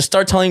saying. Just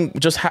start telling.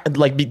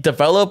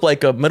 Develop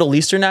like a Middle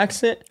Eastern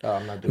accent. Oh,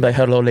 I'm not doing like,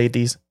 hello,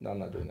 ladies. No, I'm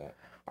not doing that.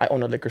 I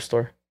own a liquor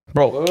store,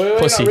 bro. Wait,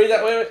 pussy. No, read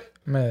that. Wait.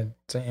 Man,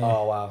 damn.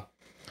 Oh wow.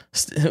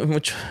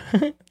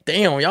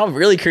 Damn, y'all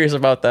really curious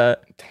about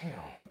that. Damn.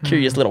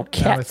 Curious little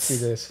cats. Now let's see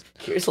this.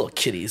 Curious little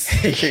kitties.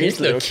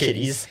 Curious little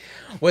kitties.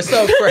 What's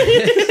up,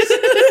 friends?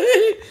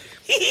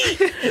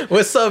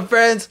 What's up,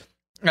 friends?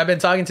 I've been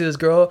talking to this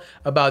girl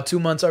about 2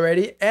 months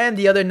already, and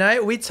the other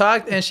night we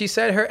talked, and she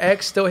said her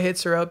ex still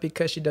hits her up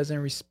because she doesn't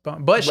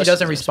respond. But she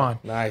doesn't respond.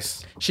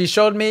 Nice. She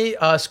showed me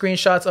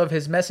screenshots of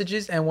his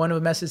messages, and one of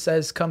the messages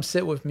says, "Come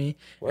sit with me."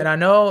 What? And I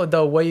know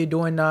the "what you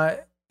doing"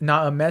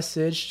 not a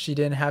message she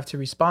didn't have to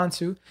respond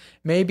to.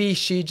 Maybe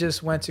she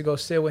just went to go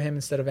sit with him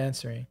instead of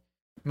answering.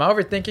 Am I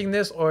overthinking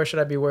this, or should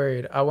I be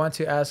worried? I want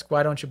to ask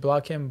why don't you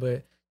block him,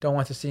 but don't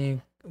want to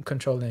seem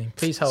controlling.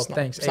 Please help.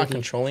 Thanks. It's not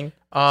controlling.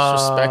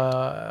 Respect.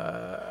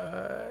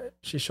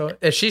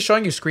 If she's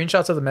showing you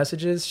screenshots of the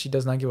messages, she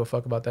does not give a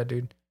fuck about that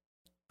dude.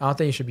 I don't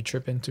think you should be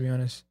tripping, to be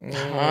honest.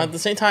 At the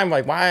same time,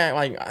 like, why?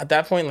 Like, at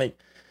that point, like,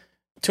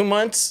 2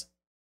 months.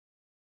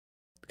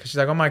 Because she's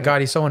like, oh my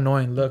God, he's so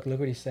annoying. Look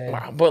what he said.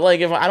 Wow. But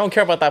like, if I don't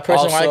care about that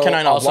person, why can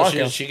I not block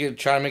him? She could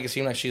try to make it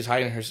seem like she's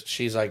hiding her.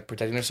 She's like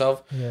protecting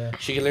herself. Yeah.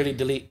 She could literally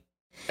delete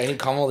any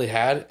comment they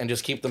had and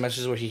just keep the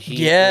messages where he.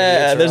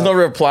 Yeah. There's no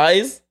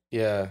replies.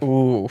 Yeah.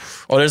 Ooh.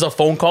 Oh, there's a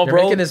phone call,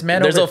 bro. There's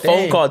a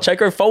phone call. Check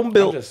her phone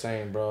bill. I'm just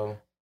saying, bro.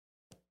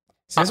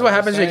 This is what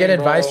happens when you get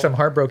advice from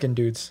heartbroken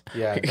dudes.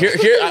 Yeah.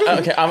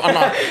 Okay, I'm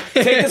not.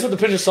 Take this with a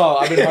pinch of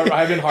salt. I've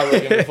been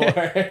heartbroken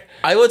before.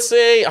 I would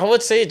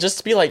say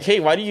just be like, hey,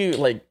 why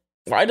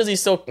does he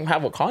still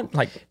have a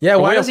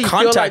why does he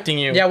contacting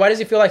you? Yeah, why does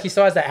he feel like he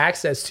still has the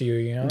access to you,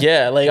 you know?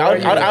 Yeah, like I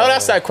would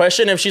ask that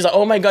question if she's like,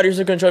 oh my God, you're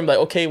so controlling. I'm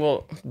like, okay,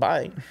 well,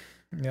 bye.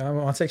 Yeah, I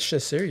want to take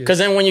shit serious. Because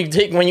then when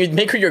you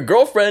make her your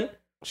girlfriend,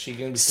 she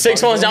gonna be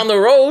 6 months down the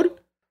road,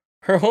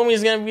 her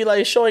homie's gonna be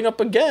like showing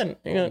up again.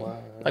 You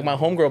know? Like my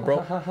homegirl, bro.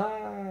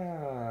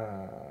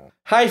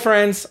 Hi,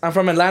 friends. I'm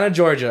from Atlanta,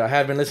 Georgia. I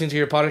have been listening to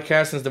your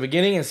podcast since the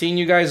beginning, and seeing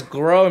you guys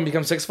grow and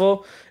become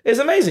successful is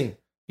amazing.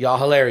 Y'all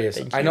hilarious.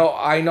 I know.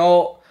 I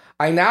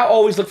now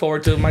always look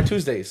forward to my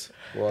Tuesdays.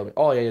 Well,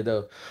 oh yeah, you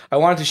do. I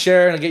wanted to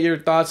share and get your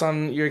thoughts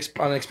on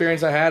an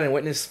experience I had and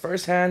witnessed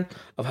firsthand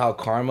of how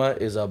karma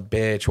is a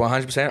bitch.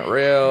 100%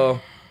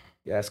 real.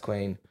 Yes,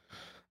 queen.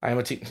 I am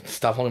a teen.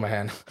 Stop holding my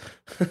hand.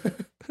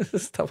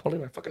 Stop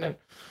holding my fucking hand.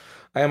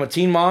 I am a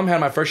teen mom. Had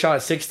my first shot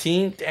at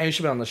 16. Damn, you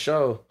should be on the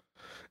show.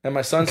 And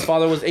my son's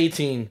father was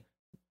 18.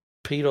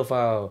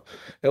 Pedophile.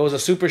 It was a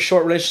super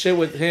short relationship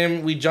with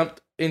him. We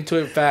jumped into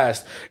it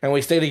fast, and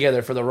we stayed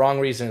together for the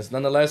wrong reasons.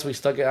 Nonetheless, we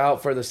stuck it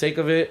out for the sake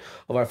of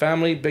our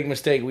family. Big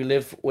mistake. We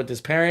lived with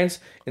his parents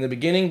in the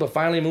beginning, but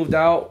finally moved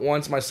out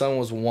once my son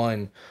was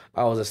 1.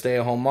 I was a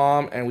stay-at-home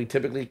mom, and we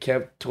typically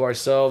kept to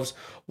ourselves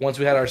once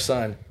we had our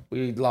son.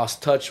 We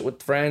lost touch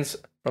with friends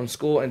from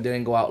school and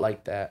didn't go out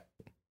like that.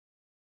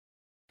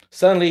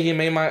 Suddenly,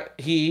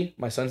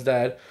 my son's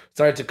dad,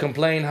 started to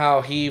complain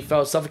how he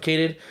felt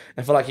suffocated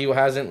and felt like he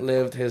hasn't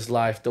lived his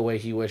life the way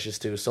he wishes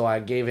to. So I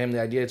gave him the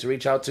idea to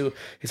reach out to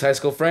his high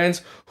school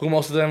friends, who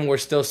most of them were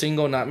still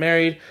single, not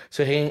married,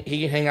 so he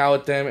can hang out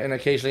with them and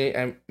occasionally,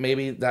 and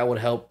maybe that would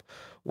help.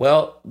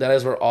 Well, that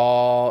is where it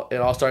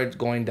all started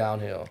going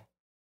downhill.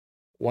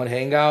 One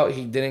hangout,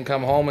 he didn't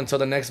come home until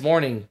the next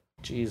morning.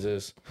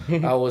 Jesus.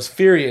 I was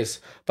furious,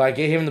 but I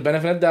gave him the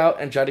benefit of the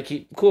doubt and tried to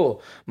keep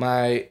cool.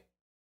 My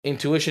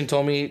intuition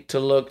told me to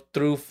look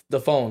through the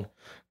phone.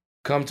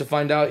 Come to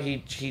find out, he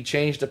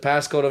changed the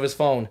passcode of his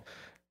phone.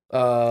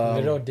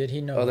 Little did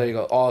he know. Oh, there you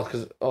go.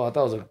 I thought it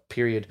was a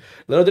period.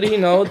 Little did he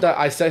know that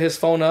I set his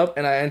phone up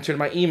and I entered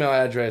my email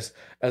address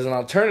as an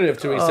alternative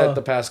to reset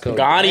the passcode.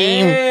 Got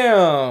him.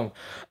 Damn.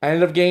 I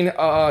ended up getting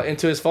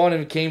into his phone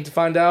and came to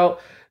find out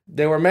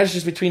there were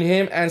messages between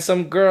him and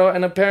some girl,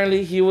 and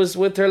apparently he was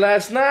with her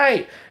last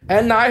night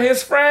and not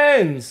his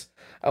friends.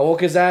 I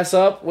woke his ass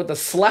up with a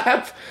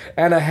slap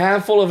and a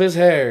handful of his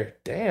hair.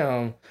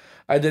 Damn.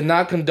 I did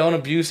not condone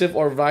abusive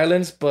or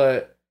violence,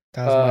 but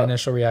that was my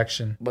initial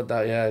reaction. But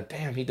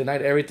damn, he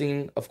denied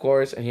everything, of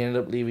course, and he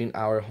ended up leaving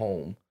our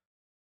home.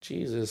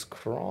 Jesus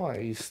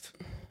Christ.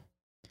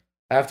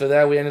 After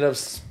that, we ended up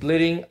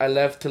splitting. I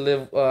left to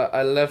live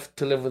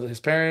with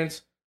his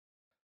parents,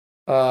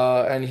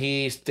 and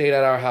he stayed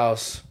at our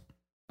house.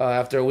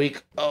 After a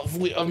week of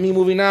me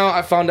moving out,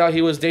 I found out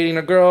he was dating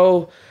a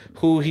girl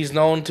who he's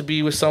known to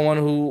be with someone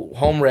who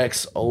home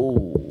wrecks.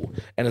 Oh,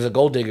 and is a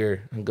gold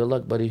digger. Good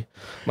luck, buddy.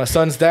 My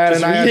son's dad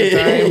and I at the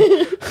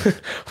time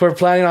were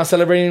planning on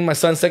celebrating my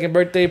son's second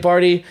birthday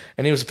party,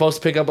 and he was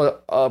supposed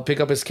to pick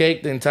up his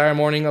cake the entire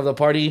morning of the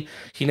party.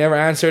 He never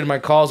answered my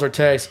calls or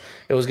texts.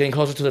 It was getting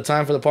closer to the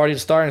time for the party to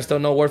start, and still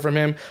no word from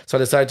him. So I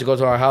decided to go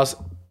to our house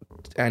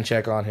and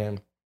check on him.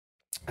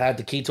 I had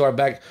the key to our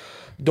back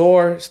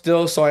door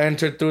still, so I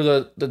entered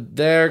through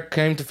there.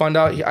 Came to find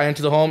out, I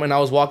entered the home and I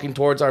was walking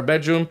towards our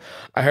bedroom.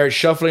 I heard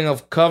shuffling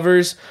of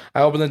covers.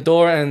 I opened the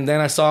door and then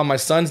I saw my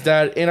son's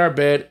dad in our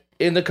bed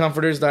in the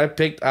comforters that I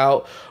picked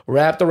out,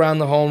 wrapped around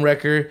the home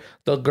wrecker.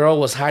 The girl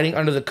was hiding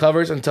under the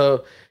covers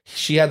until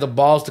she had the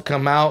balls to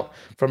come out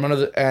from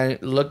under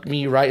and look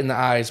me right in the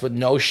eyes with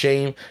no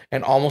shame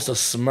and almost a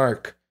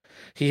smirk.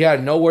 He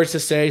had no words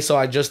to say, so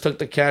I just took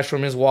the cash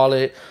from his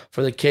wallet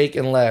for the cake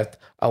and left.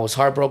 I was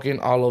heartbroken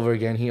all over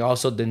again. He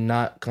also did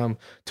not come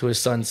to his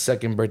son's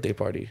second birthday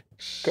party.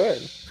 Good.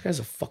 This guy's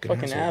a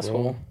fucking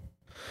asshole. Bro.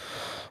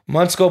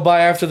 Months go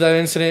by after that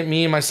incident.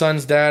 Me and my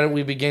son's dad,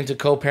 we began to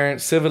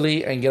co-parent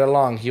civilly and get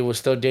along. He was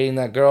still dating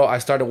that girl. I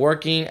started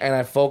working and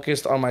I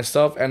focused on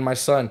myself and my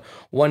son.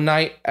 One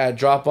night at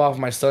drop-off,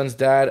 my son's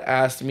dad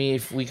asked me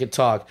if we could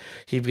talk.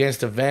 He begins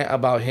to vent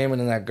about him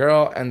and that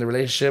girl and the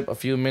relationship. A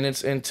few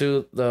minutes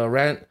into the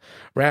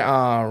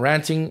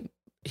ranting,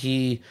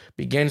 he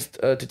begins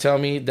to tell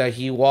me that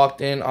he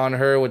walked in on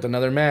her with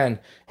another man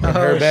in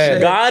her bed.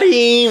 Shit. Got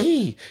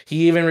him.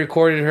 He even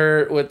recorded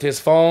her with his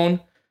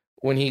phone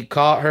when he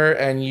caught her,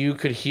 and you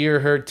could hear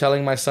her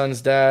telling my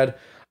son's dad,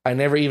 "I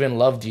never even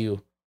loved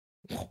you."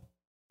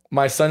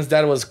 My son's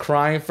dad was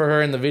crying for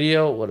her in the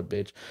video. What a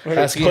bitch.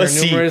 Asking her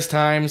numerous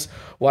times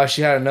why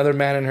she had another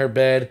man in her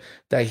bed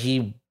that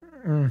he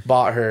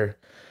bought her.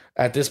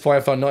 At this point,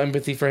 I felt no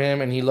empathy for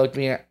him, and he looked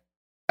me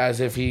as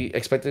if he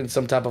expected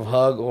some type of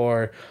hug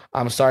or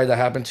 "I'm sorry that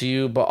happened to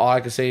you," but all I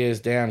could say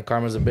is, damn,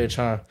 karma's a bitch,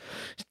 huh?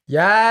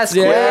 Yes.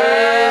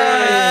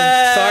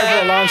 Sorry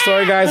for the long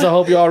story, guys. I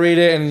hope you all read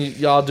it and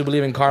y'all do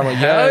believe in karma.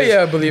 Hell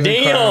yeah, believe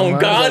in karma. Damn,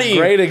 got him.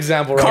 Great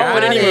example.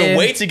 Karma didn't even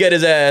wait to get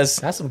his ass.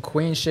 That's some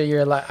queen shit.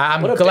 You're like,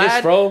 I'm What a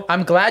glad, bitch, bro.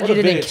 I'm glad you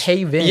didn't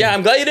cave in. Yeah,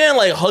 I'm glad you didn't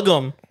like hug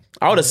him.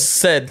 I would have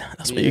said,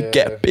 "That's what you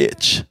get,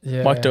 bitch."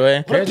 Yeah. Walked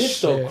away. What a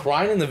bitch though,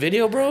 crying in the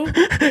video, bro.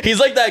 He's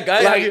like that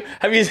guy. Like,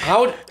 have you?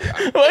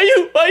 Why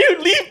you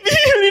leave me?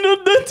 You know,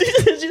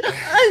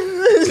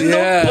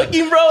 Yeah.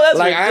 fucking bro. That's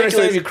like ridiculous. I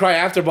understand if you cry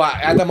after, but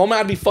at that moment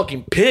I'd be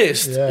fucking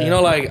pissed. Yeah. You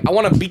know, like I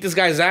want to beat this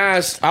guy's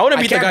ass. I wanna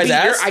beat the guy's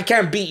ass. I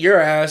can't beat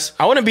your ass.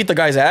 I wouldn't beat the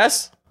guy's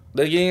ass.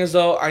 The thing is,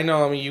 though, I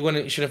know. I mean,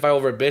 you shouldn't fight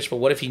over a bitch, but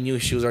what if he knew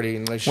she was already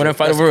in a relationship? Wouldn't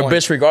fight over a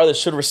bitch regardless.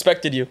 Should have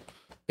respected you.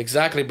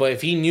 Exactly, but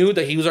if he knew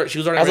that she was already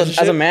in a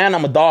relationship, as a man,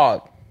 I'm a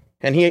dog,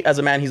 and as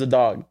a man, he's a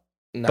dog.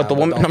 Nah, but the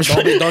woman, don't try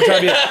to be. Don't try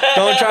to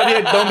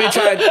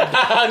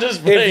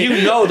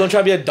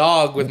be a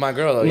dog with my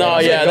girl. Though.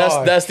 No,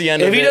 that's the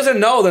end. If he doesn't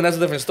know, then that's a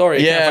different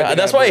story. Yeah,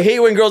 that's why I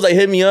hate when girls like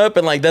hit me up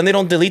and like then they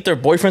don't delete their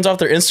boyfriends off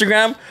their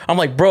Instagram. I'm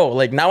like, bro,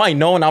 like now I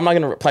know and I'm not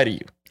gonna reply to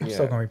you. I'm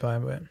still gonna reply,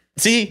 but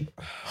sí,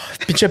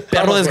 pinche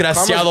perro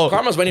desgraciado.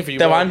 Karma's waiting for you.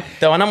 Te van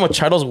a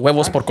mochar los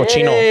huevos por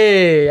cochino.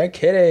 Hey, I'm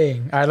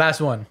kidding. All right,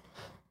 last one.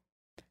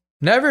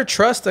 Never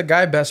trust a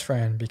guy best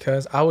friend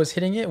because I was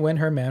hitting it when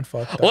her man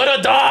fucked up. What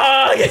a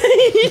dog!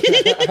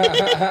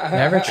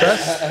 Never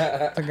trust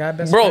a guy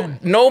best friend.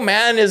 Bro, no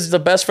man is the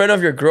best friend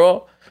of your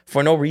girl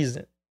for no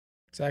reason.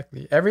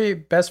 Exactly. Every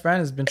best friend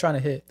has been trying to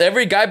hit.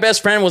 Every guy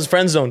best friend was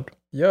friend zoned.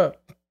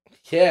 Yup.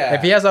 Yeah.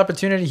 If he has the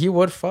opportunity, he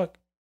would fuck.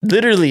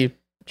 Literally.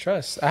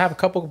 Trust. I have a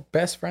couple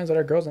best friends that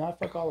are girls and I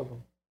fuck all of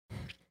them.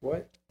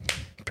 What?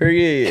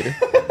 Period.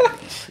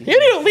 You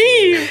need to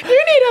leave.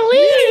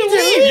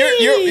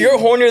 You're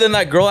hornier than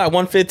that girl at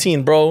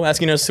 115, bro,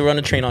 asking us to run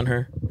a train on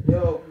her.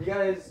 Yo, you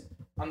guys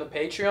on the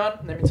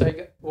Patreon, let me tell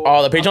you.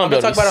 Well, the Patreon. I'm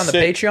gonna talk about it on the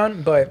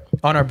Patreon, but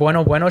on our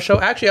Bueno Bueno show.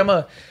 Actually,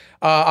 I'm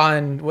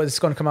on what's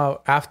going to come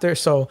out after.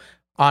 So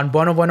on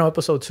Bueno Bueno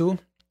episode 2,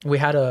 we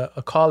had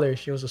a caller.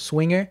 She was a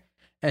swinger,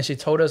 and she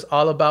told us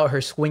all about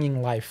her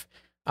swinging life.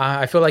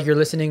 I feel like you're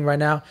listening right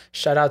now.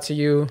 Shout out to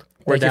you.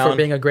 Thank you for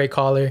being a great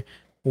caller.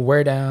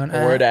 We're down.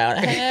 We're down.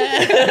 But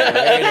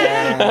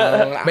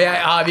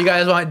yeah, if you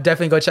guys want,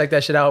 definitely go check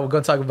that shit out. We're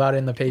going to talk about it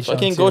in the Patreon.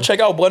 Fucking go check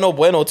out Bueno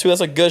Bueno too.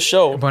 That's a good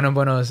show. Bueno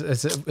Bueno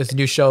is a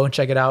new show.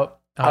 Check it out.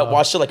 I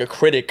watched it like a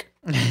critic.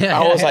 I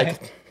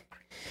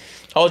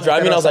was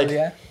driving. I was like,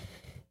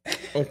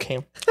 okay.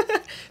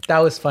 That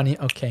was funny.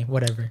 Okay,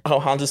 whatever. Oh,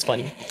 Hans is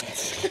funny.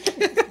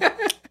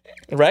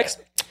 Rex?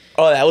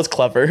 Oh, that was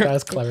clever. That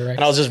was clever, Rex.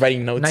 And I was just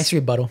writing notes. Nice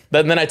rebuttal.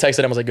 Then I texted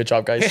him. I was like, good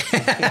job, guys.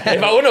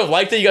 If I wouldn't have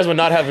liked it, you guys would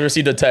not have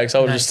received a text.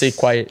 I would just stay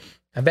quiet.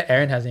 I bet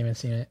Aaron hasn't even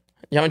seen it.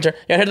 You haven't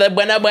heard that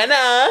Buena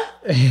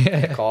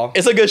Buena? Call.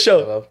 It's a good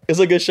show. It's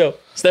a good show.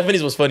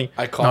 Stephanie's was funny.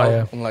 I called. Oh,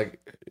 yeah. I'm like,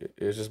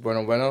 is this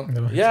Bueno Bueno?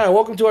 No. Yeah,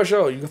 welcome to our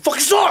show. You can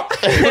fucking stop.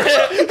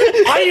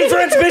 I ain't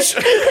friends, bitch.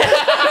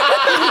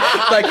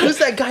 Like, who's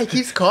that guy? He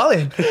keeps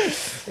calling.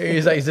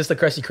 He's like, is this the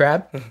Krusty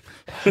Krab?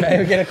 Man,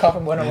 we get a call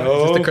from Bueno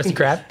Bueno. Is this the Krusty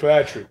Krab?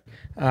 Patrick.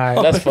 All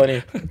right, that's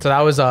funny. So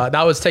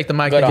that was Take the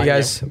Mic. Thank you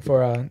guys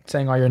for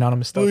saying all your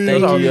anonymous stuff.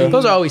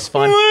 Those are always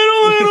fun. So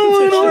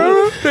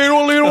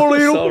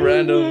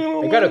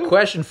random. I got a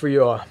question for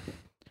y'all. What's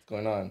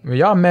going on? Will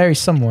y'all marry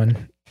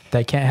someone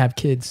that can't have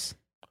kids?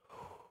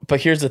 But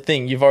here's the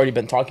thing: you've already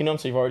been talking to them,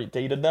 so you've already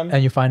dated them,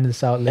 and you find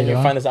this out later.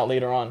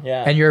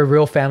 Yeah. And you're a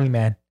real family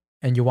man,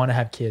 and you want to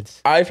have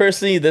kids. I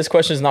personally, this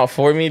question is not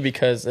for me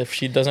because if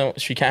she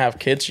can't have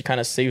kids, she kind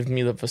of saved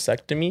me the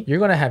vasectomy. You're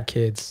gonna have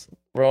kids,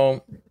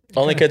 bro. The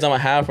only kids I'm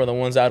gonna have are the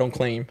ones I don't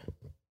claim.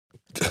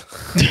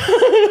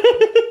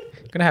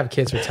 Gonna have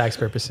kids for tax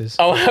purposes.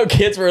 I'll have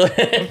kids for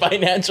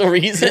financial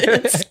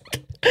reasons.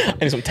 I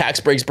need some tax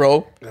breaks,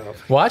 bro.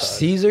 Watch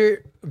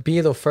Caesar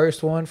be the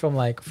first one from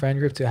like friend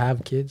group to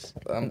have kids.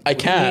 I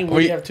can't.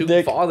 We have two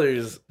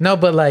fathers. No,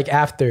 but like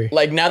after.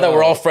 Like now that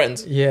we're all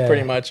friends. Yeah.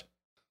 Pretty much.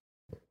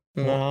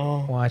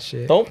 No. Watch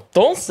it.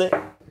 Don't say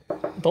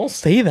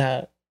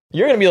that.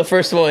 You're gonna be the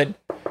first one.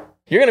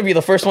 You're gonna be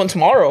the first one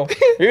tomorrow.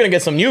 You're gonna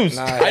get some news.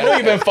 I know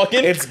you've been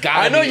fucking.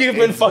 You've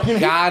been fucking.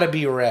 Gotta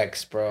be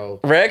Rex, bro.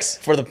 Rex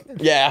for the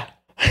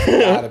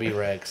Gotta be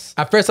Rex.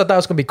 At first, I thought it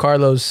was gonna be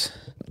Carlos.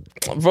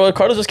 Bro,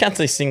 Carlos just can't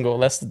stay single.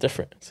 That's the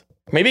difference.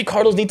 Maybe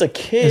Carlos needs a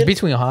kid. It's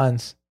between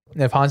Hans.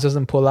 If Hans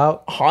doesn't pull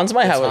out, Hans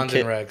might have Hans a kid.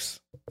 And Rex.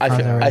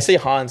 I say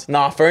Hans.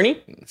 Nah,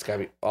 Fernie. It's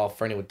gotta be. Oh,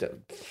 Fernie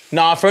would.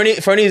 Nah,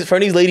 Fernie's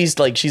ladies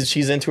like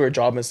she's into her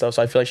job and stuff.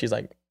 So I feel like she's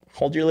like,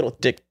 hold your little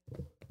dick.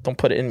 Don't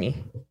put it in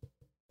me.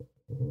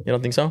 You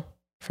don't think so?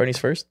 Fernie's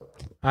first. All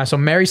right, so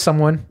marry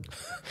someone.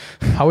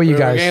 How are you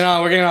guys?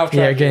 We're getting off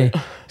track. Yeah, okay.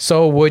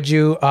 So would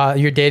you?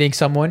 You're dating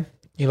someone.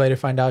 You later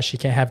find out she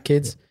can't have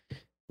kids.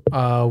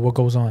 What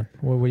goes on?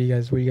 What are you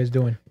guys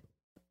doing?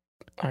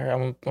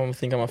 I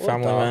think I'm a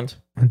family man.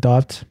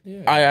 Adopt.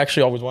 Yeah. I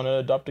actually always wanted to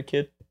adopt a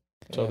kid.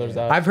 So there's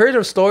that. I've heard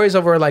of stories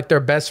of where like their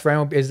best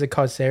friend is it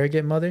called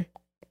surrogate mother?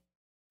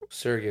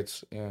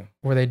 Surrogates, yeah.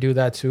 Where they do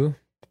that too.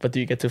 But do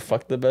you get to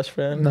fuck the best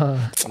friend? No.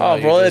 Oh,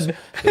 bro.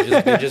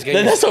 You're just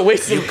then that's a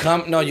waste. You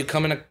come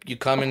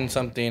in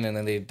something and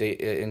then they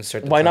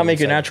insert. Why not make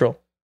it natural?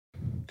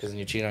 Because then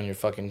you cheat on your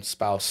fucking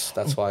spouse.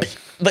 That's why.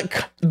 Like,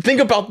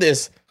 think about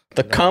this.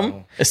 The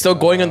cum is still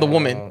going in the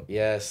woman.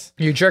 Yes.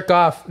 You jerk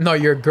off. No,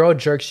 your girl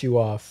jerks you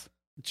off.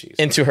 Jeez.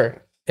 Into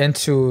her.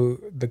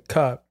 Into the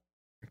cup.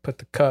 Put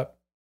the cup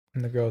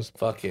in the girl's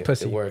fuck it.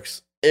 pussy. It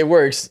works. It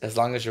works. As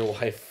long as your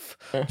wife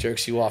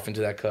jerks you off into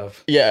that cup.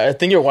 Yeah, I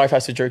think your wife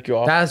has to jerk you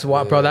off. That's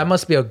what, bro. That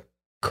must be a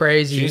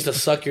crazy. She needs to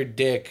suck your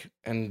dick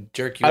and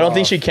jerk you off. I don't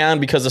think she can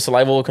because the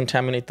saliva will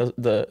contaminate the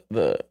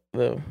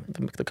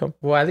cum.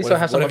 Well, at least I'll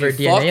have some of her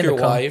DNA in the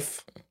cum.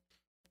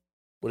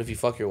 What if you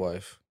fuck your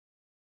wife?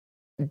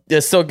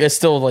 It's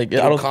still like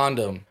I don't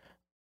condom.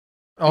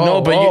 Oh,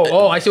 no, but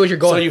I see what you're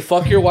going. So you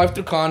fuck your wife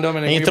through condom,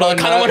 and then you throw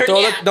the condom on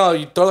her.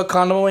 You throw the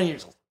condom away, and you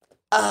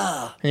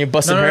and you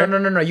bust in her.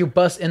 No. You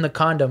bust in the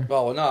condom.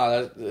 Oh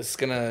no, it's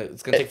gonna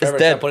take forever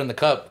to put in the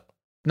cup.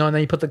 No, and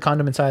then you put the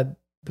condom inside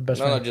the best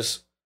friend. No,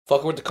 just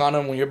fuck her with the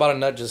condom. When you're about to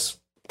nut, just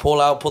pull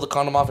the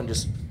condom off, and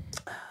just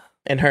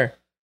in her.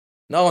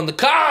 No, in the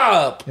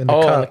cup. In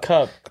the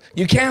cup.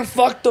 You can't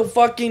fuck the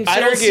fucking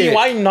surrogate. I don't see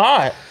why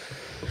not.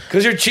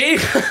 Because you're cheating.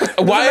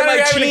 Why am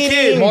I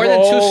cheating? More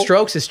than 2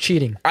 strokes is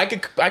cheating. I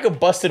could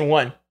bust in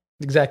 1.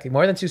 Exactly.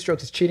 More than 2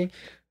 strokes is cheating.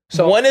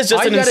 So 1 is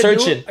just an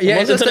insertion.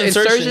 It's just an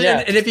insertion.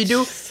 Yeah. And if you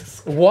do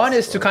 1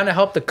 is to kind of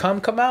help the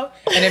cum come out,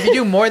 and if you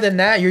do more than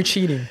that, you're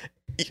cheating.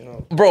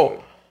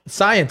 Bro,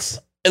 science.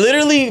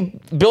 Literally,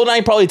 Bill and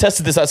I probably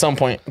tested this at some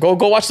point. Go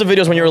watch the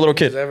videos when you were a little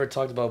kid. Who's ever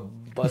talked about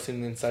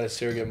busting inside a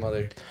surrogate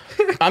mother?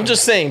 I'm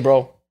just saying,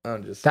 bro.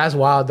 That's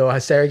wild though.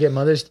 As surrogate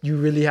mothers, you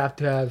really have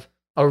to have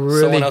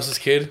someone else's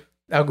kid.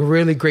 A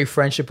really great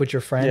friendship with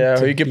your friend. Yeah,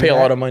 or you can pay a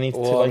lot of money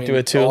to do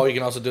it too. Or you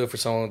can also do it for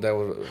someone that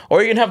would.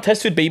 Or you can have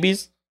test tube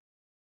babies.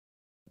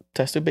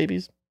 Test tube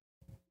babies.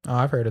 Oh,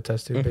 I've heard of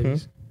test tube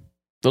babies.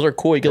 Those are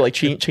cool. You can like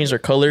change their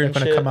color and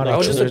shit. Come out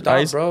eyes. They're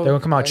gonna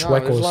come out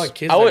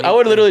schweckos. I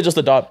would literally just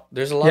adopt.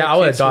 There's a lot. Yeah, I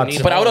would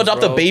adopt. But I would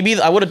adopt the babies.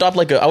 I would adopt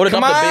like a. I would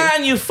adopt.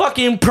 Come on, you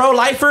fucking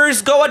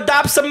pro-lifers, go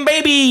adopt some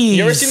babies.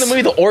 You ever seen the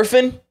movie The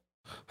Orphan?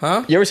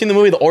 Huh? You ever seen the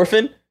movie The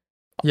Orphan?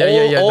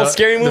 Yeah. Old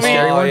scary movie.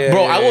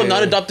 Bro, I will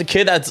not adopt a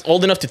kid that's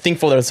old enough to think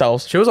for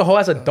themselves. She was a whole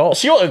ass adult.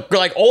 She was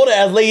like old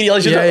ass lady.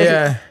 Like,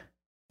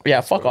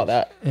 yeah, fuck all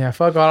that. Yeah,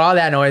 fuck all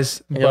that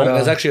noise. But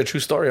there's actually a true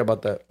story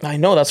about that. I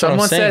know, that's what I'm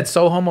saying. Someone said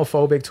so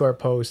homophobic to our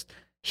post.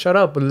 Shut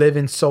up, live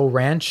in So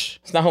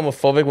Ranch. It's not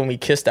homophobic when we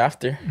kissed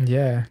after.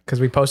 Yeah, because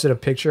we posted a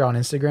picture on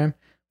Instagram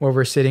where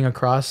we're sitting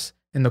across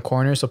in the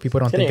corner so people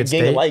don't think it's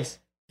gay. Likes.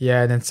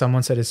 Yeah, and then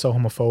someone said it's so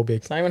homophobic.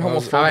 It's not even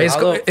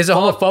homophobic. Is it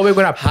homophobic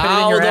when I put it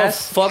in your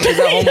ass? Fuck is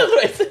that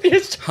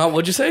homophobic? Huh?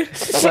 What'd you say?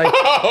 It's like, is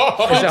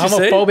it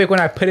homophobic when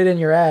I put it in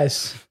your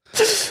ass?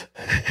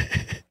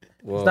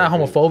 Whoa, it's not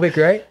homophobic,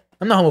 right?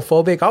 I'm not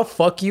homophobic. I'll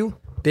fuck you,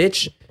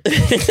 bitch.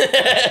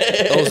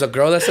 Oh, was a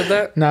girl that said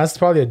that? No, it's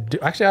probably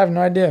actually, I have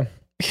no idea.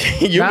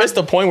 You missed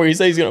the point where you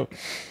say he's gonna.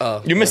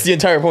 You missed the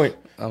entire point.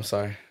 I'm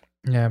sorry.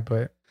 Yeah,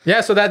 but.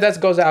 Yeah, so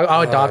that goes out.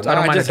 I'll adopt. I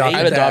don't mind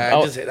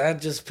adopting.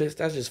 That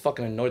just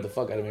fucking annoyed the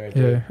fuck out of me right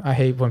there. Yeah, I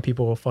hate when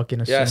people will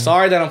fucking assume. Yeah,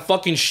 sorry that I'm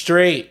fucking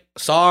straight.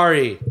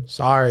 Sorry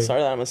that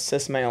I'm a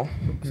cis male.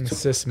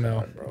 Cis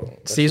male. Bro.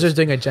 Caesar's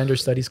doing a gender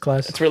studies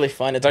class. It's really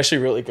fun. It's actually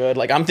really good.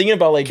 Like I'm thinking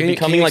about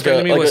becoming like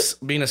a what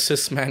being a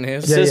cis man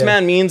is. Cis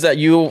man means that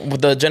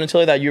the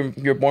genitalia that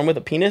you're born with,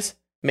 a penis,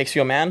 makes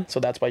you a man. So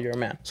that's why you're a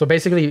man. So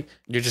basically,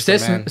 you're just a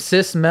man.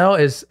 Cis male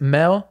is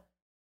male.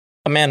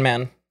 A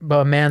man.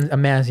 But a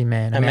manzy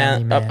man.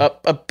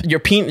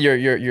 Your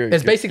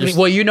It's basically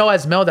what you know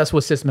as male. That's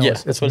what cis male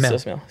is. That's what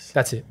cis male is.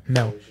 That's it.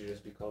 Male.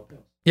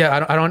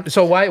 Yeah, I don't.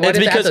 So why?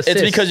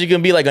 It's because you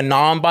can be like a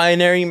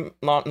non-binary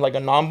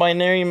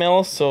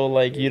male. So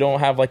like you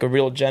don't have like a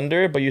real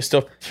gender, but you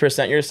still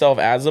present yourself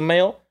as a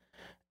male.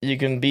 You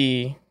can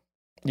be,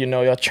 a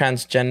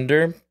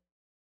transgender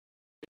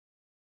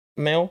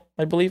male,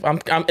 I believe.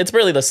 It's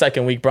barely the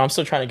second week, bro. I'm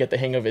still trying to get the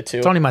hang of it too.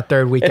 It's only my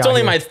third week. It's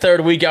only my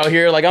third week out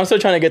here. Like I'm still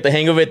trying to get the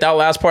hang of it. That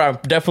last part, I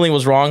definitely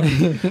was wrong.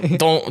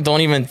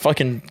 don't even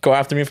fucking go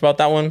after me about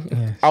that one.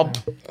 Yeah, I'll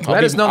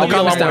let us know in the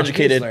comments down.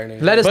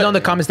 Educated. Let us know in the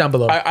comments down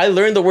below. I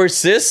learned the word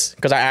cis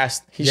because I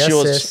asked.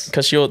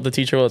 The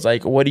teacher was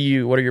like, "What are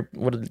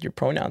your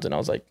pronouns?" And I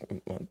was like,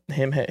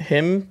 "Him,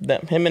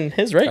 and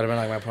his." Right. I'd have been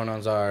like, my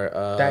pronouns are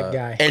that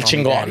guy. El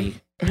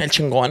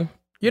chingón.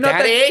 You're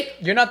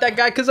not that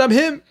guy because I'm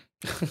him.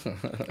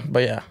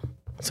 But yeah,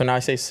 so now I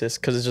say cis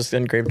because it's just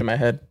engraved in my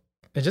head.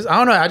 I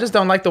don't know. I just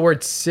don't like the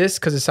word cis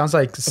because it sounds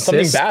like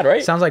something bad,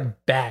 right? It sounds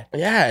like bad.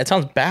 Yeah, it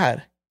sounds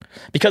bad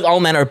because all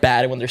men are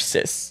bad when they're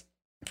cis.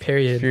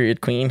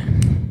 Period,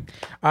 queen.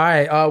 All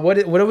right. What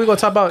are we gonna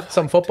talk about?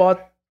 Some football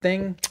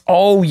thing?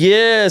 Oh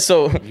yeah.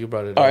 So you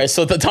brought it up. All right.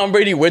 So the Tom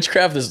Brady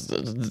witchcraft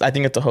is, I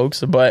think it's a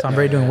hoax. But Tom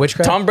Brady doing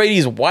witchcraft. Tom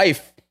Brady's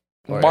wife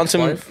wants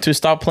him to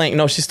stop playing.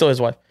 No, she's still his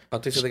wife.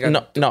 Okay.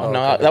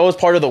 That was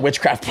part of the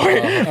witchcraft part.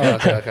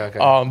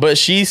 Okay. But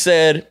she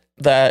said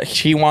that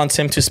she wants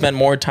him to spend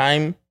more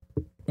time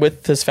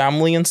with his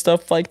family and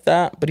stuff like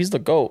that. But he's the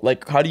GOAT.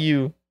 Like, how do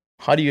you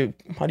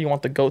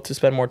want the GOAT to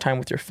spend more time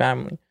with your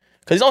family?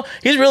 Because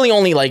he's really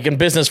only like in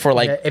business for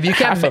like if you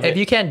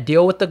can't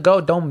deal with the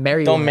GOAT, don't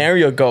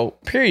marry a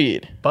GOAT.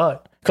 Period.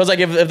 But because like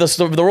if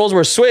the roles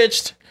were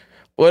switched.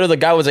 What if the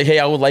guy was like, hey,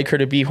 I would like her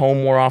to be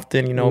home more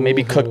often,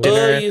 maybe cook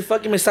dinner. Oh, you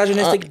fucking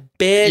misogynistic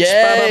bitch.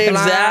 Yeah, blah, blah,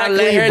 blah. exactly,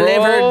 Let her bro.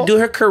 live her, do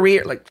her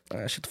career. Like,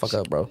 shut the fuck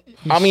up, bro.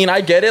 I mean,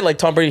 I get it. Like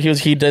Tom Brady,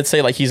 he did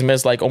say like he's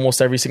missed like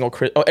almost every single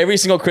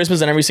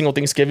Christmas and every single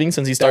Thanksgiving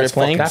since he started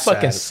playing. That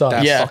fucking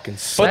sucks. Yeah,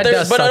 but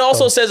it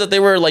also says that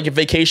they were like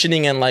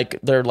vacationing in like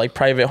their like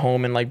private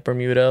home in like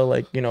Bermuda,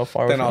 like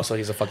far. Then also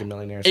he's a fucking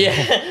millionaire. So.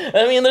 Yeah,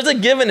 I mean, there's a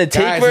give and a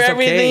take for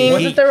everything.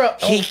 Okay.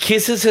 He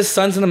kisses his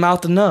sons in the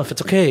mouth enough.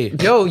 It's okay.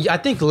 Yo, I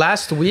think think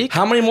last week.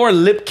 How many more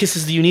lip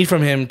kisses do you need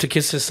from him to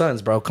kiss his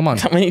sons, bro? Come on.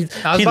 I mean,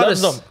 he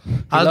loves them.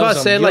 I was about to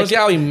say, like, see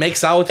how he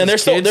makes out with and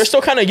his kids? They're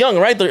still kind of young,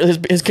 right?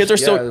 His kids are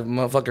still. The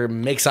motherfucker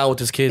makes out with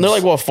his kids. They're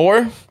like what,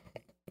 4?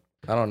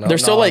 I don't know. They're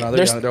still like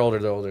they're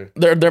older.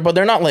 But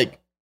they're not like.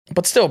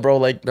 But still, bro,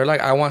 like they're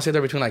like I want to say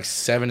they're between like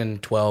 7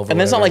 and 12.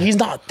 And it's not like he's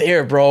not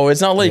there, bro.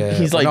 It's not like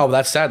he's like no, but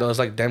that's sad though. It's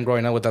like them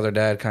growing up with their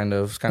dad, kind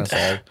of. It's kind of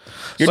sad.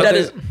 Your dad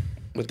is.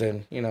 But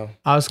then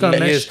I was gonna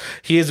mention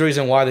he is the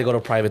reason why they go to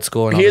private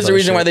school. And he is the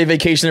reason why they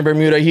vacation in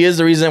Bermuda. He is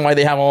the reason why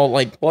they have all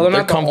like. Well, they're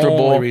not comfortable.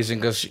 The only reason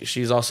because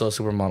she's also a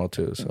supermodel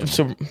too.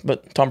 So,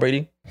 but Tom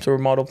Brady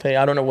supermodel pay.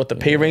 I don't know what the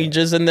pay range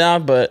is in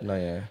that, but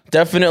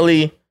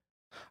definitely.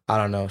 I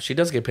don't know. She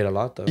does get paid a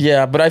lot though.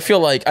 Yeah, but I feel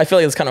like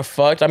it's kind of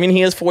fucked. I mean,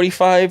 he is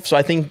 45, so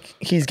I think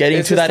he's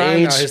getting to that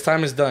age. Now. His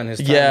time is done.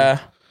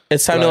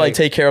 It's time to like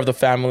take care of the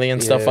family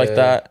and stuff like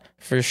that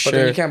for sure. But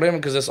then you can't blame him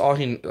because that's all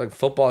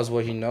football is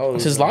what he knows.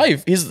 It's his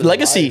life. His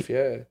legacy. Life,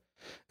 yeah.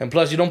 And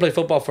plus, you don't play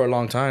football for a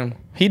long time.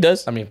 He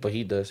does. I mean, but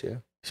he does. Yeah.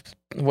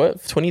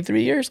 What,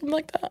 23 years, something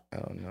like that? I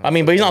don't know. I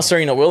mean, but he's not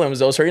Serena Williams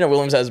though. Serena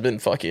Williams has been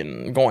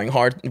fucking going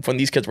hard when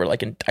these kids were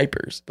like in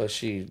diapers. But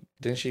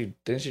didn't she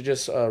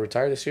just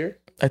retire this year?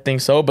 I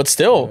think so, but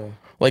still,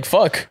 like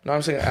fuck. No,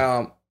 I'm saying,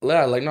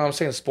 I'm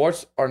saying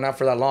sports are not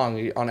for that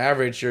long. On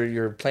average,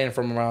 you're playing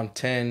from around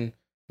 10,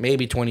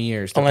 maybe 20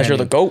 years. Unless you're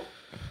the GOAT.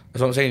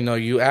 That's what I'm saying.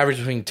 You average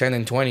between 10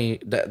 and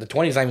 20. The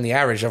 20 is not even the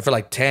average. I feel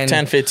like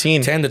 10,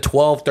 15. 10 to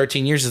 12,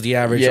 13 years is the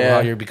average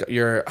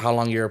of how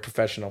long you're a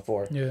professional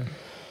for. Yeah.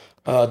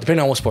 Depending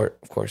on what sport,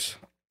 of course.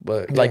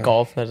 But like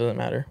golf, that doesn't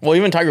matter. Well,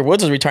 even Tiger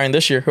Woods is retiring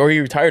this year, or he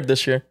retired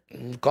this year.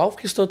 Golf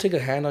can still take a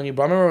hand on you,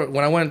 bro. I remember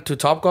when I went to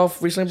Top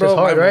Golf recently, bro.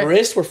 Hard, my right?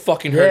 wrists were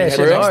fucking hurting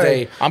the next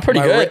day. I'm pretty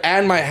good,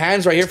 and my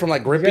hands right here from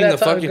like gripping the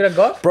fucking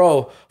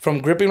bro. From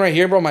gripping right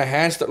here, bro. My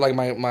hands, like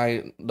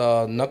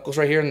the knuckles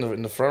right here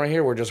in the front right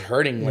here, were just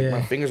hurting. Like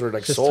my fingers were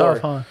like sore.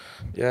 Tough, huh?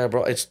 Yeah,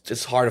 bro.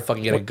 It's hard to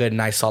fucking get a good,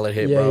 nice, solid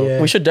hit, bro.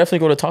 Yeah. We should definitely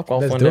go to Top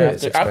Golf one day.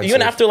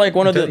 Even after like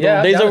one of the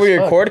days that we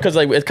record, because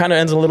like it kind of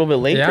ends a little bit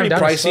late. Yeah, pretty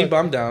pricey, but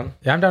I'm down.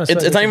 Yeah, I'm down.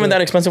 It's not even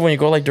that expensive when you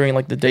go like during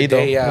like the day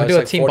though. Yeah, we'll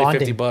it's do like a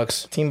team $40, bonding.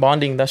 $50. Team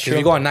bonding, that's true. If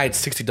you go on night,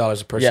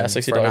 $60 a person. Yeah,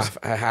 $60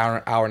 for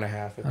an hour and a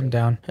half. I'm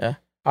down. Yeah.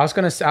 I was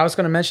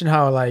gonna mention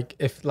how like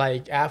if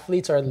like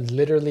athletes are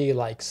literally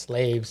like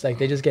slaves, like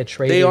they just get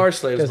traded. They are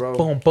slaves, bro.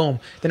 Boom, boom.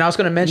 Then I was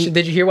gonna mention.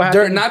 Did you hear what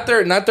happened?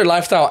 They're not their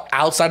lifestyle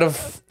outside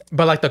of.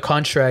 But like the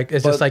contract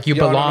is just like you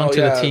belong to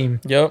the team.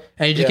 Yep.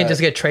 And you can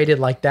just get traded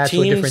like that to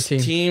a different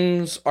team.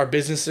 Teams are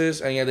businesses,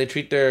 and they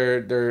treat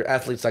their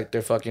athletes like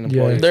they're fucking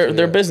employees.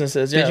 They're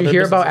businesses. Yeah. Did you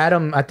hear about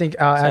Adam? I think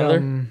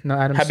Adam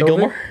Happy Silver?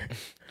 Gilmore?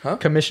 Huh?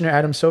 Commissioner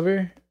Adam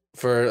Silver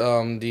for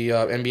the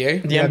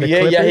NBA. The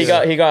NBA.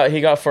 Yeah,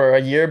 he got for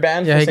a year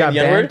banned. Yeah, for he got the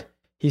banned. N-word.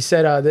 He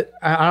said that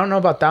I don't know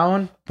about that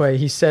one, but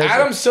he said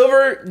Adam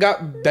Silver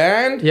got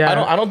banned.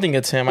 Yeah, I don't think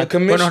it's him.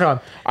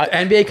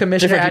 NBA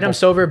Commissioner Adam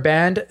Silver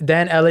banned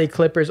then LA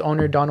Clippers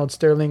owner Donald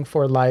Sterling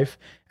for life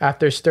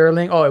after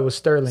Sterling. Oh, it was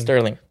Sterling.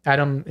 Sterling.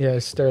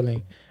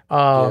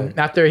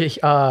 After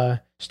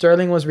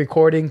Sterling was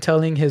recording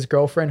telling his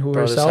girlfriend who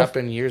herself. This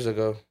happened years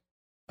ago.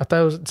 I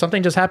thought it was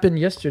something just happened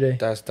yesterday.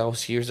 That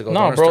was years ago.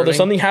 No, bro, there's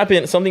something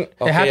happened. It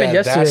happened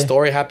yesterday. That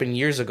story happened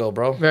years ago,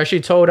 bro. Where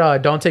she told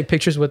don't take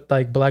pictures with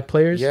like black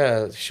players.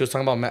 Yeah, she was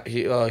talking about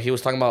he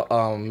was talking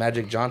about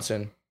Magic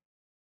Johnson.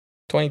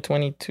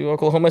 2022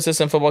 Oklahoma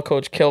assistant football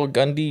coach Kel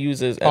Gundy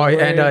uses N-word.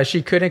 And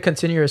she couldn't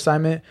continue her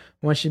assignment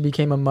once she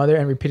became a mother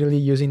and repeatedly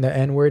using the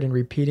N-word and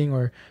repeating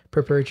or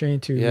perpetrating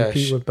to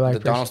repeat with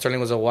black. Donald Sterling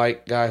was a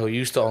white guy who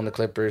used to own the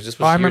Clippers. This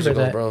was years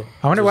ago, bro.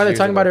 I wonder why they're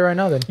talking about it right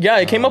now. Then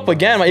it came up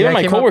again. Even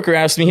my coworker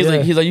asked me. He's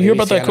like, you hear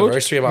about that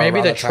coach? Maybe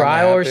the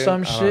trial or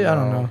some shit. I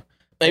don't know.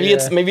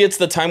 Maybe it's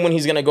the time when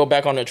he's gonna go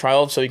back on a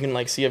trial, so you can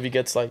like see if he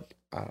gets like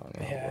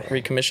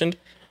recommissioned.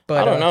 But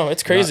I don't know.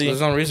 It's crazy.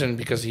 There's no reason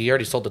because he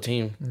already sold the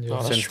team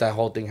since that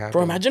whole thing happened.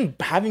 Bro, imagine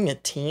having a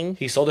team.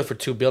 He sold it for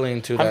 $2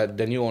 billion to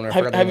the new owner.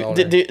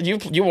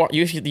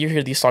 You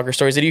hear these soccer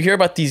stories? Did you hear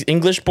about these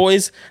English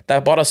boys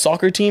that bought a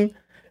soccer team?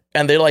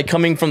 And they're like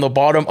coming from the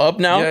bottom up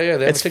now. Yeah,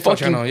 they have a TikTok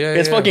channel.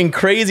 It's fucking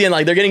crazy, and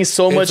like they're getting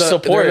so much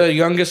support. They're the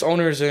youngest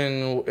owners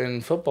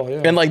in football.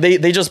 Yeah, and like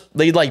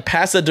they like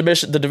pass the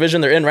division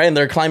they're in, right? And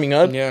they're climbing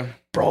up. Yeah,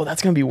 bro,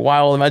 that's gonna be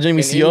wild. Imagine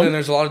we see them.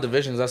 There's a lot of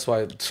divisions. That's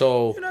why.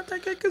 So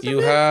you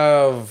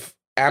have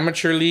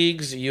amateur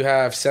leagues, you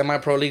have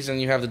semi-pro leagues,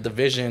 and you have the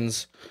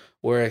divisions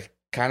where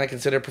kind of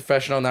considered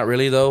professional, not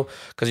really though,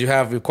 because you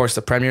have of course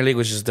the Premier League,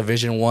 which is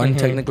Division 1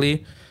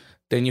 technically.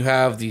 Then you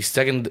have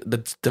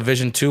the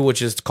Division 2,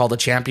 which is called the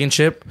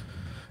Championship.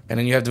 And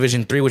then you have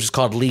Division 3, which is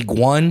called League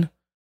 1.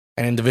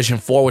 and in Division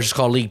 4, which is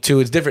called League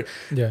 2. It's different.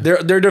 Yeah.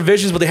 They're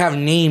divisions, but they have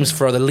names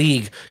for the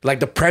league. Like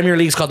the Premier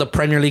League is called the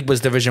Premier League, but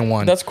it's Division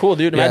 1. That's cool,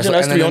 dude. Imagine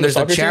us three on the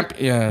soccer team.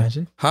 Yeah.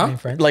 Imagine. Huh?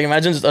 Like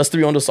imagine us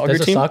three on the soccer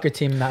There's team. a soccer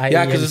team.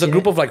 Yeah, because it's a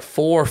group of like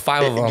 4 or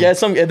 5 of them. Yeah,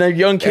 and they're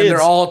young kids. And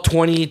they're all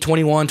 20,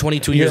 21,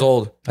 22 years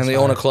old, and they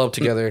own a club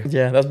together.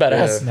 Yeah, that's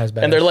badass. That's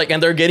badass.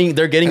 And they're getting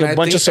a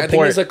bunch of support. I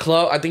think it's a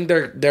club. I think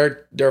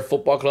their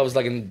football club is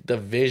like in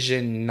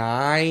Division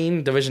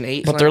 9, Division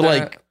 8. But they're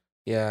like.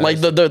 Yeah, like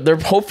they're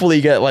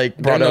hopefully get like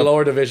they're in brought the up.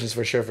 lower divisions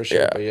for sure.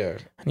 Yeah. But yeah,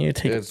 I need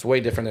to take it's way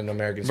different than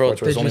American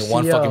sports, where there's did only you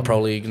one see, fucking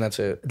pro league and that's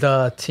it.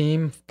 The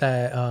team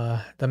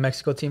that the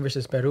Mexico team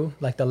versus Peru,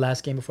 like the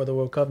last game before the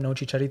World Cup, no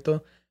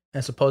Chicharito,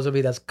 and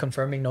supposedly that's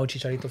confirming no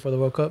Chicharito for the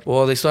World Cup.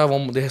 Well, they still have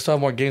one. They still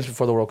have more games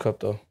before the World Cup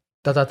though.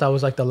 That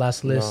was like the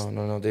last list.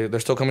 No. They're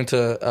still coming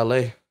to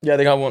LA. Yeah,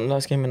 they got one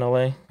last game in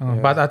LA.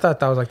 But I thought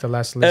that was like the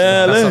last list.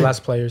 That's the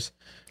last players.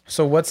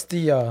 So what's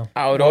the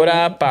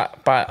Aurora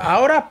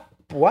Ahora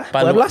what?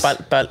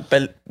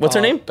 What's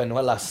her name?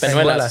 Penuelas.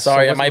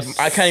 Sorry,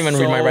 I can't even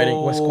read my writing.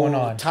 What's going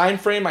on? Time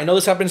frame. I know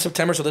this happened in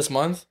September, so this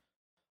month.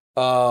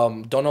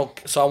 Don't know.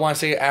 So I want to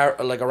say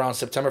like around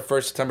September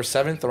 1st, September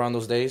 7th, around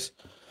those days.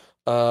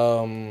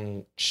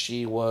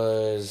 She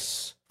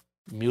was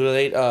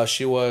mutilated.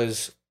 She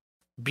was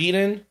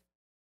beaten,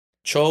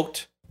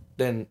 choked,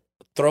 then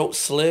throat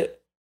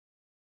slit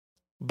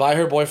by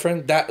her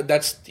boyfriend.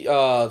 That's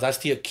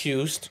the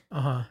accused.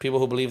 People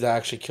who believe that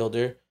actually killed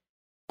her.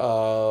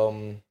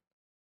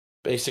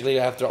 Basically,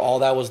 after all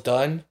that was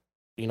done,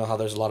 you know how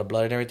there's a lot of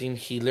blood and everything.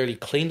 He literally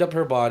cleaned up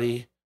her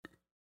body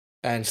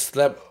and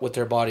slept with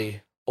her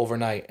body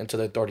overnight until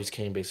the authorities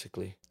came.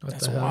 Basically,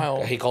 that's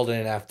wild. He called it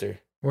in after.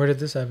 Where did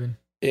this happen?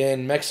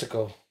 In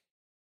Mexico.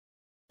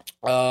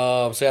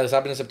 So yeah, this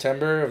happened in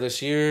September of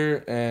this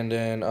year, and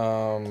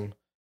then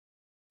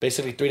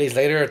basically 3 days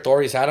later,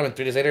 authorities had him, and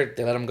 3 days later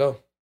they let him go.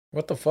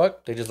 What the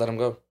fuck? They just let him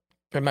go.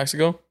 In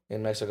Mexico?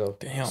 In Mexico.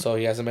 Damn. So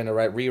he hasn't been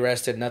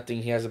rearrested,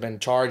 nothing. He hasn't been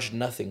charged,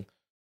 nothing.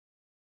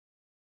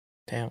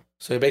 Damn.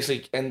 So he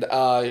basically, and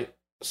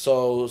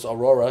so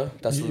Aurora,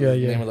 that's the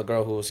name of the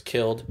girl who was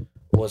killed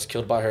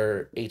by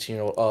her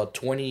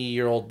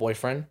 20-year-old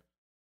boyfriend.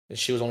 And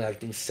she was only, I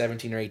think,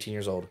 17 or 18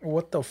 years old.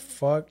 What the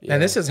fuck? Yeah.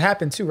 And this has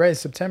happened too, right?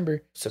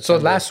 September. So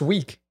last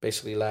week.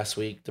 Basically last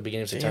week, the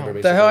beginning of September.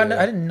 What the hell?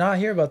 I did not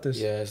hear about this.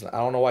 Yeah, I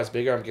don't know why it's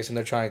bigger. I'm guessing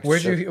they're trying.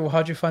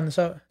 How'd you find this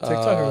out?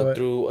 TikTok or what?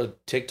 Through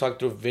TikTok,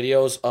 through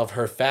videos of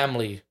her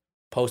family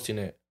posting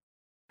it.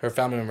 Her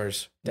family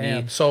members.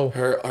 Damn. So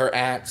her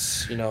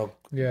aunts,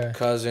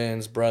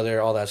 cousins, brother,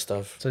 all that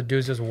stuff. So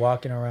dude's just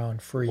walking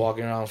around free.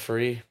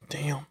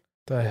 Damn.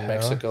 In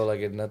Mexico,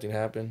 like nothing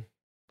happened.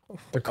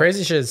 The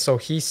crazy shit is, so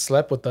he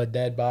slept with a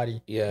dead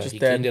body. Yeah, he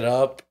cleaned it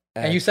up.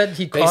 And you said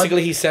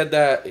he said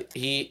that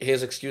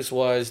his excuse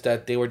was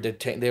that they were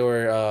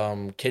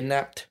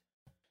kidnapped,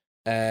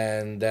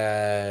 and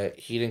that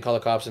he didn't call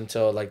the cops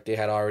until like they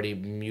had already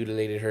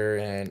mutilated her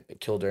and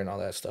killed her and all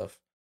that stuff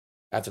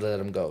after they let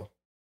him go.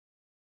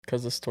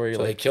 Because the story,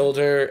 so they killed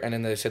her, and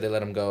then they said they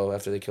let him go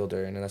after they killed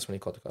her, and then that's when he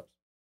called the cops.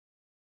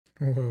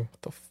 Whoa.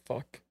 What the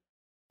fuck?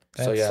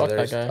 So yeah,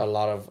 there's a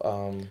lot of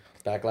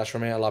backlash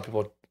from it. A lot of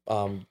people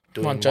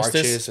doing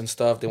marches and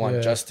stuff. They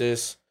want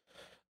justice.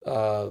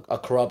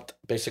 Corrupt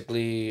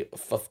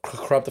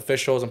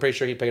officials. I'm pretty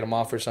sure he paid them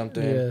off or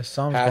something. Yeah,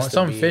 some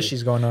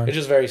fishy's going on. It's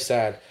just very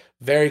sad,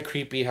 very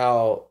creepy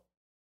how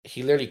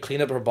he literally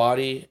cleaned up her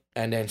body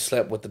and then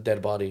slept with the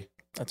dead body.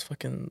 That's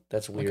weird.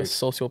 Like a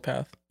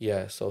sociopath.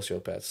 Yeah,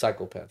 sociopath,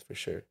 psychopath for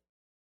sure.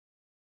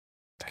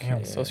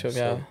 Damn, sociopath.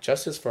 So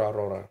justice for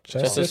Aurora.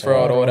 Justice for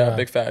Aurora.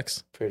 Big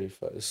facts.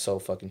 It's so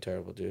fucking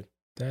terrible, dude.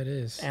 That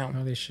is. Damn.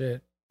 Holy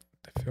shit.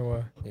 I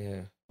feel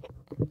yeah.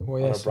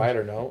 Well, on a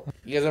brighter note,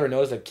 you guys ever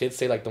notice that kids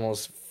say like the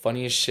most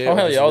funniest shit? Oh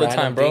hell yeah, all the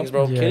time, bro. Things,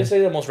 bro. Yeah. Kids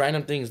say the most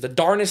random things, the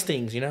darnest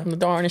things, you know. The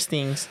darnest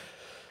things.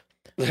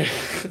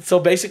 So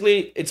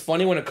basically, it's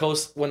funny when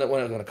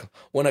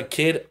a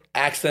kid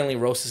accidentally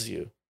roasts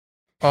you.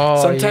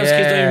 Oh, sometimes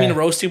kids don't even mean to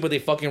roast you, but they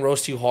fucking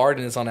roast you hard,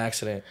 and it's on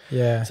accident.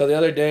 Yeah. So the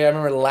other day, I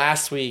remember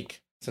last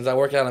week, since I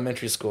worked at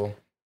elementary school,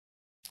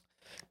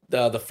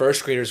 the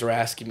first graders were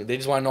asking me. They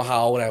just want to know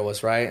how old I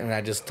was, right? And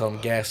I just told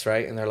them guess,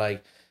 right? And they're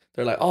like,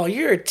 "Oh,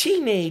 you're a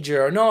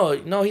teenager." Or no,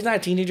 he's not a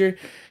teenager.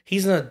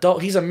 He's an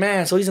adult. He's a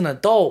man, so he's an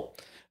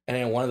adult. And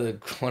then one of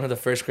the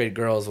first grade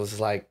girls was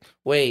like,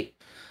 "Wait,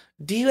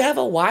 do you have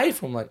a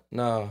wife?" I'm like,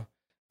 "No."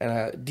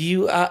 And do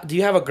you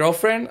have a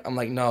girlfriend? I'm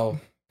like,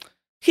 "No."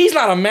 He's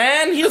not a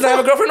man. He doesn't have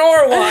a girlfriend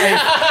or a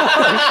wife.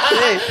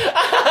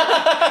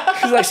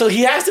 He's like, so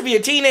he has to be a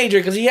teenager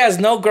because he has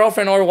no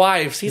girlfriend or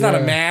wives. He's not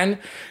a man.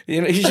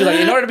 He's just like,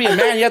 in order to be a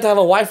man, you have to have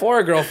a wife or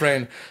a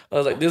girlfriend. I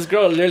was like, this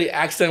girl literally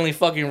accidentally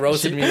fucking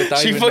roasted me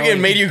without even knowing. She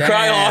fucking made you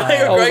cry while you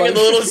were crying in the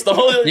little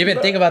stall. You been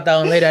thinking about that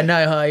one late at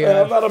night, huh?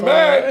 Yeah, I'm not a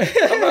man.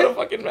 I'm not a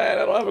fucking man.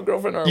 I don't have a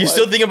girlfriend or a wife. You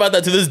still think about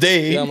that to this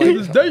day. Yeah, I'm like,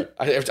 to this day.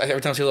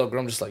 Every time I see a little girl,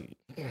 I'm just like...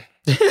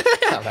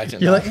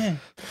 You're like, man.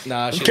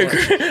 Nah,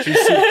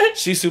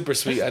 she's super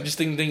sweet. I just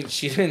think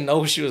she didn't know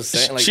what she was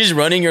saying. Like, she's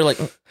running. You're like,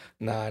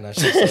 Nah,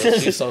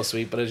 she's so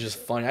sweet, but it's just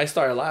funny. I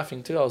started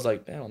laughing too. I was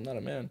like, damn, I'm not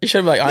a man. You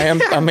should be like,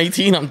 I'm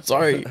 18. I'm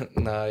sorry.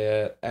 Nah,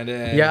 yeah, and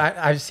then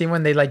I've seen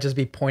when they like just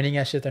be pointing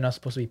at shit they're not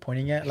supposed to be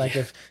pointing at. Like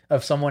if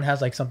someone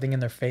has like something in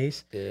their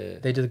face,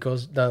 they just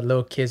the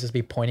little kids just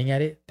be pointing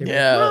at it. They're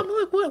like, Mom,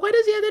 look, why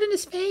does he have that in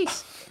his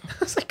face? I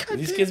was like,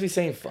 these kids be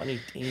saying funny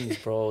things,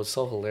 bro. It's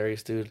so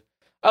hilarious, dude.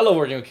 I love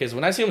working with kids.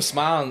 When I see them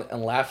smiling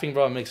and laughing,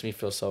 bro, it makes me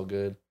feel so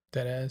good.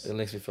 That ass. It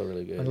makes me feel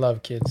really good. I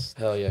love kids.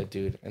 Hell yeah,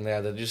 dude. And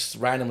they're just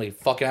randomly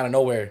fucking out of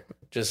nowhere.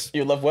 Just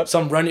you love what?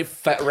 Some random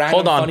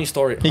funny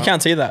story. You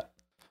can't say that.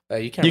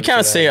 You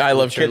can't say I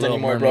love kids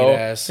anymore, bro.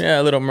 Ass.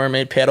 Yeah, little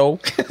mermaid pedo.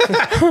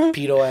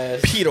 Pedo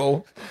ass.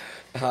 Pedo.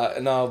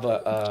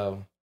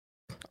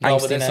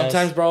 But then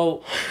sometimes,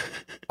 bro,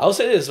 I'll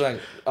say this, like,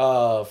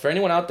 for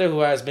anyone out there who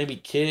has maybe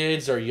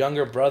kids or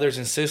younger brothers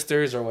and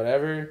sisters or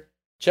whatever,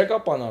 check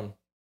up on them.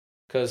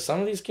 Because some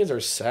of these kids are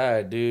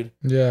sad, dude.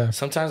 Yeah.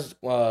 Sometimes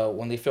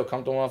when they feel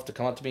comfortable enough to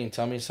come up to me and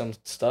tell me some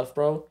stuff,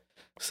 bro,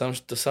 some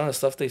of the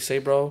stuff they say,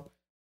 bro,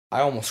 I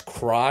almost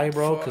cry,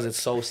 bro, because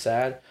it's so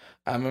sad.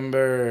 I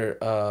remember,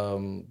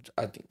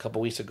 I think a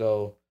couple weeks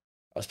ago,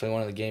 I was playing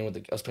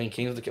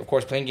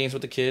playing games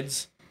with the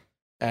kids.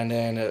 And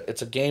then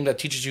it's a game that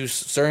teaches you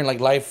certain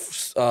like life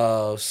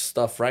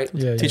stuff, right?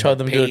 Yeah, teach how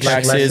them do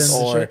taxes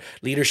or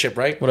leadership,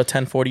 right? What a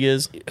 1040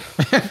 is.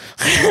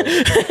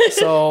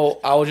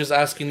 So I was just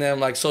asking them,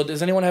 like, so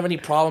does anyone have any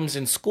problems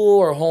in school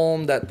or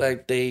home that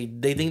like they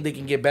think they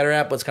can get better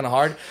at, but it's kind of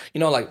hard? You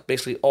know, like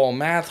basically,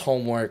 math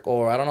homework,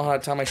 or I don't know how to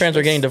tell my friends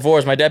are getting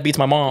divorced. My dad beats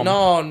my mom.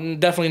 No,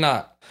 definitely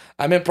not.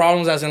 I meant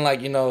problems as in,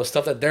 like, you know,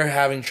 stuff that they're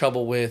having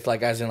trouble with,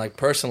 like, as in, like,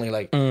 personally,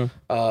 like,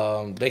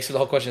 basically the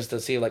whole question is to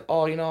see, like,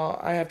 oh, you know,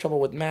 I have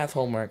trouble with math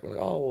homework. Like,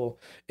 oh, well,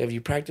 if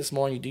you practice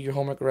more and you do your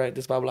homework right,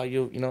 this blah, blah,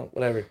 you know,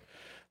 whatever.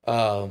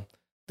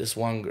 This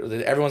one girl,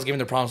 everyone's giving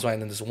their problems right,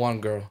 and then this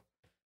one girl,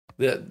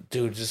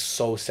 dude, just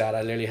so sad.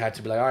 I literally had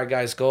to be like, all right,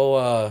 guys, go,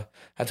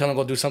 I told them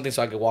to go do something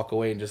so I could walk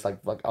away, and just, like,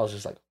 I was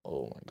just like,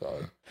 oh, my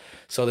God.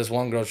 So this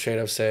one girl straight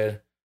up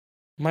said,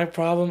 my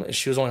problem is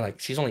she's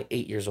only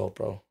 8 years old,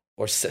 bro.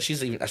 Or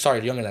she's even,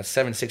 sorry, younger than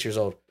that, 6 years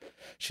old.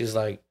 She's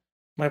like,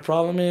 my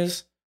problem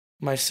is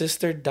my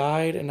sister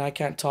died and I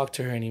can't talk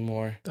to her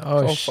anymore.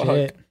 Oh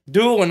shit. Fuck.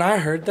 Dude, when I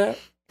heard that.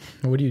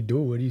 What do you do?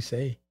 What do you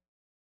say?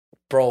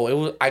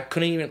 Bro, I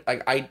couldn't even,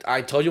 like,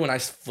 I told you when I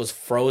was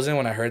frozen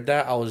when I heard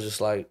that, I was just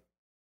like,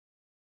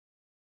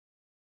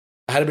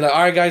 I had to be like,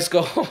 all right, guys,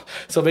 go.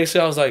 So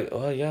basically I was like,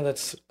 oh yeah,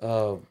 that's,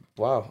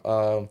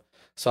 wow.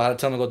 So I had to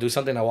tell them to go do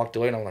something. I walked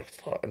away and I'm like,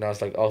 fuck. And I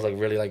was like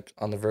really like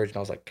on the verge, and I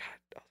was like, God.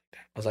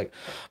 I was like,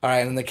 all right.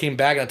 And then they came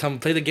back and I told them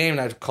to play the game,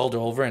 and I called her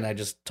over and I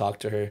just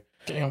talked to her.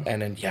 Damn.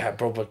 And then, yeah,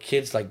 bro, but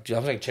kids, like, I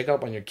was like, check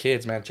up on your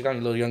kids, man. Check out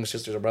your little younger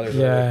sisters or brothers.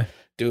 Yeah.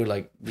 Dude,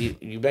 like,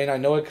 you may not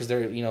know it because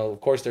they're, you know,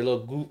 of course, they're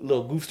little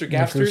goofster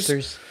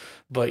gaffsters.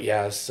 But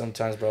yeah,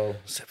 sometimes, bro,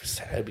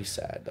 it'd be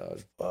sad,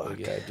 dog. Fuck.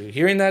 Yeah, dude.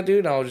 Hearing that,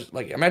 dude, I was just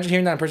like, imagine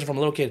hearing that in person from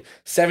a little kid,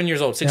 7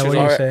 years old, 6 years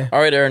old. All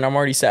right, Aaron, I'm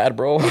already sad,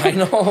 bro. I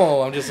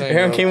know. I'm just saying.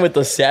 Aaron came with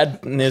the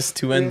sadness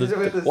to end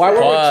the. Well, I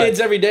work with kids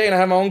every day, and I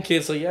have my own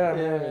kids, so yeah,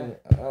 man.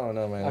 I don't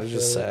know, man. It's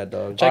just sad,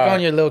 dog. Check on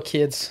your little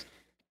kids.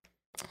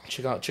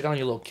 Check on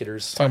your little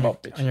kidders. Talk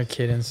about bitches. On your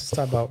kittens. Let's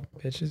talk about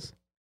bitches.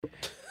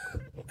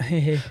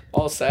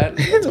 All sad.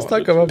 Let's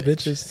talk about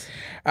bitches.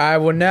 All right.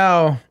 Well,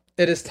 now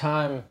it is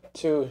time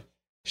to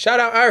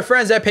shout out our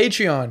friends at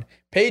Patreon.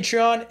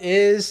 Patreon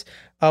is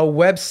a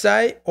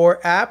website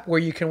or app where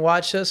you can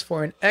watch us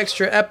for an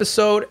extra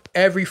episode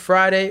every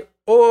Friday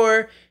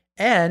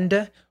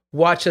and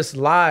watch us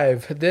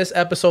live. This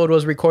episode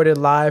was recorded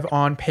live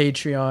on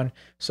Patreon,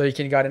 so you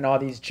can get in all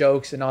these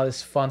jokes and all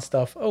this fun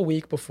stuff a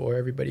week before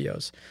everybody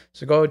else.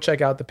 So go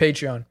check out the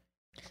Patreon.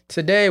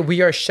 Today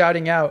we are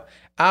shouting out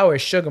our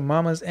sugar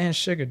mamas and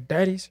sugar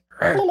daddies.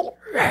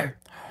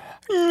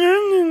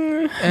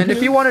 And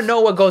if you want to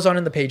know what goes on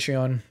in the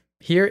Patreon,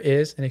 here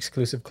is an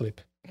exclusive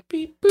clip.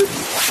 Beep,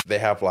 boop. They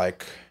have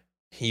like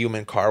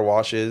human car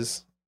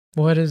washes.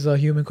 What is a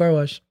human car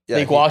wash? Yeah,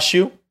 they wash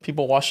you?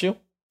 People wash you?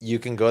 You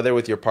can go there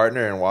with your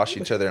partner and wash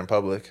each other in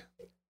public.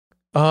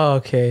 Oh,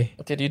 okay.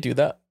 Did you do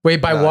that?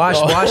 Wait, by wash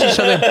each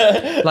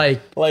other,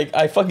 like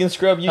I fucking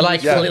scrub you.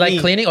 Like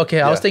cleaning. Okay,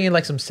 yeah. I was thinking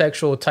like some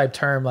sexual type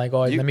term, like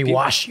let me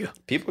wash you.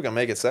 People can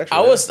make it sexual.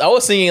 I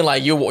was thinking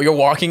like you're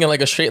walking in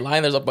like a straight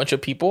line. There's a bunch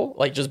of people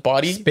like just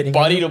body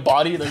to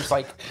body. They're just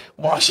like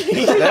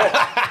washing.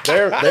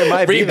 there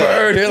might be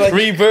rebirth,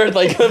 rebirth.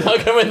 Like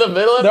I'm in the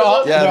middle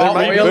of it.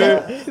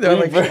 There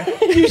might be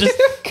rebirth. You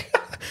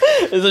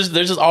just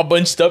they're just all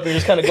bunched up. And you're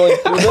just kind of going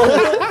through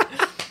them.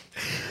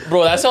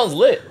 Bro, that sounds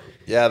lit.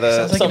 Yeah,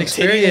 sounds like an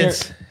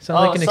experience.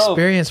 Sounds like an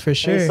experience for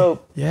sure.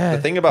 Yeah.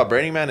 The thing about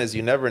Burning Man is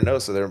you never know,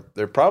 so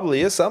there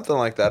probably is something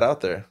like that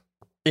out there.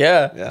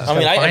 Yeah. I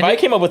mean, if I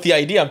came up with the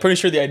idea, I'm pretty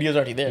sure the idea is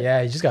already there.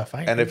 Yeah, you just gotta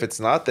find it. And if it's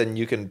not, then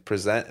you can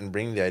present and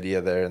bring the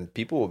idea there, and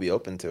people will be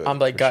open to it. I'm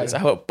like, guys, I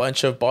have a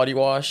bunch of body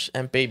wash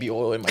and baby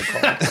oil in my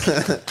car.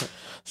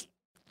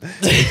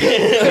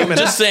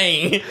 Just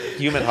saying.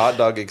 Human hot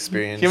dog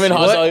experience. Human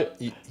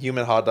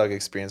hot dog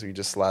experience where you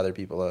just slather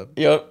people up.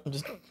 Yep.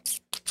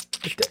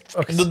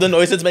 Okay. The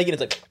noise it's making,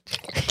 it's like.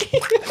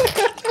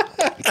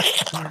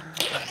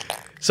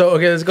 So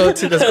okay, let's go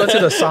to the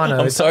sauna.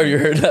 I'm sorry you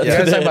heard that. You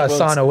guys talking about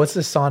sauna. What's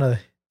the sauna?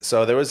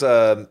 So there was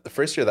the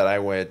first year that I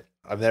went.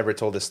 I've never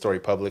told this story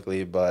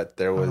publicly, but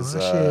there was a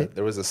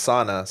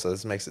sauna. So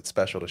this makes it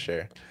special to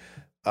share.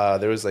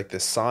 There was like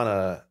this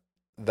sauna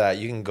that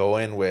you can go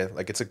in with.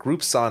 Like it's a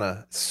group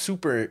sauna.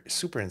 Super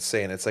super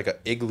insane. It's like an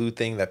igloo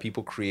thing that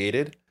people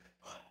created,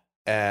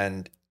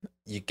 and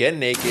you get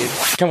naked.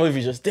 I can't believe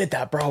you just did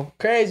that, bro.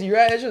 Crazy,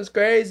 right? It's just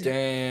crazy.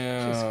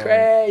 Damn. It's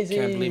crazy.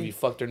 Can't believe you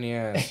fucked her in the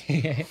ass.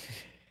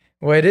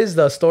 Well, it is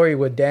the story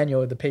with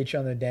Daniel, the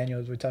Patreon of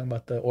Daniel. We're talking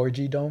about the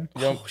orgy dome.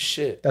 Oh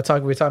shit. We're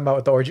talking about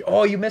with the orgy.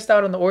 Oh, you missed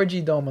out on the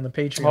orgy dome on the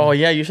Patreon. Oh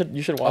yeah, you should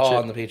watch it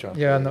on the Patreon.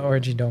 Yeah, on the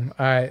orgy dome.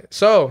 All right.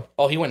 So.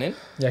 Oh, he went in?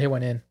 Yeah, he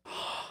went in.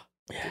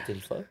 Did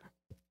he fuck?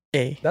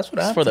 Hey, that's what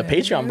it's for the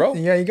Patreon, bro.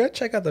 Yeah, you gotta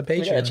check out the Patreon.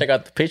 You gotta check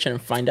out the Patreon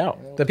and find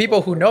out. The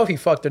people who know if he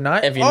fucked or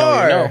not. If you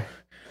know, you know.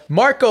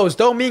 Marcos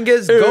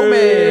Dominguez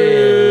Gomez.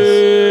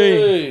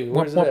 Hey,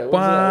 where's that?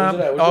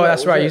 Oh,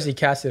 that's right. I usually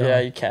cast it. Yeah,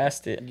 you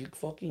cast it. You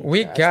fucking.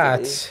 We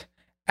got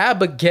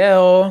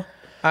Abigail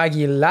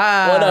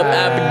Aguilar. What up,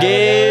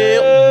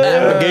 Abigail?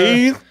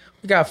 Abigail.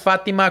 We got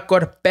Fatima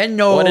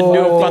Corpeño. What it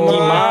do,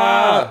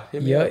 Fatima?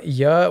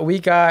 Yeah. We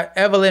got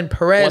Evelyn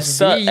Perez. What's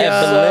up,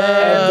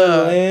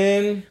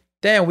 Evelyn?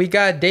 Damn, we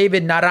got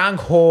David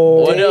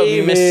Naranjo. What up,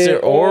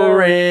 Mr.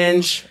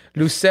 Orange?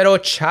 Lucero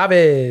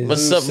Chavez.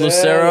 What's up,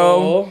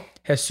 Lucero?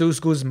 Jesus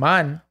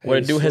Guzman. What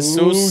it do,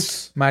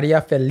 Jesus? Maria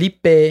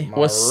Felipe.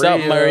 What's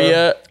up,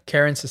 Maria?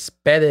 Karen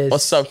Cespedes.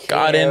 What's up,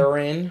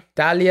 Karen?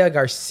 Dalia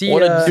Garcia.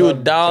 What it do,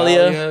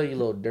 Dalia? You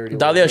little dirty.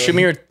 Dalia, shoot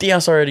me your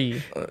tias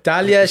already.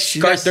 Dalia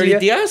Garcia. Dirty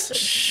tias?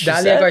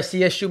 Dalia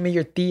Garcia, shoot me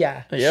your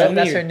tia. Yeah,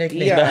 that's her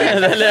nickname.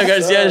 Dalia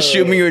Garcia,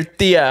 shoot me your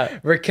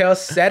tia. Raquel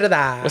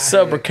Cerda. What's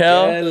up,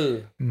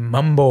 Raquel?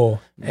 Mumbo.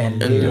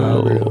 And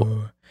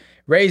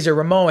Razor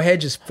Ramon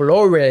Hedges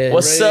Flores.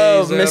 What's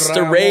up,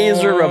 Mr.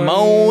 Razor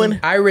Ramon?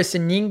 Iris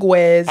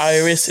Iniguez.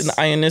 Iris and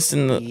the INS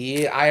and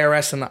the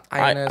IRS and the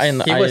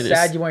INS. He was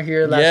sad you weren't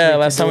here last week. Yeah,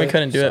 last time we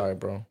couldn't do it. Sorry,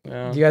 bro.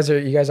 Yeah.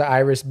 You guys are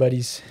Iris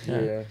buddies.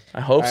 Yeah.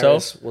 I hope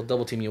Iris, so. We'll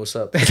double team you. What's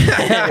up?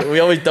 We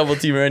always double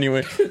team her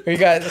anyway. We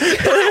got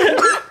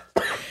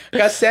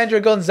Sandra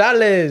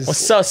Gonzalez.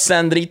 What's up,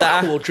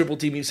 Sandrita? We'll triple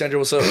team you, Sandra.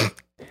 What's up?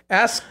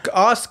 Ask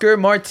Oscar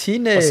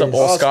Martinez. What's up,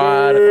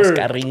 Oscar?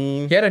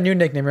 Oscarin. He had a new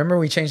nickname. Remember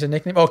we changed the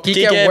nickname? Oh, Kike,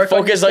 Kike, work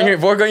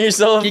on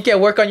yourself. Kike,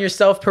 work on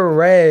yourself,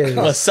 Perez.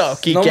 What's up,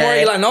 Kike? No more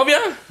Eli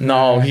Novia?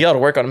 No, he gotta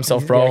work on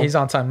himself, bro. Yeah, he's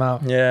on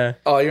timeout. Yeah.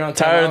 Oh, you're on timeout?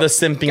 Tired of the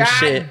simping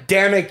shit.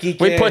 Damn it, Kike.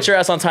 We put your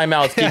ass on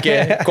timeout,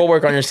 Kike. Go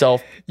work on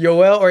yourself.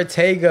 Yoel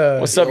Ortega.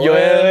 What's up,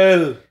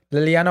 Yoel?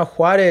 Liliana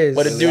Juarez.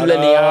 What it do,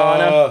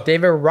 Liliana?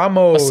 David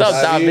Ramos. What's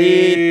up,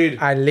 David?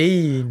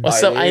 Eileen.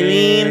 What's up,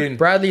 Eileen?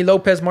 Bradley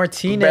Lopez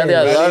Martinez. Bradley,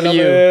 I love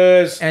you.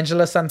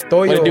 Angela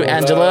Santoyo. What it do,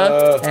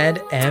 Angela?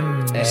 And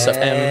M. What's up,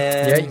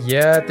 M?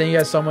 Yeah. Thank you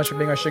guys so much for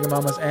being our sugar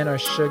mamas and our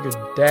sugar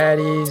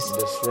daddies.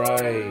 That's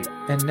right.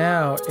 And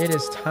now it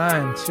is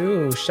time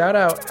to shout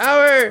out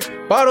our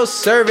bottle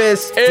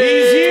service. He's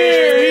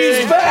here.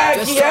 He's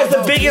back. He has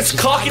the biggest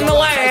cock in the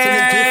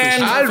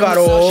land.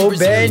 Alvaro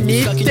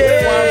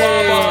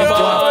Benitez.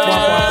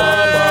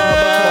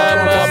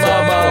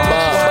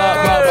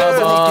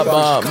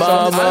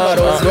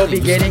 We'll be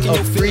getting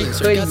a free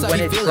hoodie when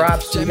it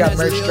drops. We got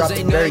merch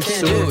dropping very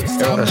soon.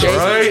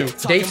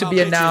 Date to be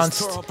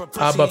announced,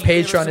 but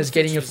Patreon is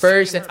getting it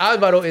first, and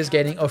Alvaro is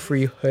getting a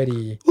free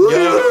hoodie.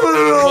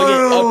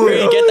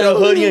 Upgrade, get that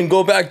hoodie and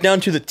go back down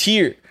to the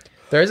tier.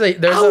 There's an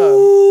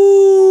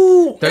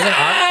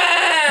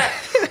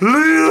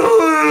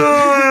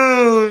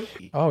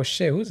oh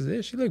shit, who's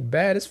this? She look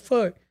bad as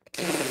fuck.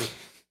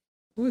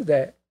 Who's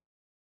that?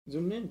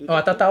 Zoom in, dude. Oh,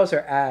 I thought that was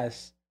her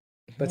ass.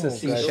 But it's a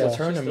seashell.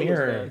 Turn the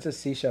mirror. It's a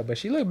seashell, but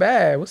she look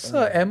bad. What's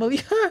up,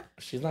 Emily?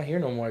 She's not here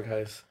no more,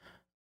 guys.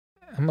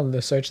 I'm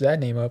gonna search that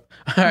name up.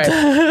 All right,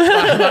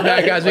 my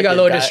bad, guys. We got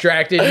a little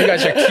distracted. You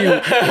guys are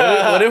cute.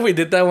 What if we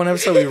did that one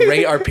episode? We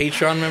rate our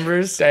Patreon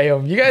members.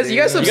 Damn, you guys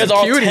some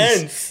cuties.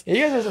 Tense. You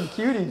guys are some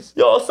cuties.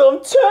 Y'all some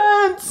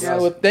tense. Yeah,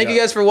 well, thank you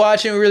guys for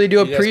watching. We really do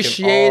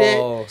appreciate it.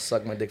 Oh,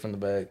 suck my dick from the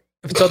bag.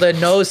 So the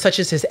nose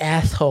touches his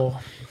asshole.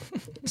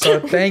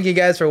 So thank you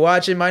guys for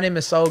watching. My name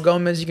is Saul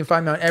Gomez. You can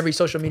find me on every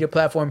social media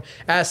platform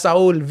at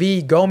Saul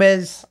V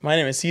Gomez. My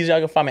name is Caesar.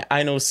 You can find me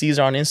I Know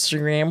Caesar on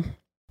Instagram.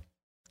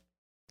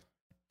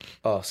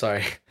 Oh,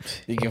 sorry.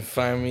 You can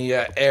find me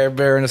at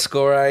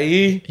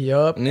airbear_IE.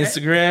 Yup. On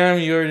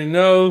Instagram, you already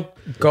know.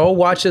 Go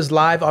watch us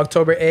live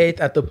October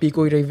 8th at the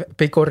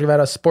Pico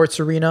Rivera Sports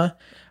Arena.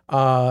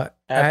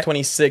 At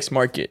 26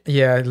 Market.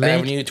 Yeah.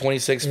 Avenue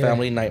 26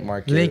 Family Night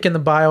Market. Link in the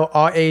bio.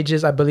 All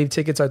ages. I believe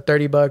tickets are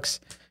 $30.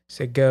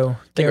 So go.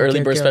 I think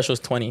early bird special is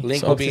 20.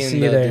 Link will be in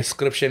the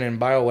description and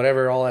bio,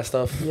 whatever, all that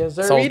stuff. Yes,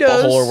 sir. The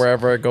hole or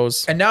wherever it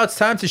goes. And now it's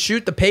time to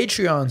shoot the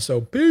Patreon.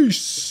 So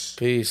peace.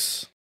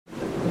 Peace.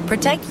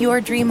 Protect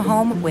your dream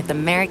home with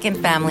American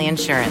Family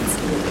Insurance.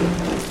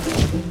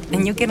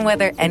 And you can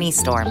weather any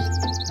storm.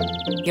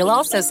 You'll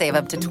also save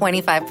up to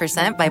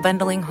 25% by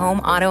bundling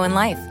home, auto, and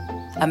life.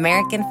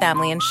 American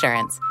Family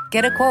Insurance.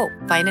 Get a quote.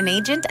 Find an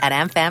agent at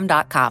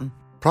amfam.com.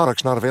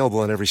 Products not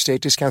available in every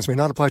state. Discounts may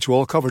not apply to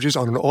all coverages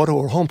on an auto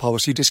or home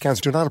policy.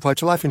 Discounts do not apply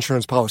to life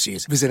insurance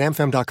policies. Visit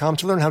amfam.com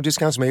to learn how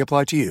discounts may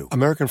apply to you.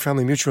 American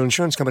Family Mutual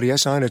Insurance Company,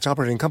 SI, and its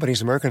operating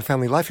companies, American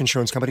Family Life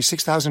Insurance Company,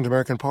 6000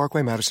 American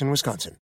Parkway, Madison, Wisconsin.